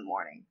 1 a.m.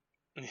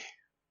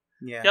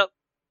 Yeah. Yep.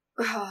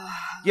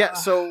 Yeah,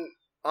 so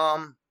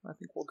I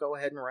think we'll go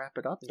ahead and wrap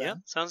it up then. Yeah,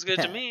 sounds good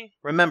to me.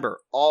 Remember,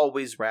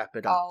 always wrap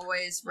it up.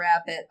 Always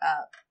wrap it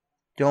up.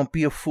 Don't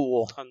be a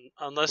fool.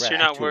 Unless you're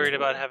not worried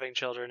about having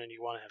children and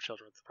you want to have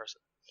children with the person.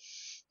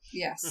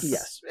 Yes.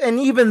 Yes. And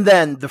even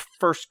then, the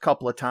first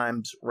couple of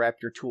times, wrap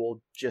your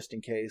tool just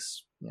in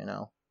case, you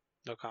know.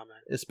 No comment.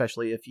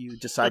 Especially if you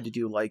decide to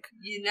do, like,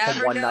 you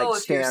never a one-night know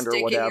if you're stand or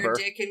sticking whatever. your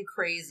dick in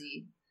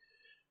crazy.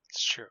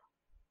 It's true.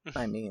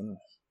 I mean,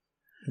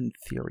 in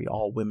theory,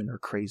 all women are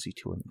crazy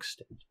to an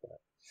extent.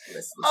 But...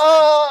 Listen,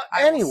 I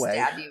anyway. will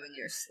stab you in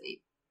your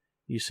sleep.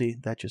 You see,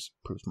 that just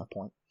proves my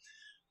point.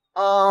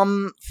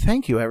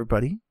 Thank you,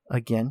 everybody,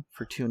 again,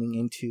 for tuning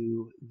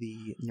into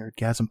the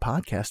Nerdgasm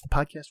podcast, the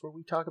podcast where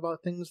we talk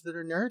about things that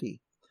are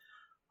nerdy.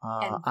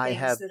 And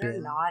things that are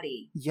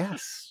naughty.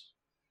 Yes.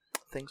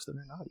 Things that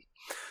are naughty.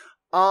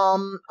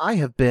 I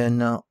have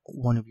been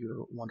one of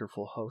your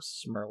wonderful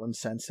hosts, Merlin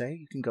Sensei.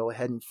 You can go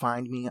ahead and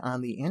find me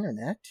on the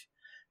internet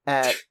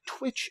at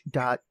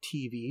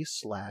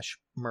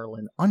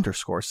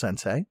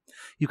twitch.tv/Merlin_Sensei.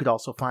 You could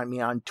also find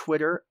me on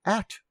Twitter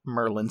at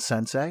Merlin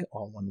Sensei,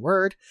 all one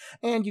word.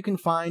 And you can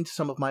find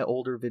some of my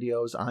older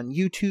videos on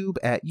YouTube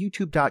at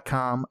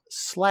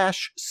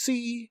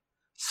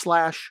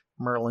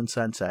youtube.com/C/Merlin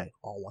Sensei,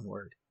 all one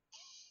word.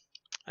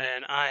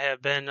 And I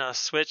have been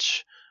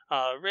Switch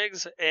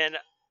Riggs, and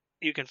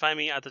you can find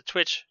me at the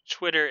Twitch,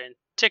 Twitter, and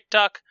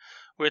TikTok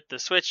with the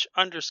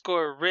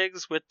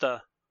Switch_Riggs with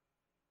the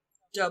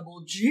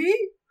double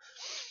G.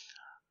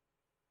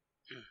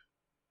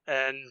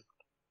 And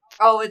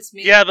it's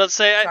me. Yeah, but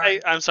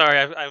I'm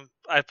sorry.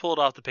 I pulled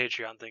off the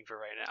Patreon thing for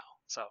right now.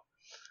 So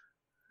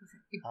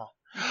you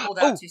pulled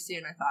out too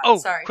soon, I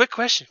thought. Sorry. Quick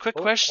question,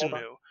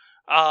 Moo.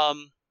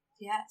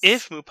 Yes.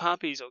 If Moo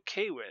Poppy's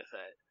okay with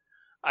it,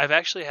 I've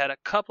actually had a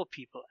couple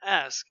people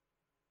ask,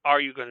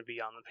 are you going to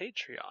be on the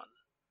Patreon?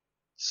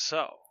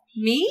 So.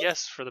 Me?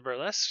 Yes, for the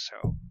burlesque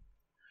show.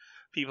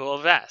 People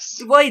have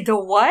asked. Wait, the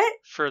what?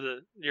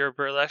 For your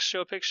burlesque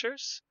show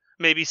pictures?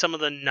 Maybe some of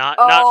the not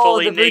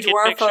fully the naked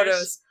boudoir pictures?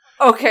 Photos.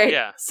 Okay,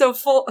 yeah. So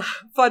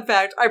fun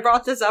fact, I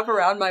brought this up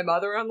around my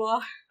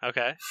mother-in-law.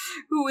 Okay.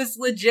 Who was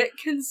legit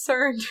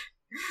concerned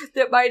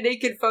that my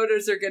naked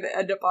photos are going to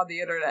end up on the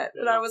internet.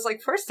 And I was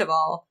like, first of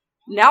all,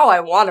 now I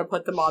want to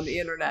put them on the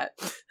internet.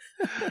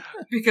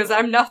 Because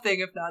I'm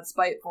nothing if not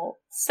spiteful.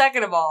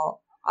 Second of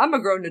all, I'm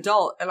a grown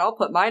adult and I'll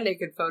put my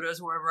naked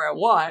photos wherever I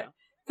want.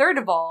 Third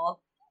of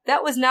all,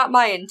 that was not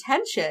my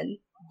intention,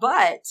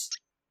 but,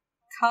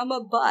 I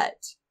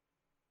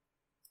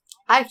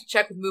have to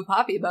check with Moo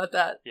Poppy about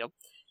that. Yep.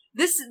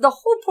 The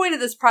whole point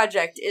of this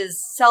project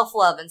is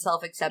self-love and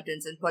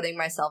self-acceptance and putting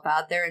myself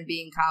out there and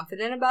being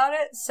confident about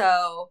it,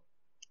 so...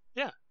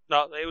 Yeah.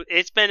 No,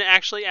 it's been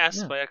actually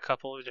asked by a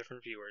couple of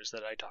different viewers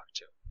that I talked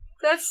to.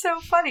 That's so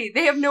funny.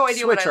 They have no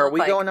idea Switch, what I look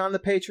like. Are we going on the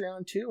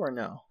Patreon too, or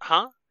no?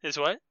 Huh? Is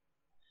what?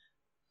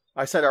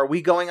 I said, are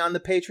we going on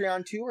the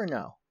Patreon too, or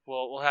no?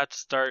 Well, we'll have to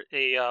start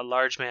a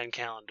large man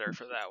calendar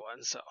for that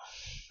one, so...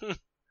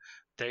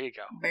 There you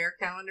go. Bear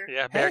calendar?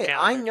 Yeah, bear calendar.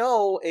 I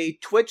know a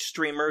Twitch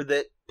streamer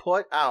that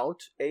put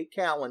out a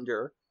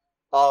calendar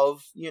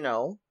of,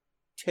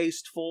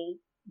 tasteful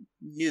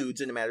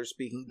nudes in a matter of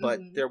speaking, but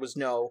there was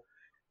no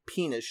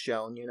penis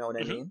shown, you know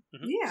what I mean?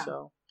 Mm-hmm. Yeah.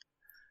 So,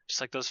 just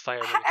like those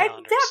fireman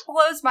calendars. That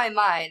blows my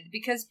mind,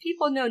 because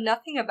people know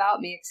nothing about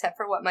me except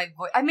for what my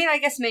voice... I mean, I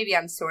guess maybe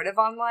I'm sort of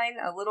online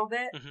a little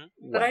bit,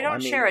 but I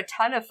don't share a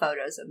ton of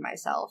photos of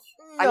myself.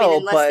 No,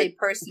 unless they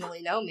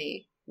personally know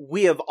me.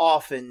 We have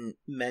often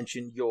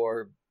mentioned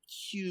your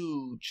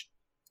huge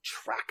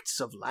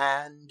tracts of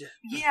land.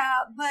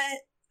 Yeah,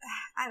 but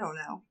I don't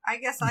know. I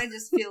guess I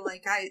just feel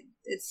like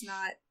it's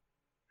not...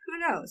 Who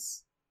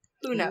knows?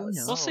 Who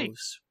knows? We'll see.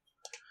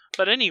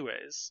 But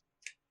anyways,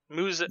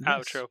 Moo's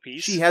outro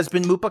piece. She has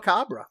been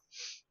Moopacabra.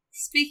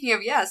 Speaking of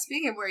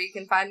where you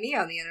can find me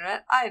on the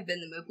internet, I have been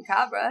the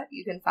Moopacabra.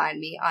 You can find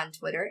me on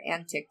Twitter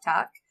and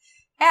TikTok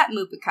at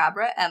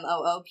Moopacabra,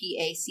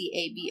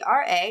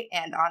 MOOPACABRA,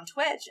 and on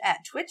Twitch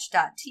at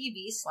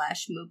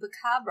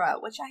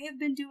twitch.tv/Moopacabra, which I have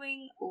been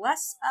doing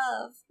less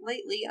of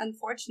lately,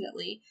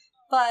 unfortunately.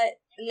 But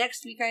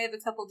next week I have a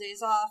couple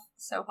days off,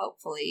 so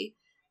hopefully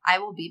I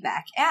will be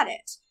back at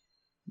it.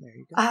 There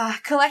you go.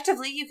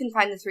 Collectively, you can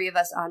find the three of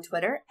us on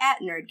Twitter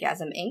at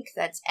Nerdgasm Inc.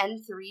 That's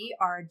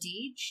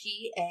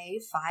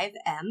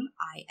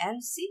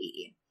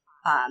N3RDGA5MINC.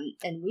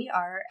 And we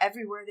are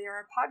everywhere there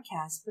are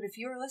podcasts. But if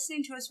you are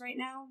listening to us right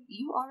now,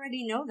 you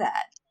already know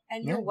that.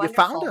 And you're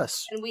wonderful. You found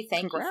us. And we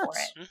thank you for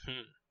it.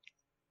 Mm-hmm.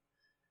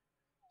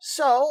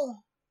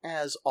 So,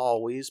 as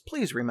always,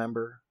 please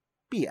remember,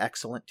 be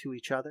excellent to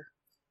each other.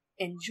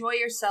 Enjoy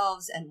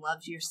yourselves and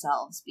love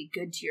yourselves. Be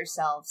good to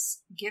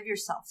yourselves. Give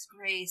yourselves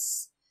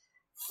grace.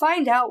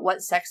 Find out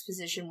what sex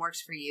position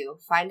works for you.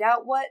 Find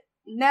out what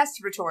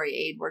masturbatory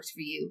aid works for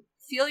you.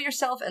 Feel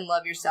yourself and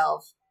love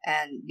yourself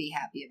and be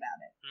happy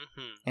about it.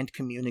 Mm-hmm. And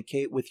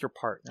communicate with your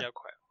partner. Yeah, of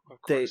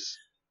course.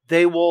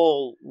 They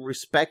will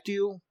respect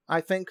you,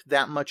 I think,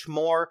 that much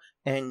more,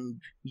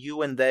 and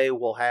you and they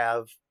will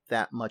have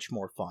that much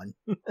more fun.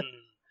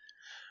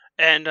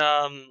 And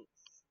I'm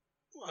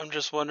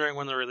just wondering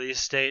when the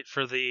release date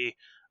for the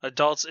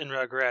Adults in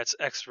Rugrats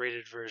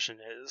X-rated version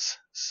is.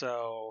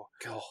 So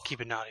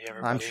keep it naughty,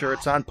 everybody. I'm sure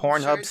it's on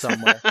Pornhub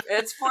somewhere.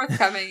 It's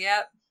forthcoming,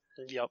 yep.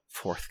 Yep.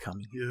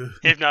 Forthcoming.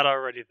 If not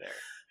already there.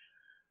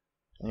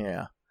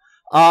 Yeah.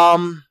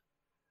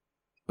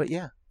 But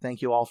yeah,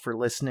 thank you all for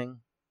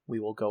listening. We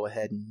will go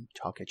ahead and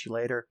talk at you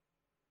later.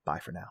 Bye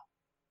for now.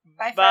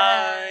 Bye,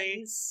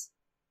 friends.